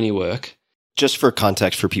ceremony work. Just for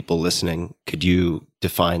context for people listening, could you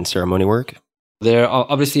define ceremony work? There are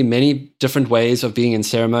obviously many different ways of being in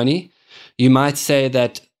ceremony. You might say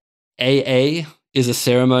that AA is a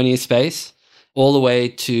ceremony space, all the way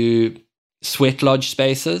to sweat lodge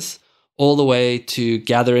spaces, all the way to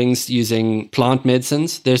gatherings using plant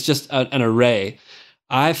medicines. There's just an array.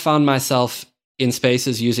 I found myself in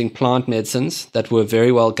spaces using plant medicines that were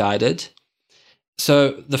very well guided.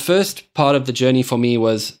 So the first part of the journey for me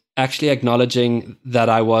was actually acknowledging that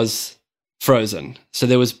I was frozen. So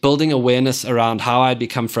there was building awareness around how I'd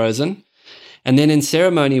become frozen. And then in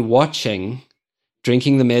ceremony, watching,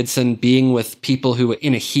 drinking the medicine, being with people who were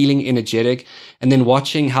in a healing energetic, and then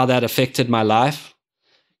watching how that affected my life,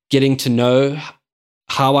 getting to know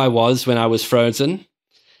how I was when I was frozen,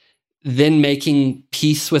 then making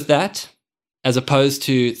peace with that, as opposed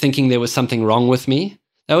to thinking there was something wrong with me.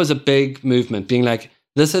 That was a big movement, being like,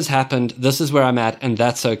 this has happened, this is where I'm at, and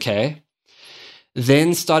that's okay.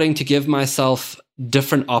 Then starting to give myself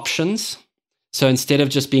different options. So instead of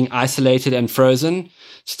just being isolated and frozen,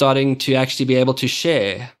 starting to actually be able to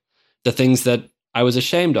share the things that I was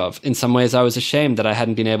ashamed of. In some ways, I was ashamed that I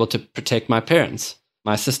hadn't been able to protect my parents,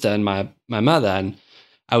 my sister and my mother. And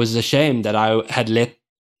I was ashamed that I had let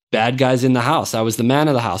bad guys in the house. I was the man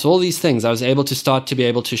of the house. All these things. I was able to start to be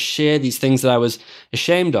able to share these things that I was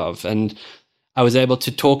ashamed of. And I was able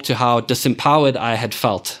to talk to how disempowered I had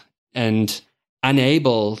felt and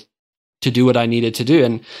unable to do what I needed to do.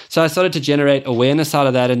 And so I started to generate awareness out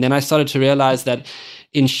of that. And then I started to realize that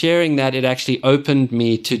in sharing that, it actually opened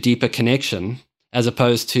me to deeper connection, as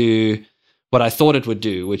opposed to what I thought it would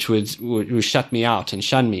do, which would shut me out and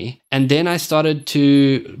shun me. And then I started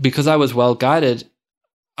to, because I was well guided,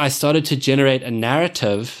 I started to generate a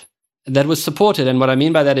narrative that was supported. And what I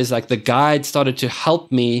mean by that is like the guide started to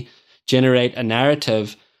help me generate a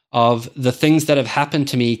narrative of the things that have happened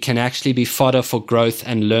to me can actually be fodder for growth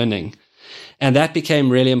and learning. And that became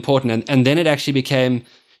really important. And then it actually became,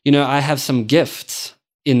 I have some gifts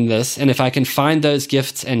in this. And if I can find those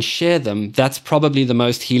gifts and share them, that's probably the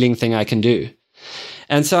most healing thing I can do.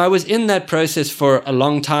 And so I was in that process for a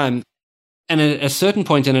long time. And at a certain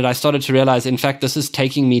point in it, I started to realize, in fact, this is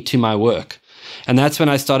taking me to my work. And that's when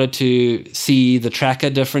I started to see the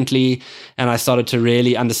tracker differently. And I started to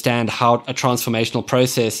really understand how a transformational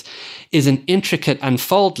process is an intricate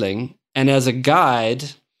unfolding. And as a guide,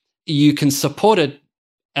 you can support it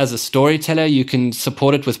as a storyteller. You can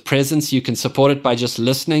support it with presence. You can support it by just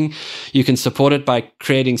listening. You can support it by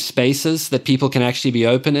creating spaces that people can actually be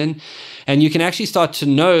open in. And you can actually start to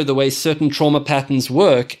know the way certain trauma patterns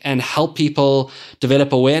work and help people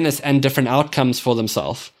develop awareness and different outcomes for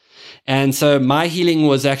themselves. And so my healing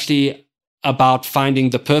was actually about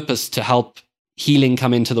finding the purpose to help healing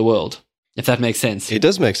come into the world, if that makes sense. It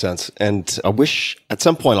does make sense. And I wish at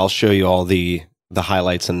some point I'll show you all the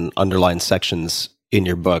highlights and underlined sections in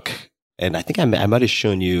your book. And I think I might have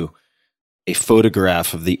shown you a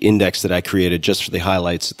photograph of the index that I created just for the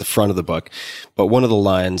highlights at the front of the book. But one of the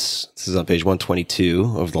lines, this is on page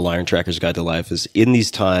 122 of the Lion Tracker's Guide to Life, is, in these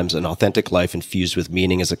times, an authentic life infused with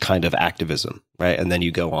meaning is a kind of activism, right? And then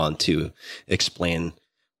you go on to explain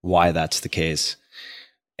why that's the case.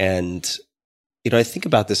 And, I think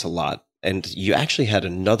about this a lot. And you actually had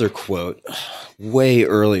another quote way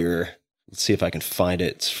earlier. Let's see if I can find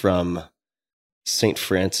it. It's from St.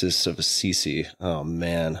 Francis of Assisi. Oh,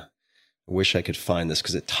 man. I wish I could find this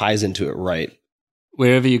because it ties into it right.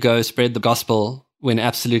 Wherever you go, spread the gospel. When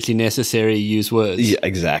absolutely necessary, use words. Yeah,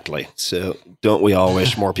 exactly. So don't we all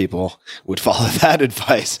wish more people would follow that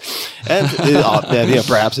advice? And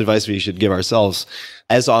perhaps advice we should give ourselves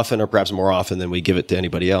as often or perhaps more often than we give it to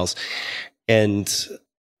anybody else. And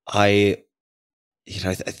I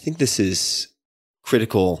think this is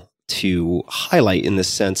critical to highlight in the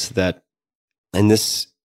sense that in this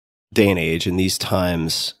day and age, in these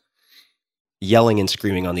times, yelling and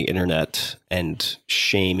screaming on the internet and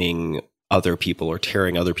shaming other people or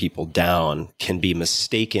tearing other people down can be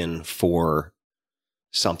mistaken for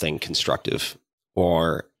something constructive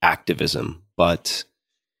or activism. But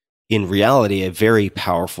in reality, a very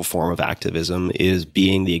powerful form of activism is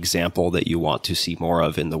being the example that you want to see more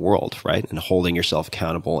of in the world, right? And holding yourself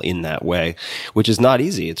accountable in that way, which is not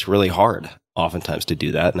easy. It's really hard oftentimes to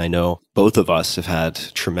do that. And I know both of us have had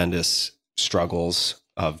tremendous struggles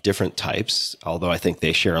of different types, although I think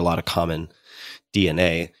they share a lot of common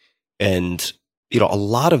DNA. And, a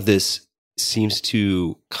lot of this seems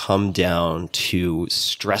to come down to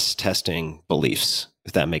stress testing beliefs,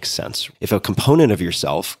 if that makes sense. If a component of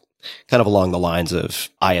yourself, kind of along the lines of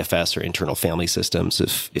IFS or internal family systems,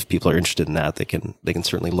 if people are interested in that, they can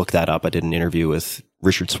certainly look that up. I did an interview with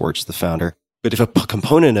Richard Schwartz, the founder. But if a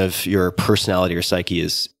component of your personality or psyche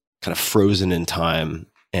is kind of frozen in time,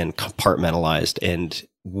 and compartmentalized. And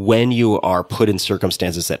when you are put in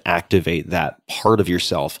circumstances that activate that part of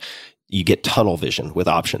yourself, you get tunnel vision with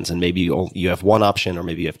options. And maybe you have one option, or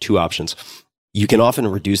maybe you have two options. You can often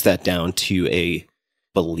reduce that down to a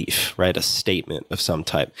belief, right? A statement of some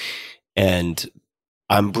type. And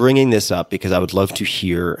I'm bringing this up because I would love to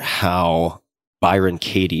hear how Byron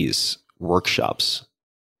Katie's workshops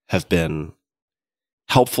have been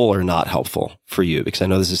helpful or not helpful for you, because I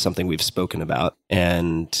know this is something we've spoken about.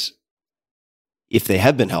 And if they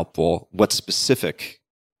have been helpful, what specific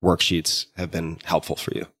worksheets have been helpful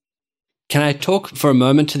for you? Can I talk for a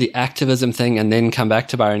moment to the activism thing and then come back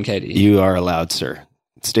to Byron Katie? You are allowed, sir.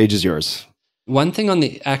 The stage is yours. One thing on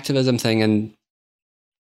the activism thing, and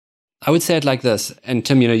I would say it like this, and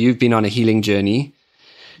Tim, you've been on a healing journey.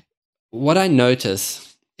 What I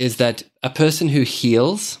notice is that a person who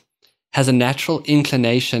heals has a natural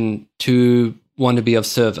inclination to want to be of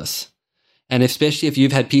service. And especially if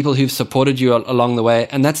you've had people who've supported you along the way,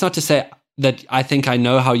 and that's not to say that I think I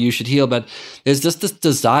know how you should heal, but there's just this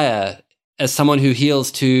desire as someone who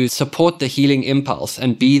heals to support the healing impulse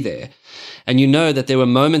and be there. And you know that there were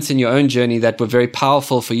moments in your own journey that were very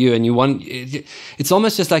powerful for you, and it's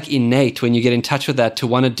almost just like innate when you get in touch with that to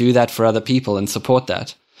want to do that for other people and support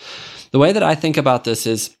that. The way that I think about this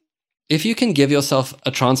is, if you can give yourself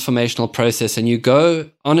a transformational process and you go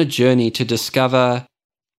on a journey to discover,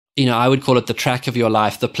 I would call it the track of your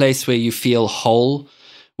life, the place where you feel whole,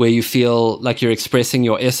 where you feel like you're expressing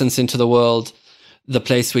your essence into the world, the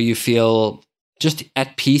place where you feel just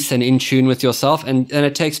at peace and in tune with yourself. And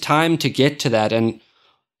it takes time to get to that. And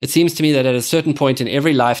it seems to me that at a certain point in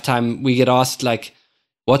every lifetime, we get asked, like,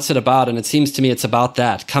 what's it about? And it seems to me it's about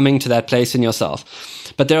that, coming to that place in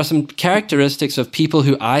yourself. But there are some characteristics of people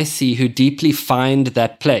who I see who deeply find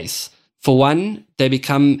that place. For one, they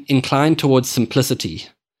become inclined towards simplicity.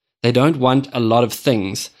 They don't want a lot of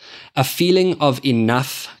things. A feeling of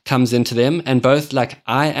enough comes into them, and both like,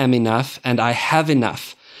 I am enough and I have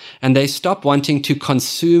enough. And they stop wanting to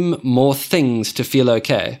consume more things to feel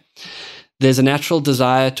okay. There's a natural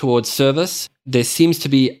desire towards service. There seems to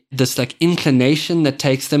be this like inclination that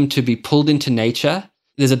takes them to be pulled into nature.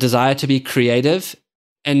 There's a desire to be creative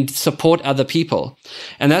and support other people.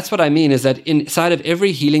 And that's what I mean, is that inside of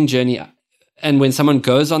every healing journey, and when someone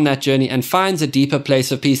goes on that journey and finds a deeper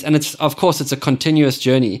place of peace, and it's a continuous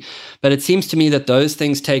journey, but it seems to me that those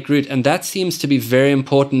things take root, and that seems to be very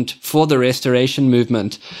important for the restoration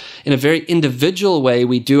movement. In a very individual way,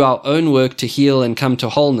 we do our own work to heal and come to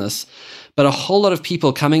wholeness, but a whole lot of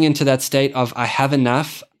people coming into that state of, I have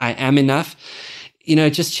enough, I am enough,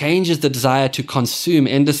 it just changes the desire to consume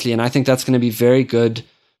endlessly, and I think that's going to be very good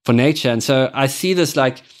for nature. And so I see this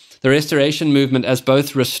like the restoration movement as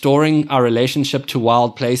both restoring our relationship to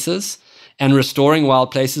wild places and restoring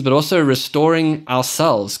wild places, but also restoring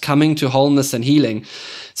ourselves, coming to wholeness and healing,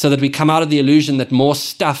 so that we come out of the illusion that more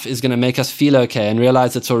stuff is going to make us feel okay, and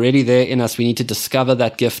realize it's already there in us. We need to discover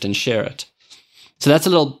that gift and share it. So that's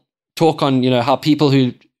a little talk on, how people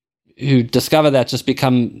who discover that just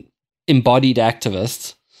become embodied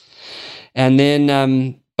activists. And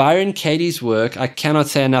then Byron Katie's work, I cannot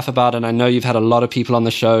say enough about, and I know you've had a lot of people on the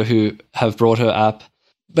show who have brought her up,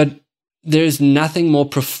 but there is nothing more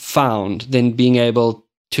profound than being able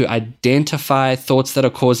to identify thoughts that are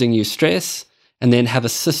causing you stress and then have a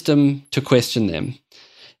system to question them.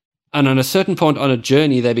 And on a certain point on a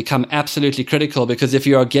journey, they become absolutely critical, because if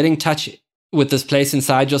you are getting touch with this place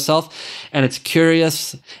inside yourself and it's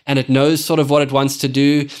curious and it knows sort of what it wants to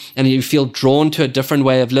do, and you feel drawn to a different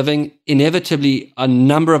way of living, inevitably a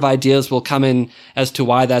number of ideas will come in as to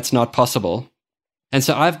why that's not possible. And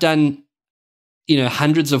so I've done,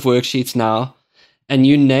 hundreds of worksheets now, and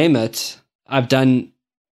you name it, I've done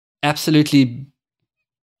absolutely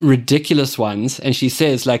ridiculous ones. And she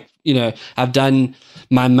says, like, I've done,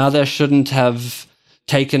 my mother shouldn't have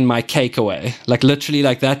taken my cake away, like literally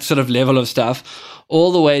like that sort of level of stuff,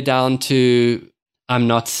 all the way down to I'm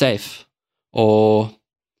not safe, or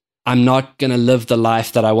I'm not going to live the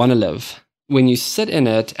life that I want to live. When you sit in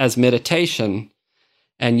it as meditation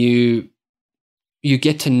and you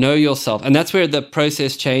get to know yourself, and that's where the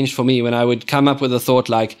process changed for me, when I would come up with a thought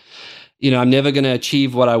like, I'm never going to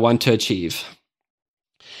achieve what I want to achieve.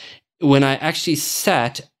 When I actually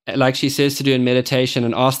sat, like she says to do in meditation,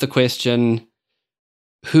 and asked the question,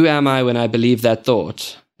 who am I when I believe that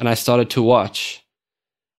thought? And I started to watch.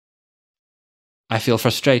 I feel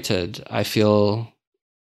frustrated. I feel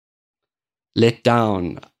let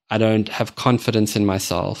down. I don't have confidence in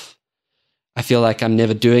myself. I feel like I'm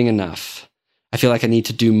never doing enough. I feel like I need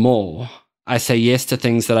to do more. I say yes to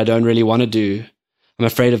things that I don't really want to do. I'm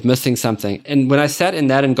afraid of missing something. And when I sat in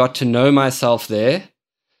that and got to know myself there,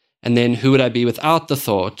 And then who would I be without the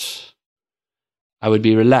thought? I would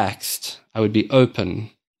be relaxed. I would be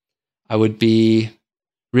open. I would be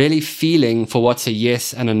really feeling for what's a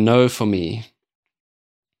yes and a no for me.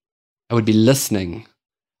 I would be listening.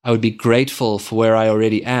 I would be grateful for where I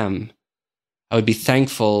already am. I would be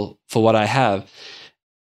thankful for what I have.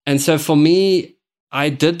 And so for me, I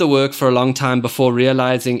did the work for a long time before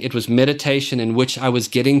realizing it was meditation in which I was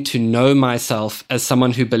getting to know myself as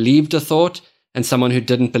someone who believed a thought and someone who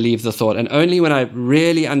didn't believe the thought. And only when I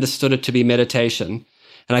really understood it to be meditation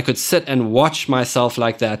and I could sit and watch myself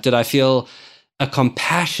like that, did I feel a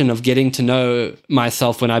compassion of getting to know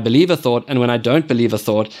myself when I believe a thought and when I don't believe a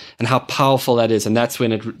thought, and how powerful that is. And that's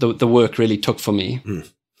when the work really took for me.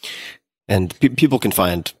 And people can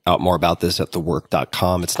find out more about this at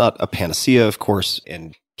thework.com. It's not a panacea, of course.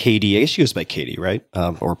 And Katie, I guess she goes by Katie, right?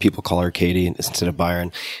 Or people call her Katie instead of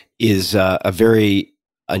Byron, is a very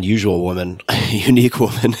unusual woman, a unique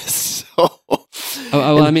woman.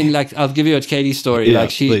 I mean, like, I'll give you a Katie story. Yeah, like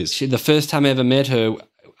she, the first time I ever met her,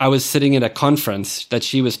 I was sitting at a conference that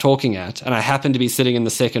she was talking at, and I happened to be sitting in the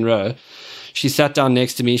second row. She sat down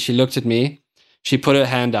next to me. She looked at me. She put her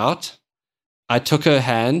hand out. I took her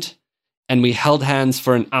hand, and we held hands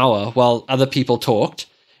for an hour while other people talked.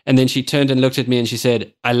 And then she turned and looked at me and she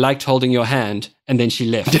said, "I liked holding your hand." And then she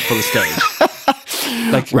left for the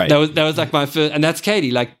stage. Like, right. That was like my first, and that's Katie,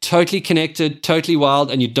 like totally connected, totally wild,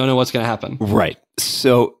 and you don't know what's going to happen. Right.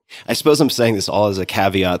 So I suppose I'm saying this all as a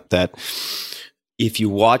caveat that if you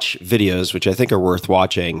watch videos, which I think are worth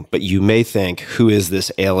watching, but you may think, who is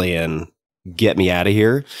this alien? Get me out of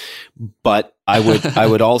here. But I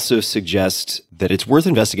would also suggest that it's worth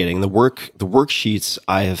investigating. The worksheets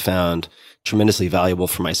I have found tremendously valuable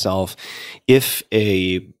for myself. If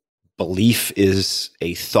a belief is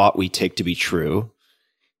a thought we take to be true,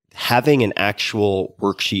 having an actual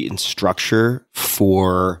worksheet and structure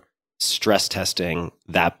for stress testing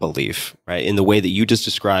that belief, right, in the way that you just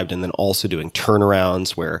described, and then also doing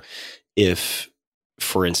turnarounds where if,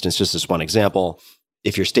 for instance, just as one example,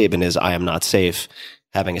 if your statement is, "I am not safe,"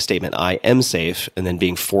 having a statement, "I am safe," and then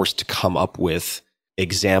being forced to come up with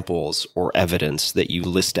examples or evidence that you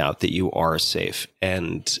list out that you are safe.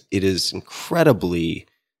 And it is incredibly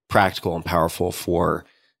practical and powerful for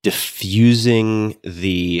diffusing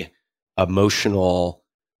the emotional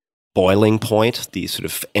boiling point, the sort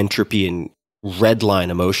of entropy and red line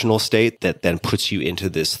emotional state that then puts you into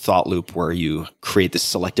this thought loop where you create this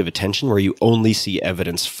selective attention where you only see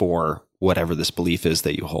evidence for whatever this belief is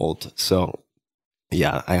that you hold. So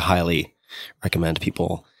yeah, I highly recommend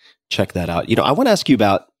people check that out. I want to ask you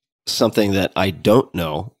about something that I don't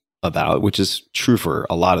know about, which is true for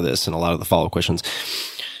a lot of this and a lot of the follow-up questions.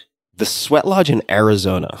 The Sweat Lodge in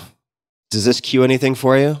Arizona. Does this cue anything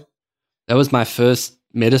for you? That was my first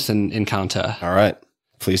medicine encounter. All right.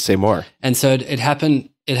 Please say more. And so it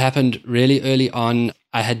happened really early on.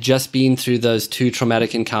 I had just been through those 2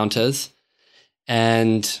 traumatic encounters,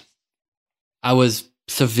 and I was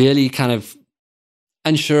severely kind of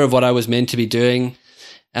unsure of what I was meant to be doing.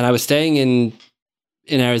 And I was staying in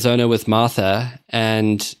Arizona with Martha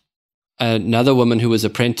and another woman who was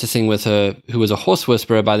apprenticing with her, who was a horse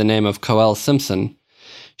whisperer by the name of Coel Simpson.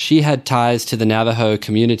 She had ties to the Navajo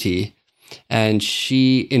community, and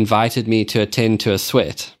she invited me to attend to a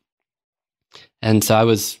sweat. And so I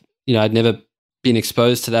was, I'd never been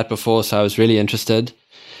exposed to that before, so I was really interested.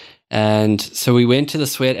 And so we went to the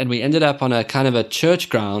sweat, and we ended up on a kind of a church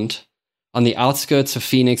ground on the outskirts of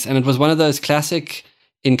Phoenix. And it was one of those classic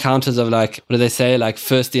encounters of, like, what do they say? Like,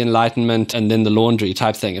 first the enlightenment and then the laundry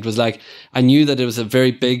type thing. It was like, I knew that it was a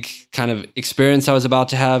very big kind of experience I was about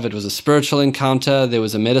to have. It was a spiritual encounter. There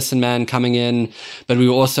was a medicine man coming in, but we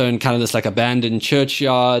were also in kind of this like abandoned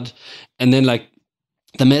churchyard. And then like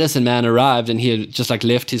the medicine man arrived, and he had just like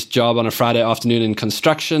left his job on a Friday afternoon in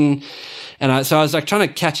construction. And so I was like trying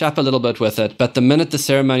to catch up a little bit with it. But the minute the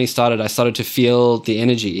ceremony started, I started to feel the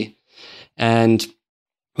energy. And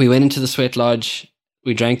we went into the sweat lodge.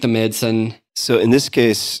 We drank the medicine. So in this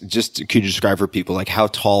case, just could you describe for people, like, how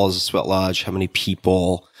tall is the sweat lodge? How many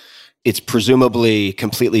people? It's presumably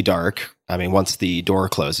completely dark. I mean, once the door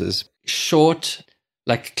closes. Short,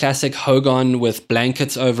 like classic hogan with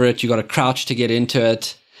blankets over it. You got to crouch to get into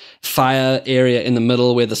it. Fire area in the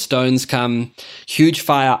middle where the stones come. Huge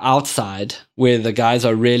fire outside where the guys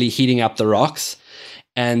are really heating up the rocks.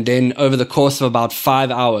 And then over the course of about 5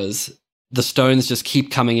 hours, the stones just keep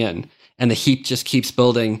coming in. And the heat just keeps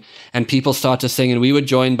building, and people start to sing. And we were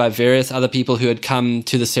joined by various other people who had come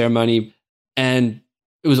to the ceremony, and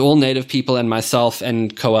it was all native people and myself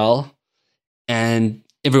and Coel, and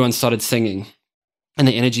everyone started singing, and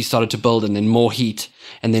the energy started to build, and then more heat,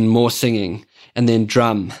 and then more singing, and then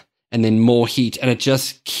drum, and then more heat. And it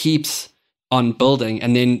just keeps on building.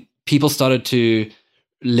 And then people started to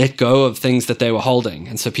let go of things that they were holding.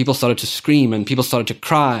 And so people started to scream and people started to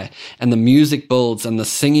cry, and the music builds and the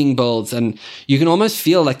singing builds. And you can almost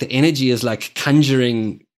feel like the energy is like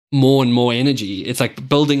conjuring more and more energy. It's like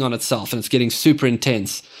building on itself, and it's getting super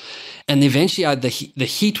intense. And eventually the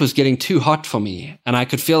heat was getting too hot for me. And I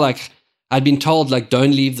could feel like I'd been told, like,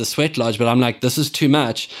 don't leave the sweat lodge, but I'm like, this is too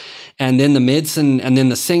much. And then the medicine and then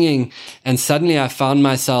the singing. And suddenly I found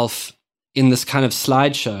myself in this kind of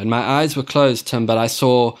slideshow, and my eyes were closed, Tim, but I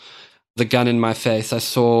saw the gun in my face. I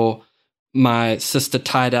saw my sister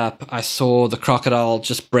tied up. I saw the crocodile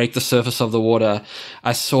just break the surface of the water.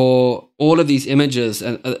 I saw all of these images,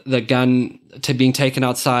 and the gun being taken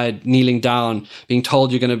outside, kneeling down, being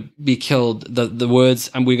told you're going to be killed. The words,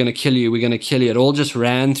 and we're going to kill you, we're going to kill you. It all just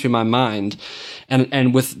ran through my mind,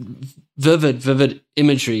 and with vivid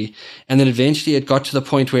imagery. And then eventually it got to the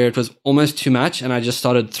point where it was almost too much, and I just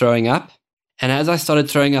started throwing up. And as I started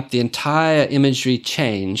throwing up, the entire imagery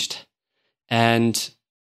changed, and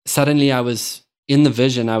suddenly I was in the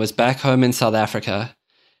vision. I was back home in South Africa,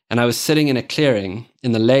 and I was sitting in a clearing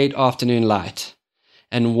in the late afternoon light,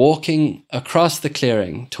 and walking across the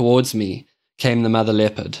clearing towards me came the mother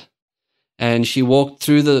leopard. And she walked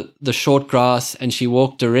through the short grass, and she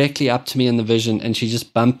walked directly up to me in the vision, and she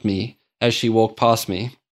just bumped me as she walked past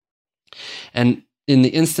me. And in the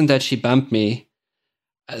instant that she bumped me,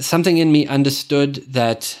 something in me understood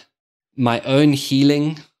that my own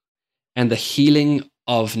healing and the healing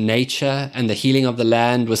of nature and the healing of the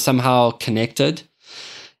land was somehow connected.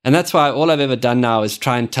 And that's why all I've ever done now is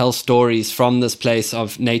try and tell stories from this place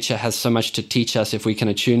of nature has so much to teach us if we can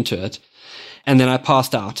attune to it. And then I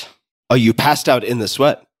passed out. Oh, you passed out in the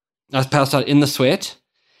sweat? I was passed out in the sweat.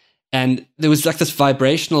 And there was like this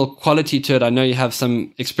vibrational quality to it. I know you have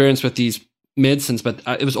some experience with these medicines, but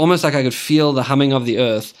it was almost like I could feel the humming of the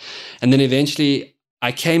earth. And then eventually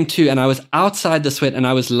I came to, and I was outside the sweat, and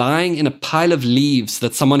I was lying in a pile of leaves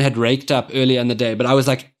that someone had raked up earlier in the day, but I was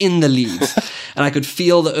like in the leaves and I could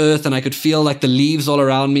feel the earth, and I could feel like the leaves all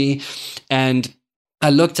around me. And I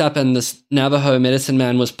looked up, and this Navajo medicine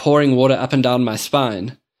man was pouring water up and down my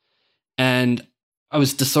spine. And I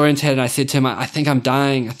was disoriented, and I said to him, I think I'm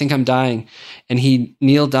dying. I think I'm dying. And he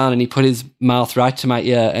kneeled down and he put his mouth right to my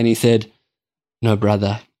ear, and he said, "No,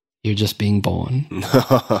 brother, you're just being born."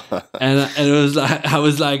 and it was like, I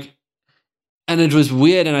was like, and it was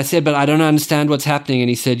weird. And I said, "But I don't understand what's happening." And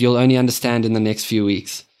he said, "You'll only understand in the next few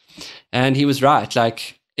weeks." And he was right.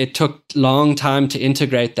 Like, it took long time to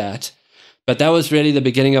integrate that. But that was really the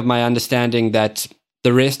beginning of my understanding that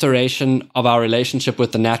the restoration of our relationship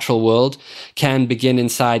with the natural world can begin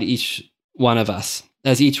inside each one of us.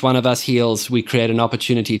 As each one of us heals, we create an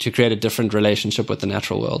opportunity to create a different relationship with the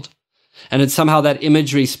natural world. And it's somehow that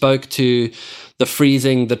imagery spoke to the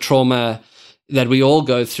freezing, the trauma that we all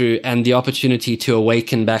go through, and the opportunity to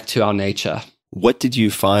awaken back to our nature. What did you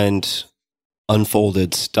find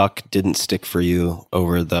unfolded, stuck, didn't stick for you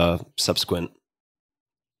over the subsequent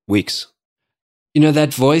weeks? You know,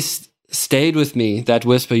 that voice stayed with me, that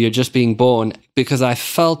whisper, "You're just being born," because I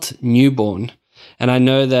felt newborn. And I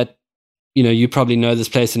know that, you know, you probably know this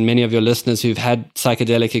place, and many of your listeners who've had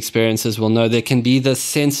psychedelic experiences will know there can be this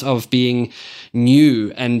sense of being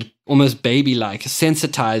new and almost baby-like,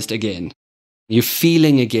 sensitized again. You're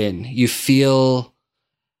feeling again. You feel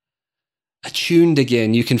attuned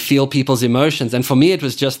again. You can feel people's emotions. And for me, it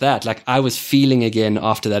was just that. Like, I was feeling again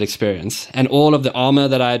after that experience. And all of the armor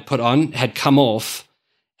that I had put on had come off,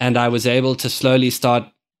 and I was able to slowly start.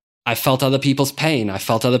 I felt other people's pain. I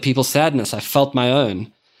felt other people's sadness. I felt my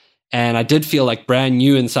own. And I did feel like brand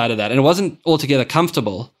new inside of that. And it wasn't altogether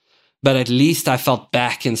comfortable, but at least I felt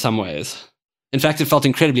back in some ways. In fact, it felt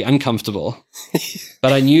incredibly uncomfortable,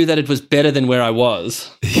 but I knew that it was better than where I was.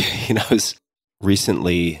 You know, I was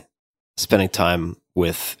recently spending time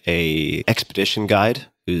with a expedition guide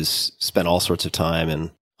who's spent all sorts of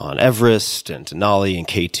time on Everest and Denali and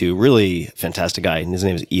K2, really fantastic guy. And his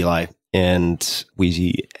name is Eli. And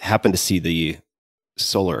we happened to see the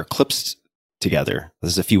solar eclipse together.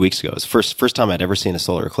 This is a few weeks ago. It was the first time I'd ever seen a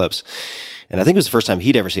solar eclipse. And I think it was the first time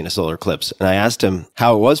he'd ever seen a solar eclipse. And I asked him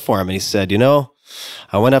how it was for him. And he said, "You know,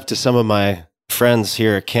 I went up to some of my friends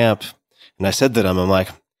here at camp, and I said to them, I'm like,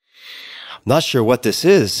 I'm not sure what this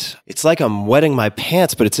is. It's like I'm wetting my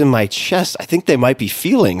pants, but it's in my chest. I think they might be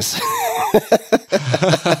feelings."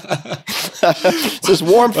 It's this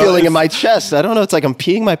warm feeling in my chest. I don't know. It's like I'm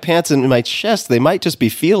peeing my pants in my chest. They might just be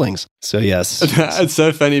feelings. So yes. It's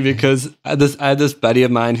so funny because I had this buddy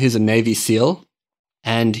of mine who's a Navy SEAL,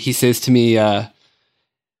 and he says to me,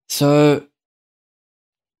 "So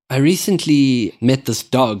I recently met this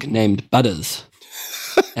dog named Butters.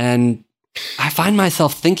 And I find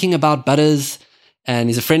myself thinking about Butters, and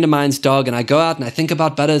he's a friend of mine's dog, and I go out and I think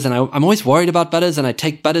about Butters, and I'm always worried about Butters, and I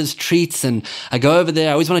take Butters treats, and I go over there.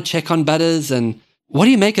 I always want to check on Butters, and what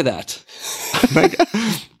do you make of that? I'm like,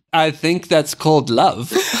 I think that's called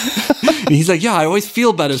love. And he's like, yeah, I always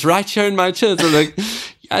feel Butters right here in my chest. I'm like,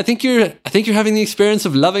 I think you're having the experience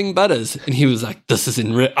of loving Butters. And he was like, this is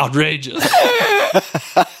outrageous.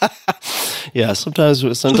 Yeah, sometimes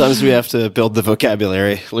we have to build the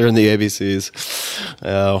vocabulary, learn the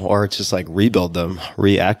ABCs, or just like rebuild them,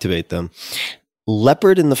 reactivate them.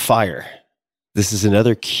 Leopard in the fire. This is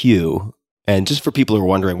another cue. And just for people who are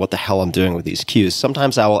wondering what the hell I'm doing with these cues,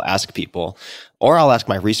 sometimes I will ask people, or I'll ask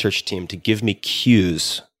my research team to give me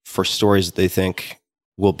cues for stories that they think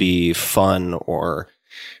will be fun or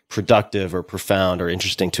productive or profound or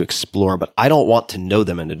interesting to explore, but I don't want to know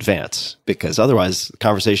them in advance because otherwise the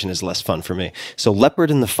conversation is less fun for me. So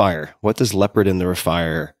leopard in the fire, what does leopard in the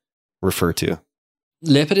fire refer to?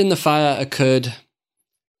 Leopard in the fire occurred,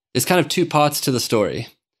 there's kind of two parts to the story.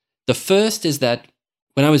 The first is that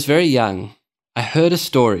when I was very young, I heard a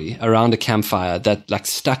story around a campfire that like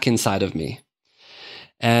stuck inside of me.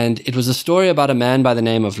 And it was a story about a man by the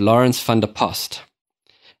name of Lawrence van der Post.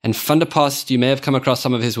 And van der Post, you may have come across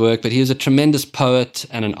some of his work, but he was a tremendous poet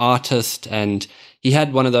and an artist, and he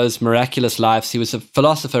had one of those miraculous lives. He was a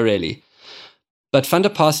philosopher, really. But van der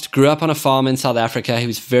Post grew up on a farm in South Africa. He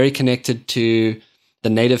was very connected to the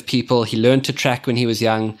native people. He learned to track when he was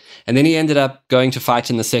young, and then he ended up going to fight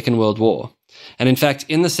in the Second World War. And in fact,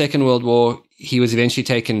 in the Second World War, he was eventually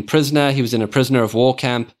taken prisoner. He was in a prisoner of war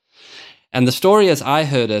camp. And the story, as I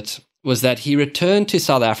heard it, was that he returned to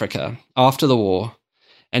South Africa after the war,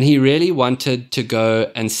 and he really wanted to go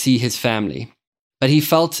and see his family. But he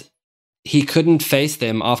felt he couldn't face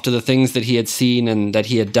them after the things that he had seen and that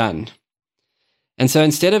he had done. And so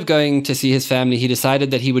instead of going to see his family, he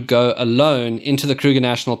decided that he would go alone into the Kruger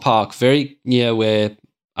National Park, very near where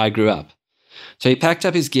I grew up. So he packed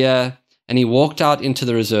up his gear and he walked out into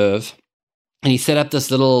the reserve and he set up this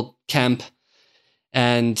little camp.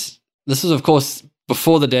 And this was, of course,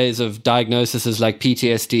 before the days of diagnoses like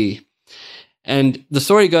PTSD. And the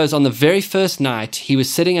story goes, on the very first night, he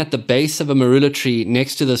was sitting at the base of a marula tree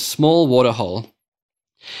next to this small waterhole.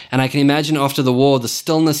 And I can imagine after the war, the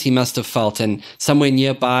stillness he must have felt. And somewhere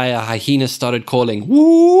nearby, a hyena started calling,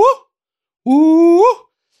 woo, woo.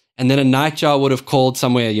 And then a nightjar would have called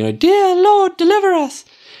somewhere, dear Lord, deliver us.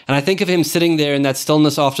 And I think of him sitting there in that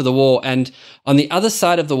stillness after the war. And on the other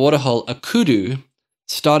side of the waterhole, a kudu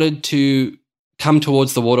started to come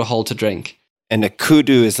towards the waterhole to drink. And a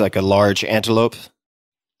kudu is like a large antelope?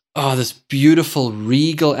 Oh, this beautiful,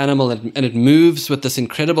 regal animal, and it moves with this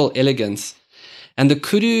incredible elegance. And the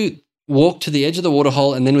kudu walked to the edge of the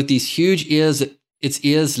waterhole, and then with these huge ears, its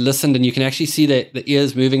ears listened, and you can actually see the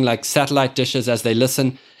ears moving like satellite dishes as they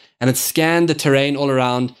listen, and it scanned the terrain all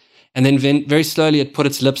around, and then very slowly it put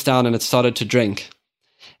its lips down and it started to drink.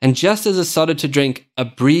 And just as it started to drink, a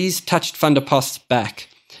breeze touched Van der Post's back,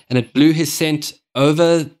 and it blew his scent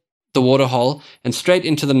over the waterhole and straight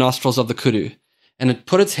into the nostrils of the kudu. And it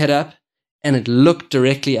put its head up and it looked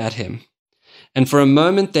directly at him. And for a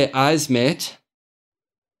moment, their eyes met.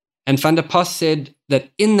 And Van der Post said that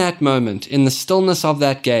in that moment, in the stillness of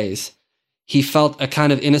that gaze, he felt a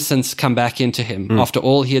kind of innocence come back into him after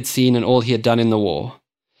all he had seen and all he had done in the war.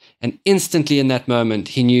 And instantly in that moment,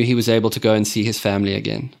 he knew he was able to go and see his family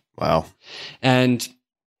again. Wow. And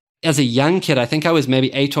as a young kid, I think I was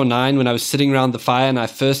maybe 8 or 9 when I was sitting around the fire and I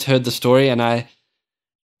first heard the story, and I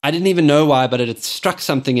didn't even know why, but it had struck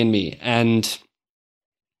something in me. And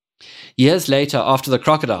years later, after the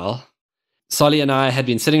crocodile, Solly and I had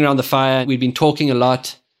been sitting around the fire. We'd been talking a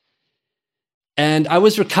lot. And I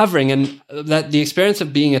was recovering, and that the experience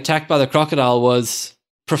of being attacked by the crocodile was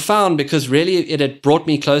profound because really it had brought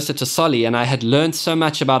me closer to Solly, and I had learned so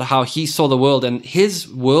much about how he saw the world, and his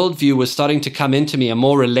worldview was starting to come into me, a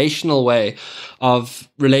more relational way of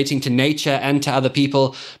relating to nature and to other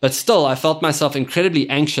people. But still, I felt myself incredibly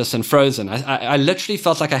anxious and frozen. I literally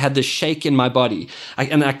felt like I had this shake in my body,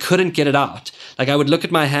 and I couldn't get it out. Like I would look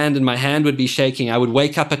at my hand and my hand would be shaking. I would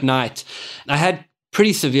wake up at night. I had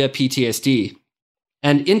pretty severe PTSD.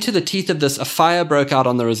 And into the teeth of this, a fire broke out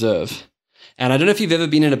on the reserve. And I don't know if you've ever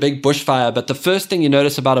been in a big bushfire, but the first thing you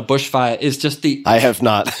notice about a bushfire is just I have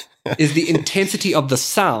not. is the intensity of the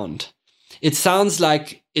sound. It sounds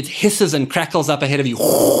like it hisses and crackles up ahead of you.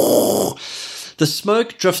 The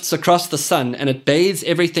smoke drifts across the sun and it bathes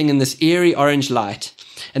everything in this eerie orange light.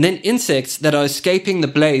 And then insects that are escaping the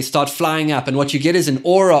blaze start flying up. And what you get is an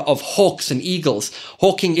aura of hawks and eagles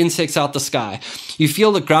hawking insects out the sky. You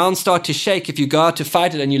feel the ground start to shake if you go out to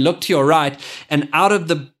fight it, and you look to your right, and out of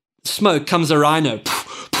the smoke comes a rhino.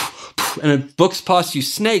 And it books past you.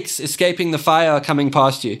 Snakes escaping the fire are coming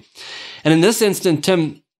past you. And in this instant,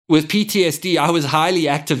 Tim, with PTSD, I was highly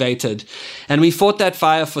activated. And we fought that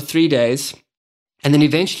fire for 3 days. And then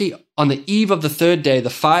eventually, on the eve of the third day, the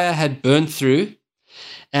fire had burned through.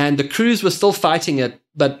 And the crews were still fighting it,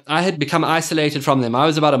 but I had become isolated from them. I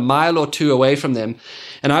was about a mile or two away from them.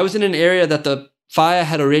 And I was in an area that the fire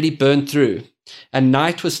had already burned through. And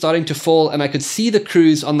night was starting to fall, and I could see the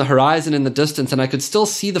crews on the horizon in the distance, and I could still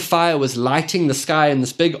see the fire was lighting the sky in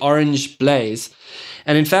this big orange blaze.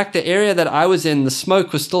 And in fact, the area that I was in, the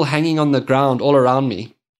smoke was still hanging on the ground all around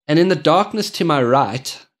me. And in the darkness to my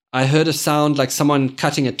right, I heard a sound like someone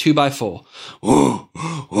cutting a 2x4. Ooh,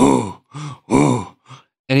 ooh, ooh.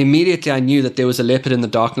 And immediately I knew that there was a leopard in the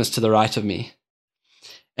darkness to the right of me.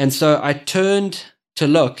 And so I turned to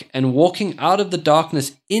look, and walking out of the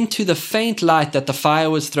darkness into the faint light that the fire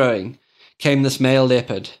was throwing came this male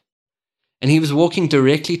leopard. And he was walking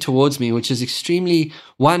directly towards me, which is extremely,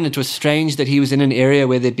 one, it was strange that he was in an area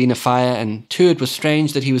where there'd been a fire, and two, it was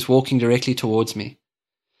strange that he was walking directly towards me.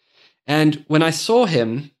 And when I saw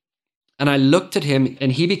him, and I looked at him,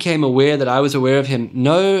 and he became aware that I was aware of him,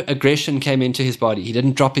 no aggression came into his body. He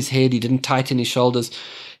didn't drop his head, he didn't tighten his shoulders.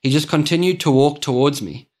 He just continued to walk towards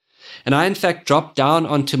me. And I, in fact, dropped down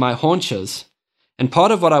onto my haunches. And part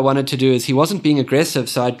of what I wanted to do is, he wasn't being aggressive,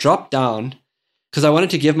 so I dropped down because I wanted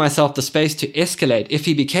to give myself the space to escalate. If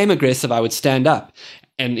he became aggressive, I would stand up.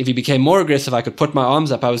 And if he became more aggressive, I could put my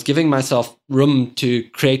arms up. I was giving myself room to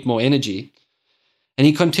create more energy. And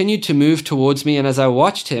he continued to move towards me. And as I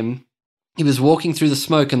watched him, he was walking through the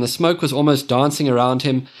smoke, and the smoke was almost dancing around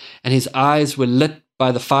him. And his eyes were lit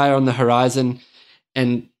by the fire on the horizon.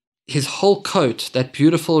 And his whole coat, that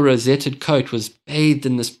beautiful rosetted coat, was bathed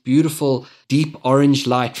in this beautiful deep orange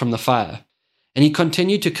light from the fire. And he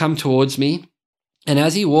continued to come towards me. And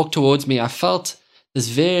as he walked towards me, I felt this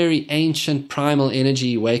very ancient primal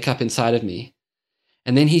energy wake up inside of me.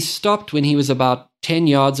 And then he stopped when he was about 10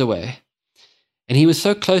 yards away. And he was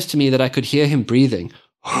so close to me that I could hear him breathing.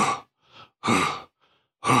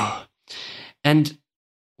 And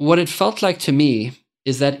what it felt like to me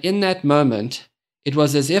is that in that moment, it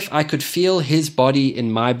was as if I could feel his body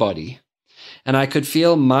in my body. And I could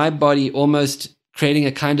feel my body almost creating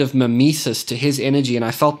a kind of mimesis to his energy. And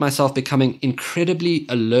I felt myself becoming incredibly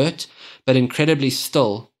alert, but incredibly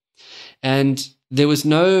still. And there was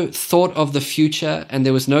no thought of the future, and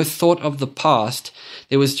there was no thought of the past.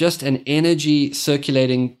 There was just an energy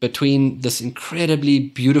circulating between this incredibly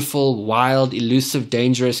beautiful, wild, elusive,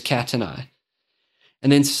 dangerous cat and I.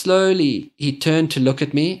 And then slowly he turned to look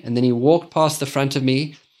at me, and then he walked past the front of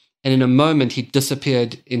me, and in a moment he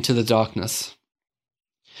disappeared into the darkness.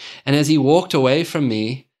 And as he walked away from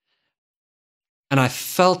me, and I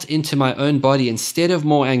felt into my own body, instead of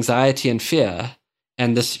more anxiety and fear,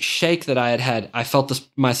 and this shake that I had, I felt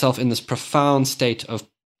myself in this profound state of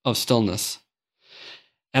stillness.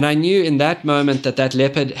 And I knew in that moment that that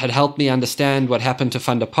leopard had helped me understand what happened to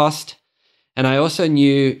Van der Post. And I also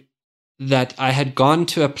knew that I had gone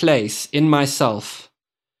to a place in myself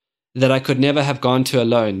that I could never have gone to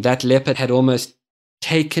alone. That leopard had almost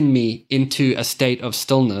taken me into a state of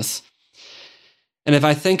stillness. And if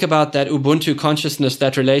I think about that Ubuntu consciousness,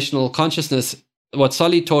 that relational consciousness, what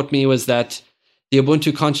Solly taught me was that the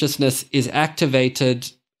Ubuntu consciousness is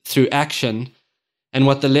activated through action. And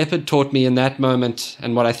what the leopard taught me in that moment,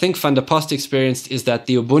 and what I think Van der Post experienced, is that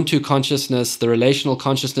the Ubuntu consciousness, the relational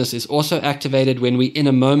consciousness, is also activated when we in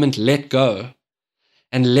a moment let go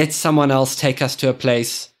and let someone else take us to a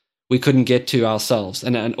place we couldn't get to ourselves,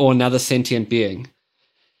 or another sentient being.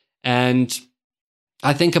 And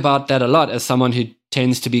I think about that a lot as someone who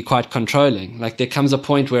tends to be quite controlling. Like, there comes a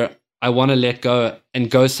point where I want to let go and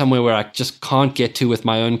go somewhere where I just can't get to with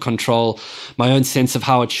my own control, my own sense of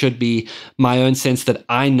how it should be, my own sense that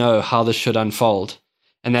I know how this should unfold.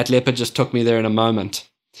 And that leopard just took me there in a moment.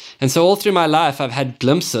 And so all through my life, I've had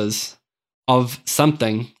glimpses of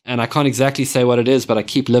something, and I can't exactly say what it is, but I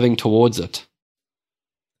keep living towards it.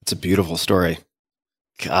 It's a beautiful story.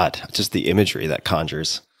 God, just the imagery that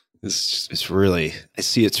conjures. It's really, I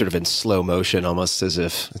see it sort of in slow motion, almost as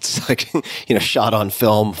if it's like, shot on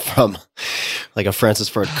film from like a Francis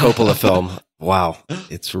Ford Coppola film. Wow.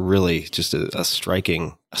 It's really just a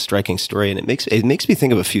striking story. And it makes me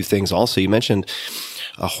think of a few things also. You mentioned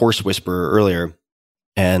a horse whisperer earlier.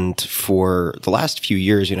 And for the last few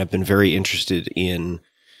years, I've been very interested in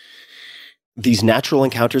these natural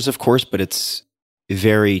encounters, of course, but it's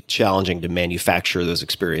very challenging to manufacture those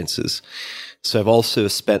experiences. So I've also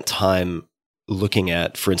spent time looking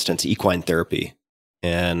at, for instance, equine therapy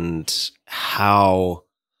and how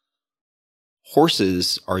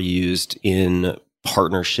horses are used in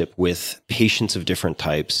partnership with patients of different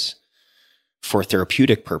types for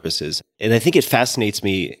therapeutic purposes. And I think it fascinates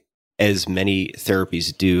me, as many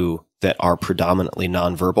therapies do that are predominantly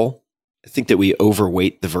nonverbal. I think that we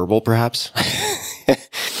overweight the verbal, perhaps.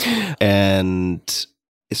 And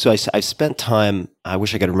so I spent time, I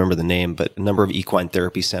wish I could remember the name, but a number of equine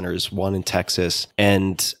therapy centers, one in Texas.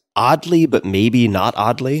 And oddly, but maybe not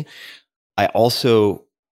oddly, I also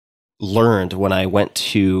learned when I went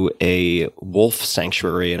to a wolf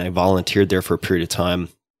sanctuary and I volunteered there for a period of time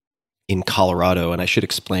in Colorado. And I should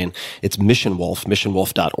explain, it's Mission Wolf,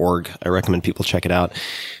 missionwolf.org. I recommend people check it out.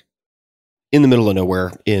 In the middle of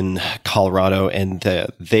nowhere in Colorado. And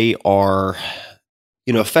they are,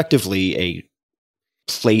 effectively a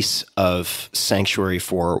place of sanctuary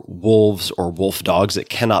for wolves or wolf dogs that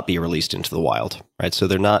cannot be released into the wild, right? So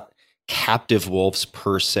they're not captive wolves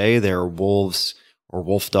per se. They're wolves or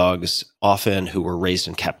wolf dogs often who were raised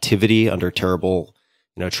in captivity under terrible,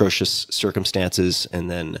 atrocious circumstances,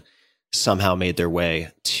 and then somehow made their way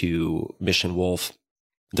to Mission Wolf.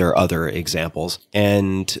 There are other examples.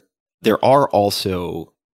 And there are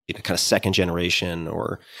also kind of second generation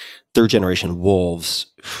or third generation wolves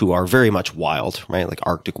who are very much wild, right? Like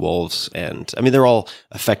Arctic wolves. And I mean, they're all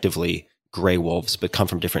effectively gray wolves, but come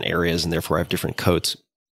from different areas and therefore have different coats.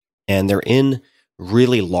 And they're in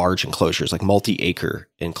really large enclosures, like multi-acre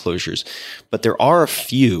enclosures. But there are a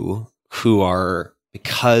few who are,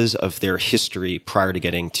 because of their history prior to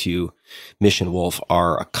getting to Mission Wolf,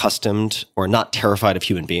 are accustomed or not terrified of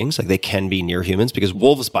human beings. Like they can be near humans because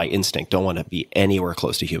wolves by instinct don't want to be anywhere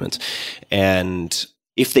close to humans. And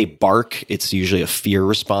if they bark, it's usually a fear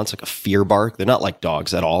response, like a fear bark. They're not like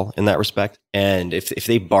dogs at all in that respect. And if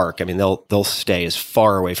they bark, I mean, they'll stay as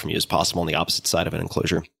far away from you as possible on the opposite side of an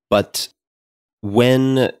enclosure. But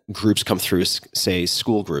when groups come through, say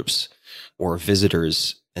school groups or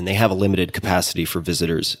visitors, and they have a limited capacity for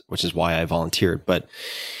visitors, which is why I volunteered. But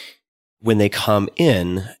when they come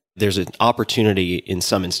in, there's an opportunity in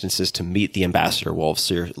some instances to meet the ambassador wolves.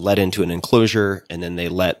 So you're let into an enclosure, and then they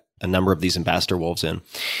let a number of these ambassador wolves in.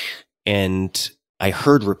 And I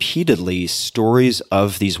heard repeatedly stories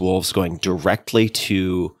of these wolves going directly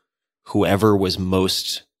to whoever was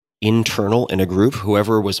most internal in a group,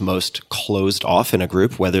 whoever was most closed off in a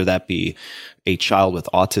group, whether that be a child with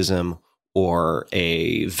autism or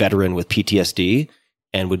a veteran with PTSD,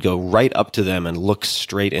 and would go right up to them and look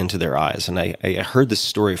straight into their eyes. And I heard this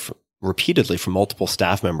story repeatedly from multiple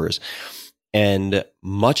staff members. And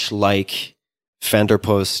much like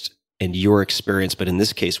Vanderpost and your experience, but in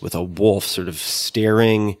this case with a wolf sort of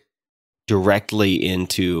staring directly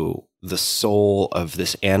into the soul of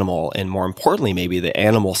this animal, and more importantly, maybe the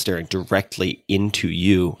animal staring directly into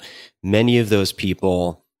you, many of those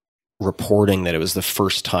people reporting that it was the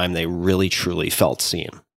first time they really truly felt seen.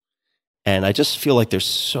 And I just feel like there's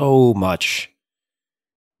so much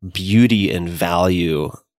beauty and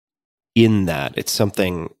value in that. It's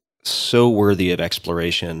something so worthy of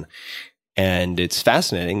exploration. And it's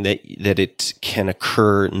fascinating that it can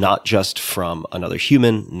occur not just from another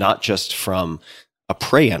human, not just from a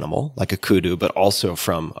prey animal like a kudu, but also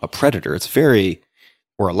from a predator.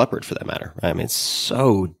 Or a leopard for that matter. I mean, it's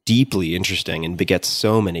so deeply interesting and begets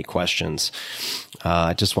so many questions.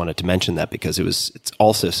 I just wanted to mention that because it's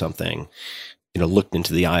also something, looked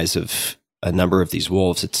into the eyes of a number of these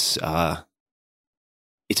wolves. It's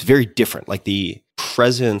very different. Like the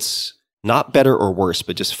presence, not better or worse,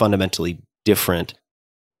 but just fundamentally different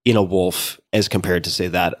in a wolf as compared to say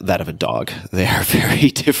that of a dog. They are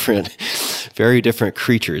very different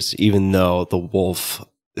creatures, even though the wolf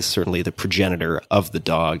is certainly the progenitor of the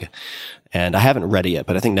dog. And I haven't read it yet,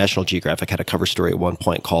 but I think National Geographic had a cover story at one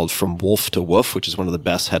point called From Wolf to Woof, which is one of the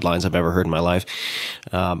best headlines I've ever heard in my life.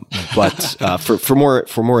 But for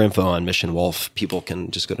more info on Mission Wolf, people can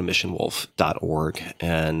just go to missionwolf.org.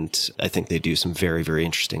 And I think they do some very, very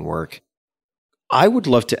interesting work. I would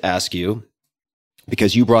love to ask you,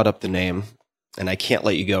 because you brought up the name, and I can't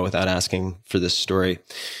let you go without asking for this story.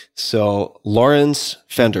 So Lawrence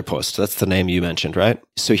Vanderpost, that's the name you mentioned, right?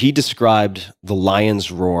 So he described the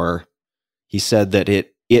lion's roar. He said that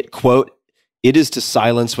it quote, "It is to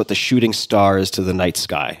silence what the shooting star is to the night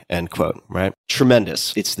sky," end quote, right?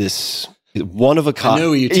 Tremendous. It's this one of a kind. I know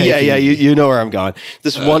where you're taking. Yeah, you know where I'm going.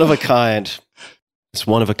 This one of a kind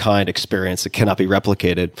experience that cannot be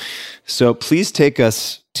replicated. So please take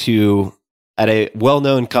us to, at a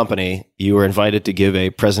well-known company, you were invited to give a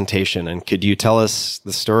presentation. And could you tell us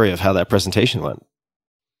the story of how that presentation went?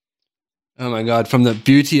 Oh my God, from the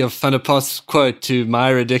beauty of Funapost's quote to my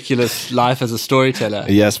ridiculous life as a storyteller.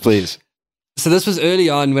 Yes, please. So this was early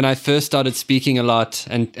on when I first started speaking a lot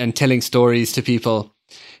and telling stories to people.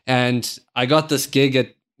 And I got this gig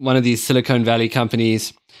at one of these Silicon Valley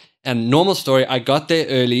companies. And normal story, I got there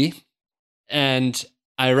early and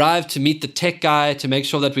I arrived to meet the tech guy to make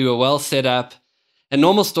sure that we were well set up. And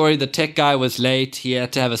normal story, the tech guy was late. He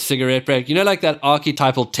had to have a cigarette break. You know, like that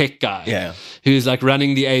archetypal tech guy who's like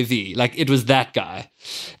running the AV. Like it was that guy.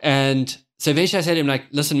 And so eventually I said to him, like,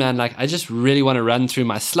 listen, man, like I just really want to run through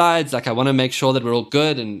my slides. Like I want to make sure that we're all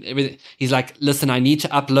good and everything. He's like, listen, I need to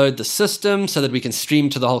upload the system so that we can stream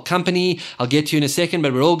to the whole company. I'll get to you in a second,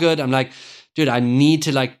 but we're all good. I'm like, dude, I need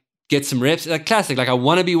to like get some reps. Like classic. Like I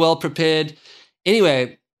want to be well prepared.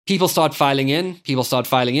 Anyway, people start filing in.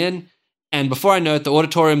 And before I know it, the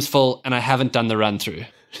auditorium's full and I haven't done the run through.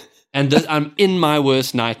 And I'm in my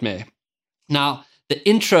worst nightmare. Now, the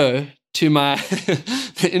intro to my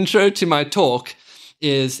talk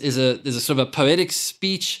is a sort of a poetic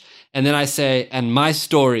speech. And then I say, and my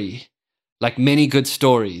story, like many good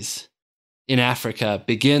stories in Africa,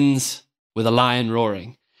 begins with a lion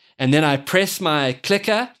roaring. And then I press my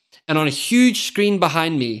clicker and on a huge screen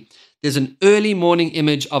behind me, there's an early morning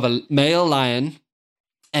image of a male lion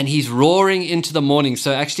and he's roaring into the morning.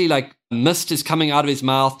 So actually like mist is coming out of his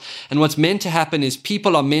mouth. And what's meant to happen is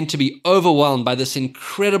people are meant to be overwhelmed by this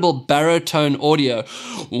incredible baritone audio.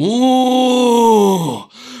 Ooh,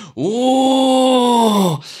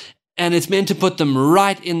 ooh. And it's meant to put them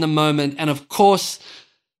right in the moment. And of course,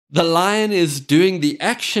 the lion is doing the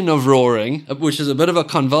action of roaring, which is a bit of a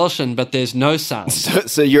convulsion, but there's no sound.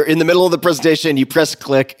 So you're in the middle of the presentation, you press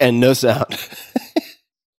click and no sound.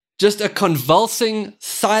 Just a convulsing,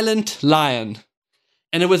 silent lion.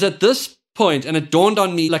 And it was at this point, and it dawned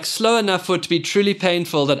on me, like slow enough for it to be truly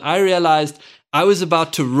painful, that I realized I was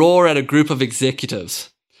about to roar at a group of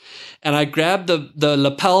executives. And I grabbed the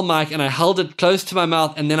lapel mic and I held it close to my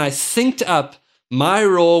mouth, and then I synced up my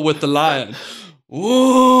roar with the lion.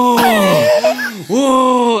 Whoa!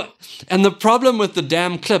 Whoa! And the problem with the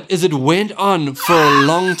damn clip is it went on for a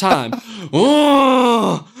long time.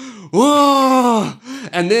 Whoa! Whoa!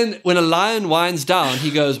 And then when a lion winds down,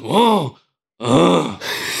 he goes, whoa! And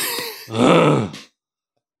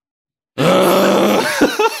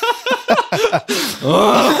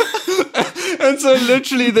so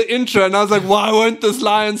literally the intro, and I was like, why won't this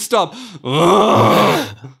lion stop?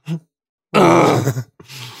 Oh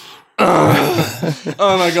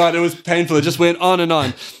my God, it was painful. It just went on and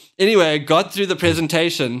on. Anyway, I got through the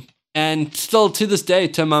presentation, and still to this day,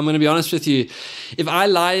 Tim, I'm going to be honest with you, if I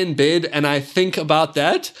lie in bed and I think about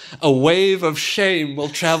that, a wave of shame will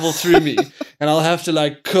travel through me, and I'll have to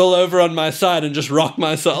like curl over on my side and just rock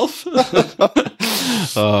myself.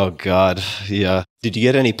 Oh God, yeah. Did you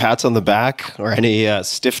get any pats on the back or any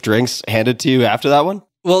stiff drinks handed to you after that one?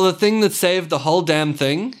 Well, the thing that saved the whole damn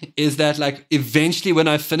thing is that like eventually when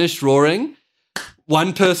I finished roaring,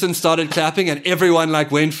 one person started clapping and everyone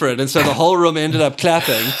like went for it. And so the whole room ended up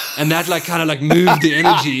clapping, and that like kind of like moved the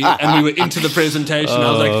energy, and we were into the presentation.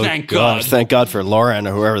 I was like, thank God. Thank God for Lauren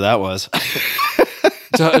or whoever that was.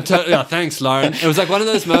 Yeah, thanks, Lauren. It was like one of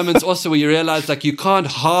those moments also where you realize like you can't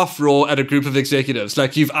half roar at a group of executives.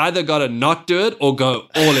 Like you've either got to not do it or go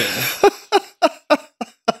all in.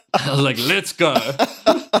 I was like, let's go.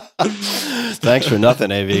 Thanks for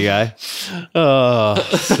nothing, AV guy. Oh,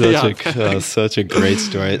 such a great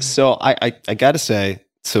story. So I got to say,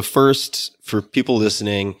 so first, for people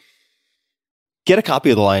listening, get a copy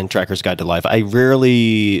of The Lion Tracker's Guide to Life. I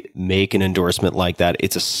rarely make an endorsement like that.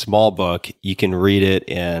 It's a small book. You can read it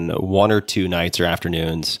in 1 or 2 nights or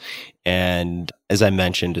afternoons. And as I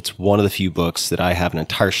mentioned, it's one of the few books that I have an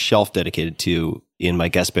entire shelf dedicated to in my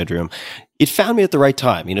guest bedroom. It found me at the right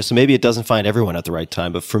time, so maybe it doesn't find everyone at the right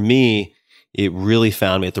time, but for me, it really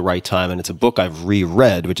found me at the right time. And it's a book I've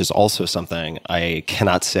reread, which is also something I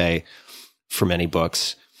cannot say for many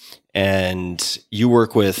books. And you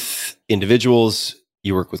work with individuals,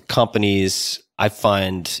 you work with companies. I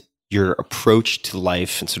find your approach to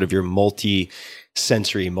life and sort of your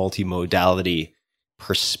multi-sensory, multi-modality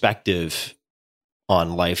perspective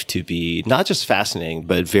on life to be not just fascinating,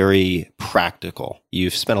 but very practical.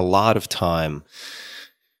 You've spent a lot of time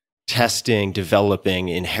testing, developing,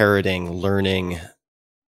 inheriting, learning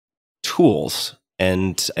tools.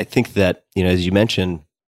 And I think that, as you mentioned,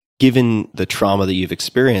 given the trauma that you've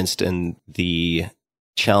experienced and the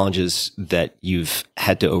challenges that you've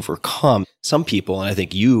had to overcome, some people, and I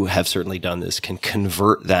think you have certainly done this, can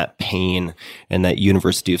convert that pain and that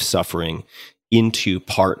university of suffering into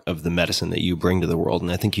part of the medicine that you bring to the world. And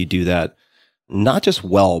I think you do that not just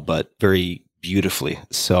well, but very beautifully.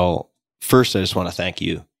 So first, I just want to thank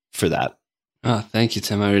you for that. Oh, thank you,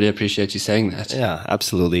 Tim. I really appreciate you saying that. Yeah,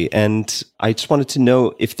 absolutely. And I just wanted to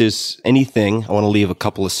know if there's anything, I want to leave a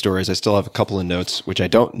couple of stories. I still have a couple of notes, which I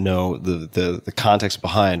don't know the context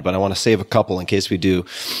behind, but I want to save a couple in case we do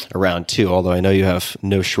a round two, although I know you have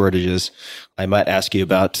no shortages. I might ask you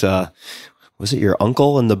about, was it your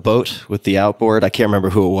uncle in the boat with the outboard? I can't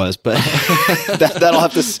remember who it was, but that'll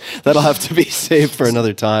have to be saved for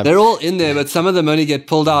another time. They're all in there, but some of them only get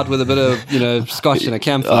pulled out with a bit of, scotch and a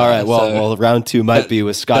campfire. All right. Well, round two might be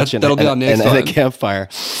with scotch and a campfire.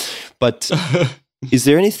 But is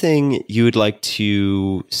there anything you would like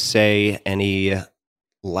to say? Any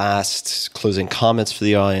last closing comments for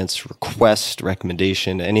the audience? Request,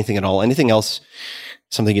 recommendation, anything at all? Anything else?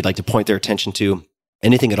 Something you'd like to point their attention to?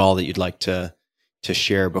 Anything at all that you'd like to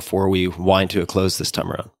share before we wind to a close this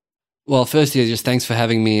time around? Well, firstly, just thanks for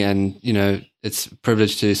having me. And, it's a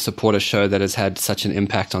privilege to support a show that has had such an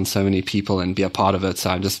impact on so many people and be a part of it. So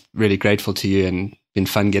I'm just really grateful to you and been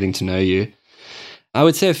fun getting to know you. I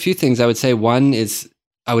would say a few things. I would say one is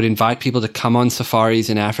I would invite people to come on safaris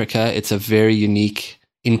in Africa. It's a very unique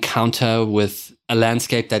encounter with a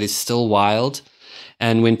landscape that is still wild.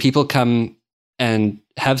 And when people come and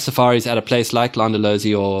have safaris at a place like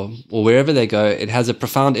Londolozi or wherever they go, it has a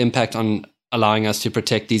profound impact on allowing us to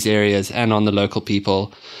protect these areas and on the local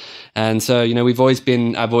people. And so, I've always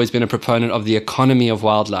been a proponent of the economy of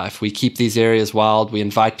wildlife. We keep these areas wild. We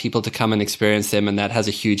invite people to come and experience them, and that has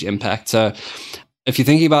a huge impact. So if you're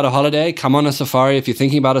thinking about a holiday, come on a safari. If you're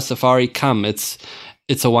thinking about a safari, come. It's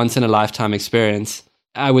a once in a lifetime experience.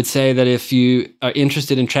 I would say that if you are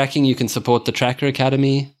interested in tracking, you can support the Tracker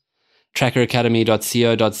Academy.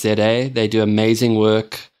 trackeracademy.co.za. They do amazing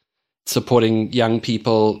work supporting young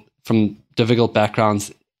people from difficult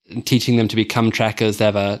backgrounds and teaching them to become trackers. They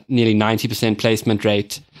have a nearly 90% placement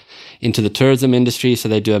rate into the tourism industry, so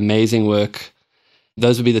they do amazing work.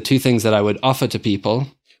 Those would be the two things that I would offer to people.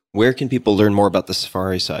 Where can people learn more about the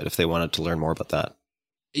safari side if they wanted to learn more about that?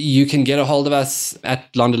 You can get a hold of us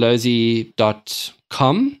at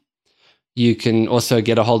londolozi.com. You can also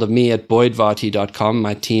get a hold of me at boydvarty.com.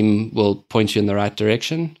 My team will point you in the right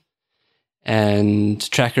direction. And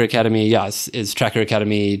Tracker Academy, yes, is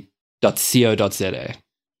trackeracademy.co.za.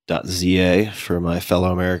 .za for my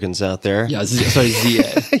fellow Americans out there. Yeah, sorry,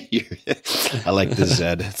 ZA. I like the Z.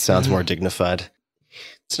 It sounds more dignified.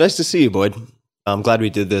 It's nice to see you, Boyd. I'm glad we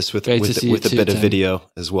did this with a bit of video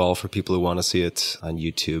as well for people who want to see it on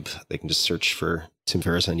YouTube. They can just search for Tim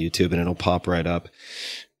Ferriss on YouTube and it'll pop right up.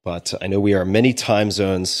 But I know we are many time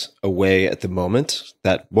zones away at the moment.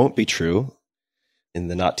 That won't be true in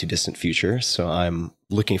the not too distant future. So I'm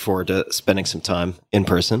looking forward to spending some time in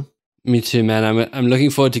person. Me too, man. I'm looking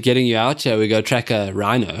forward to getting you out here. We go track a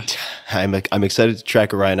rhino. I'm excited to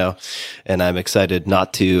track a rhino, and I'm excited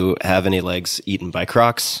not to have any legs eaten by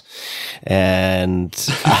crocs. And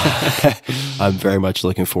I'm very much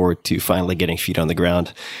looking forward to finally getting feet on the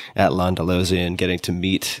ground at Londolozi and getting to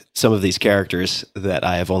meet some of these characters that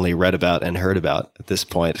I have only read about and heard about at this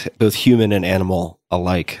point, both human and animal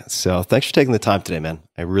alike. So thanks for taking the time today, man.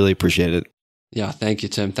 I really appreciate it. Yeah, thank you,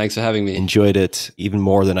 Tim. Thanks for having me. Enjoyed it even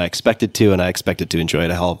more than I expected to, and I expected to enjoy it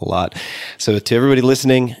a hell of a lot. So to everybody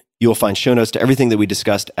listening, you'll find show notes to everything that we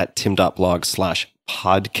discussed at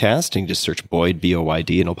tim.blog/podcast. You can just search Boyd,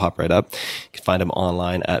 B-O-Y-D, and it'll pop right up. You can find them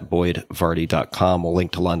online at boydvarty.com. We'll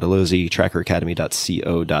link to Londolozi,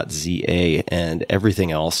 trackeracademy.co.za, and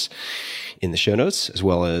everything else in the show notes, as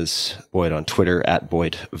well as Boyd on Twitter at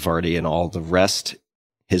Boyd Varty and all the rest.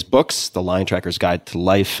 His books, The Lion Tracker's Guide to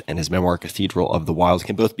Life and his memoir, Cathedral of the Wild,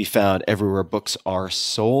 can both be found everywhere books are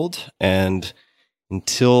sold. And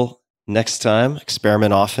until next time,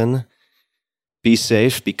 experiment often, be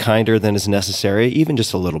safe, be kinder than is necessary, even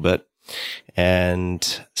just a little bit,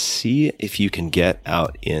 and see if you can get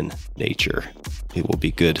out in nature. It will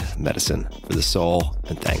be good medicine for the soul.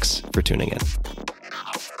 And thanks for tuning in.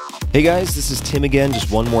 Hey guys, this is Tim again.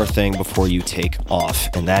 Just one more thing before you take off,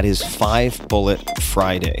 and that is 5 Bullet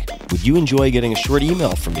Friday. Would you enjoy getting a short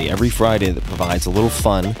email from me every Friday that provides a little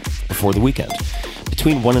fun before the weekend?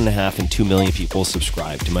 Between 1.5 and 2 million people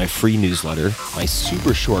subscribe to my free newsletter, my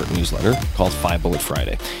super short newsletter called 5 Bullet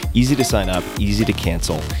Friday. Easy to sign up, easy to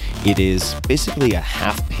cancel. It is basically a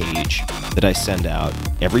half page that I send out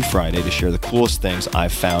every Friday to share the coolest things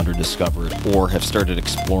I've found or discovered or have started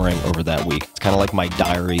exploring over that week. It's kind of like my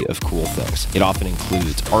diary of cool things. It often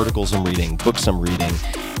includes articles I'm reading, books I'm reading,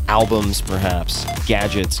 albums perhaps,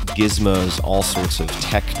 gadgets, gizmos, all sorts of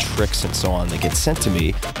tech tricks and so on that get sent to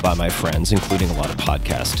me by my friends, including a lot of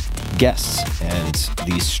podcast guests, and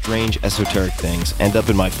these strange esoteric things end up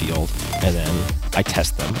in my field, and then I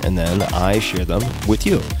test them, and then I share them with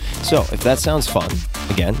you. So if that sounds fun,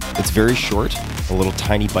 again, it's very short, a little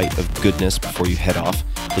tiny bite of goodness before you head off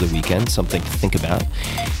for the weekend, something to think about.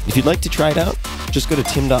 If you'd like to try it out, just go to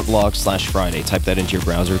tim.blog/Friday. Type that into your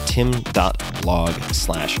browser,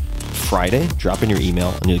 tim.blog/Friday. Drop in your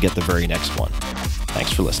email, and you'll get the very next one.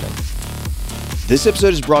 Thanks for listening. This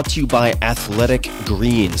episode is brought to you by Athletic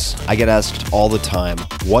Greens. I get asked all the time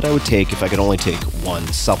what I would take if I could only take one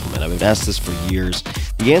supplement. I've been asked this for years.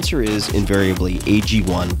 The answer is invariably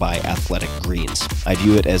AG1 by Athletic Greens. I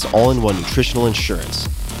view it as all-in-one nutritional insurance,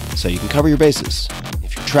 so you can cover your bases.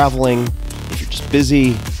 If you're traveling, if you're just busy,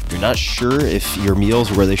 if you're not sure if your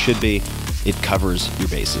meals are where they should be, it covers your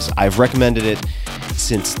bases. I've recommended it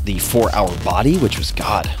since the 4-Hour Body, which was,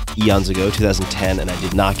 eons ago, 2010, and I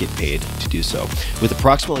did not get paid to do so. With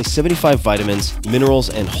approximately 75 vitamins, minerals,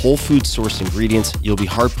 and whole food sourced ingredients, you'll be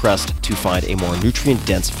hard-pressed to find a more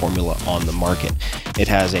nutrient-dense formula on the market. It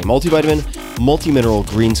has a multivitamin, multi-mineral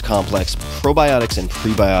greens complex, probiotics and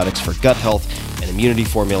prebiotics for gut health, an immunity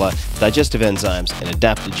formula, digestive enzymes, and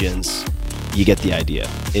adaptogens. You get the idea.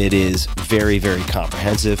 It is very, very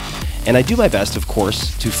comprehensive. And I do my best, of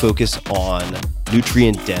course, to focus on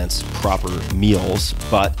nutrient-dense, proper meals,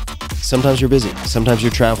 but sometimes you're busy, sometimes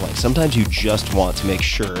you're traveling, sometimes you just want to make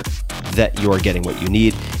sure that you are getting what you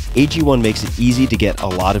need. AG1 makes it easy to get a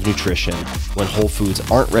lot of nutrition when whole foods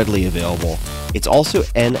aren't readily available. It's also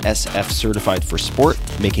NSF certified for sport,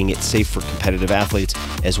 making it safe for competitive athletes,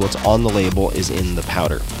 as what's on the label is in the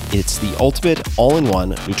powder. It's the ultimate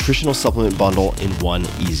all-in-one nutritional supplement bundle in one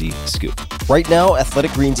easy scoop. Right now,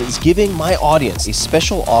 Athletic Greens is giving my audience a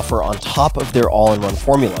special offer on top of their all-in-one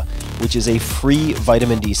formula, which is a free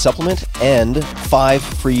vitamin D supplement and 5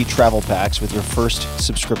 free travel packs with your first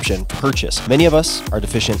subscription purchase. Many of us are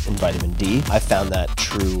deficient in vitamin D. I found that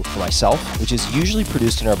true for myself, which is usually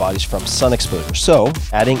produced in our bodies from sun exposure. So,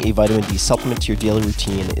 adding a vitamin D supplement to your daily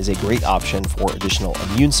routine is a great option for additional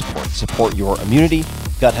immune support. Support your immunity,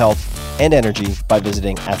 gut health, and energy by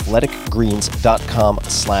visiting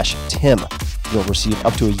athleticgreens.com/Tim. You'll receive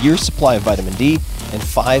up to a year's supply of vitamin D and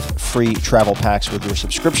 5 free travel packs with your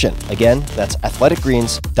subscription. Again, that's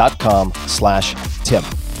athleticgreens.com/Tim.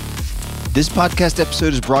 This podcast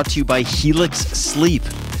episode is brought to you by Helix Sleep.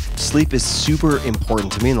 Sleep is super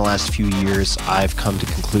important to me. In the last few years, I've come to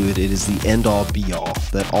conclude it is the end-all be-all,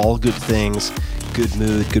 that all good things, good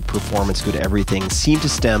mood, good performance, good everything seem to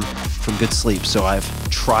stem from good sleep. So I've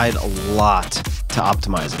tried a lot to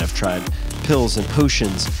optimize it. I've tried pills and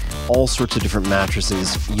potions, all sorts of different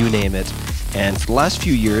mattresses, you name it. And for the last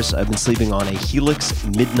few years, I've been sleeping on a Helix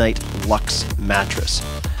Midnight Luxe mattress.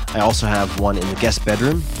 I also have one in the guest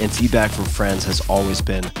bedroom, and feedback from friends has always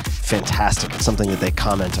been fantastic. It's something that they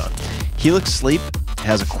comment on. Helix Sleep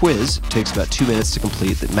has a quiz, takes about 2 minutes to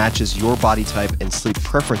complete, that matches your body type and sleep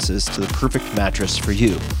preferences to the perfect mattress for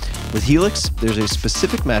you. With Helix, there's a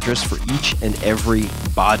specific mattress for each and every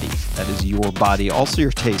body. That is your body, also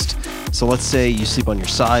your taste. So let's say you sleep on your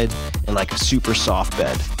side and like a super soft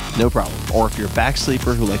bed. No problem. Or if you're a back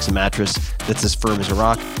sleeper who likes a mattress that's as firm as a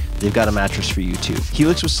rock, they've got a mattress for you too.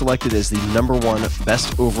 Helix was selected as the #1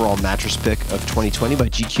 best overall mattress pick of 2020 by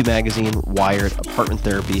GQ Magazine, Wired, Apartment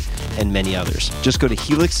Therapy, and many others. Just go to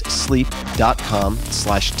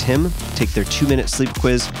helixsleep.com/Tim, take their 2-minute sleep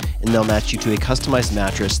quiz, and they'll match you to a customized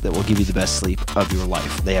mattress that will give you the best sleep of your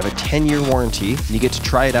life. They have a 10-year warranty, and you get to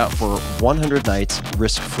try it out for 100 nights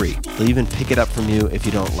risk-free. They'll even pick it up from you if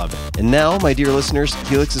you don't love it. And now, my dear listeners,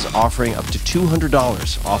 Helix is offering up to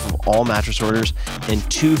 $200 off of all mattress orders and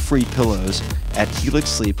 2 free pillows at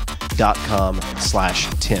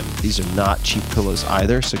helixsleep.com/Tim. These are not cheap pillows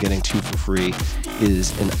either, so getting 2 for free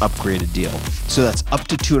is an upgraded deal. So that's up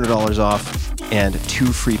to $200 off and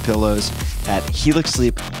 2 free pillows at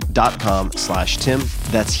helixsleep.com/Tim.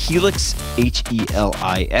 That's Helix,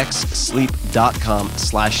 HELIX,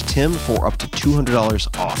 sleep.com/Tim for up to $200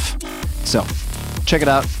 off. So check it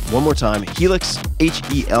out one more time, Helix,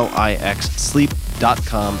 HELIX,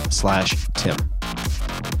 sleep.com/Tim.